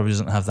Gillan probably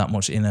doesn't have that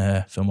much in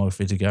her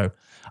filmography to go.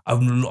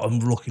 I'm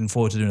looking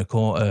forward to doing a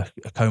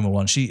Coma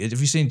one. Have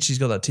you seen? She's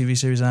got that TV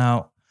series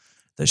out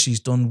that she's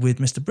done with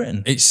Mr.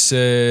 Britain. It's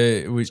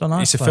a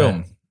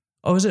film.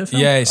 Oh, is it a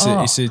film? Yeah, it's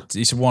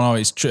a one.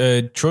 It's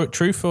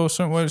Truth or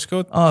something. What it's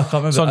called? Oh, I can't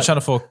remember. It's on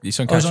Channel 4. It's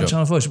on Catch Up.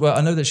 Channel 4. Well, I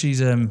know that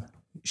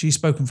she's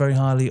spoken very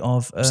highly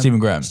of Stephen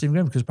Graham. Stephen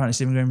Graham, because apparently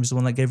Stephen Graham was the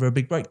one that gave her a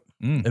big break.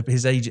 At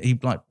his age, he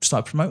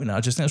started promoting it. I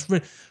just think that's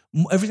really,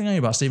 everything I know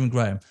about Stephen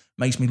Graham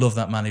makes me love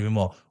that man even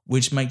more,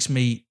 which makes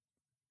me,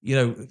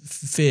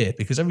 fear,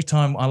 because every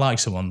time I like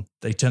someone,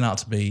 they turn out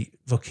to be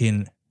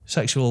fucking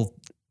sexual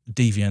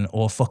deviant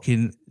or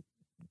fucking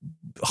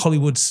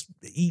Hollywood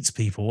eats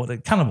people.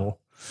 What, cannibal?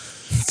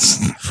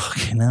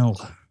 Fucking hell.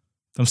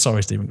 I'm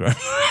sorry, Stephen Graham,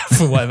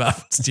 for whatever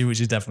happened to you,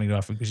 which is definitely going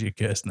to happen because you're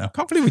cursed now. I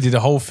can't believe we did a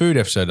whole food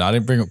episode and I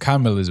didn't bring up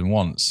cannibalism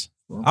once.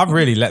 I've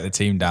really let the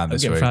team down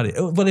this week.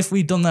 Well, if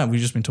we'd done that, we'd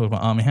just been talking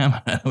about Armie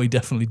Hammer. We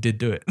definitely did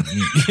do it.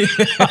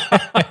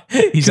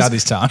 He's had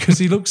his time. Because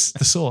he looks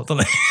the sort,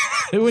 doesn't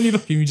he? When you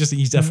look at him, you just think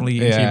he's definitely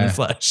eating human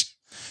flesh.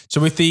 So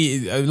with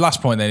the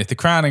last point then, if the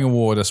crowning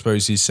award, I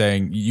suppose, is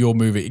saying your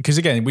movie, because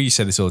again, we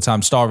say this all the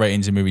time, star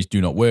ratings in movies do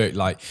not work.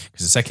 Like,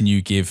 because the second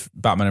you give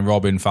Batman and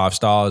Robin 5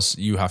 stars,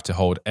 you have to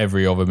hold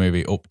every other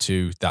movie up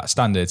to that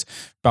standard.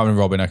 Batman and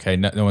Robin, okay,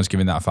 no one's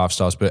giving that 5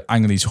 stars, but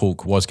Ang Lee's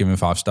Hulk was given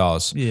 5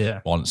 stars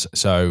once.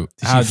 So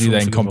how do you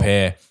then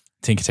compare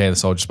Tinker Tailor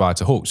Soldier Spy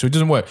to Hulk? So it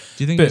doesn't work.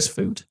 Do you think it's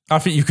food? I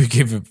think you could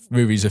give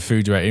movies a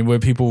food rating where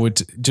people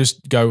would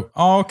just go,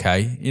 oh,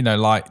 okay. You know,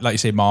 like you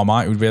say,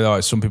 Marmite would be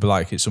like, some people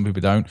like it, some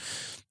people don't.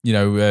 You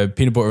know,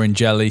 peanut butter and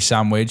jelly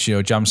sandwich, you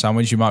know, jam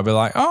sandwich, you might be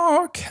like,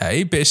 oh,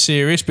 okay, bit of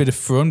serious, bit of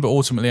fun, but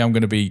ultimately I'm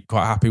going to be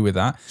quite happy with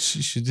that.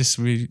 Should this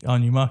be our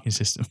new marketing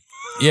system?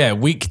 Yeah,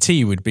 weak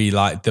tea would be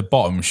like the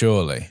bottom,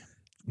 surely.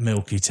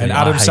 Milky tea. An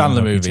Adam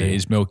Sandler movie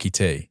is milky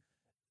tea.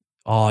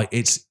 Oh,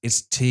 it's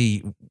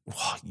tea.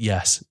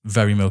 Yes,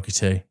 very milky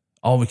tea.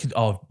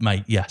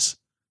 Mate, yes.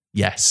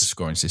 Yes.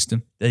 Scoring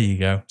system. There you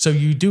go. So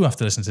you do have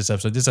to listen to this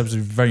episode. This episode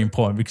is very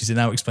important because it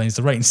now explains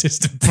the rating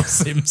system for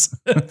Sims.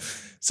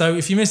 So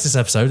if you missed this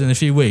episode in a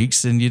few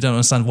weeks and you don't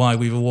understand why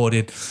we've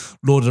awarded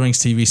Lord of the Rings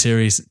TV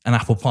series an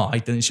apple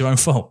pie, then it's your own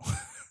fault.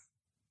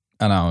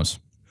 And ours.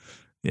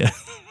 Yeah.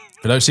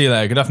 But I'll see you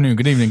later. Good afternoon,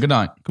 good evening, good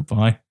night.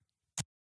 Goodbye.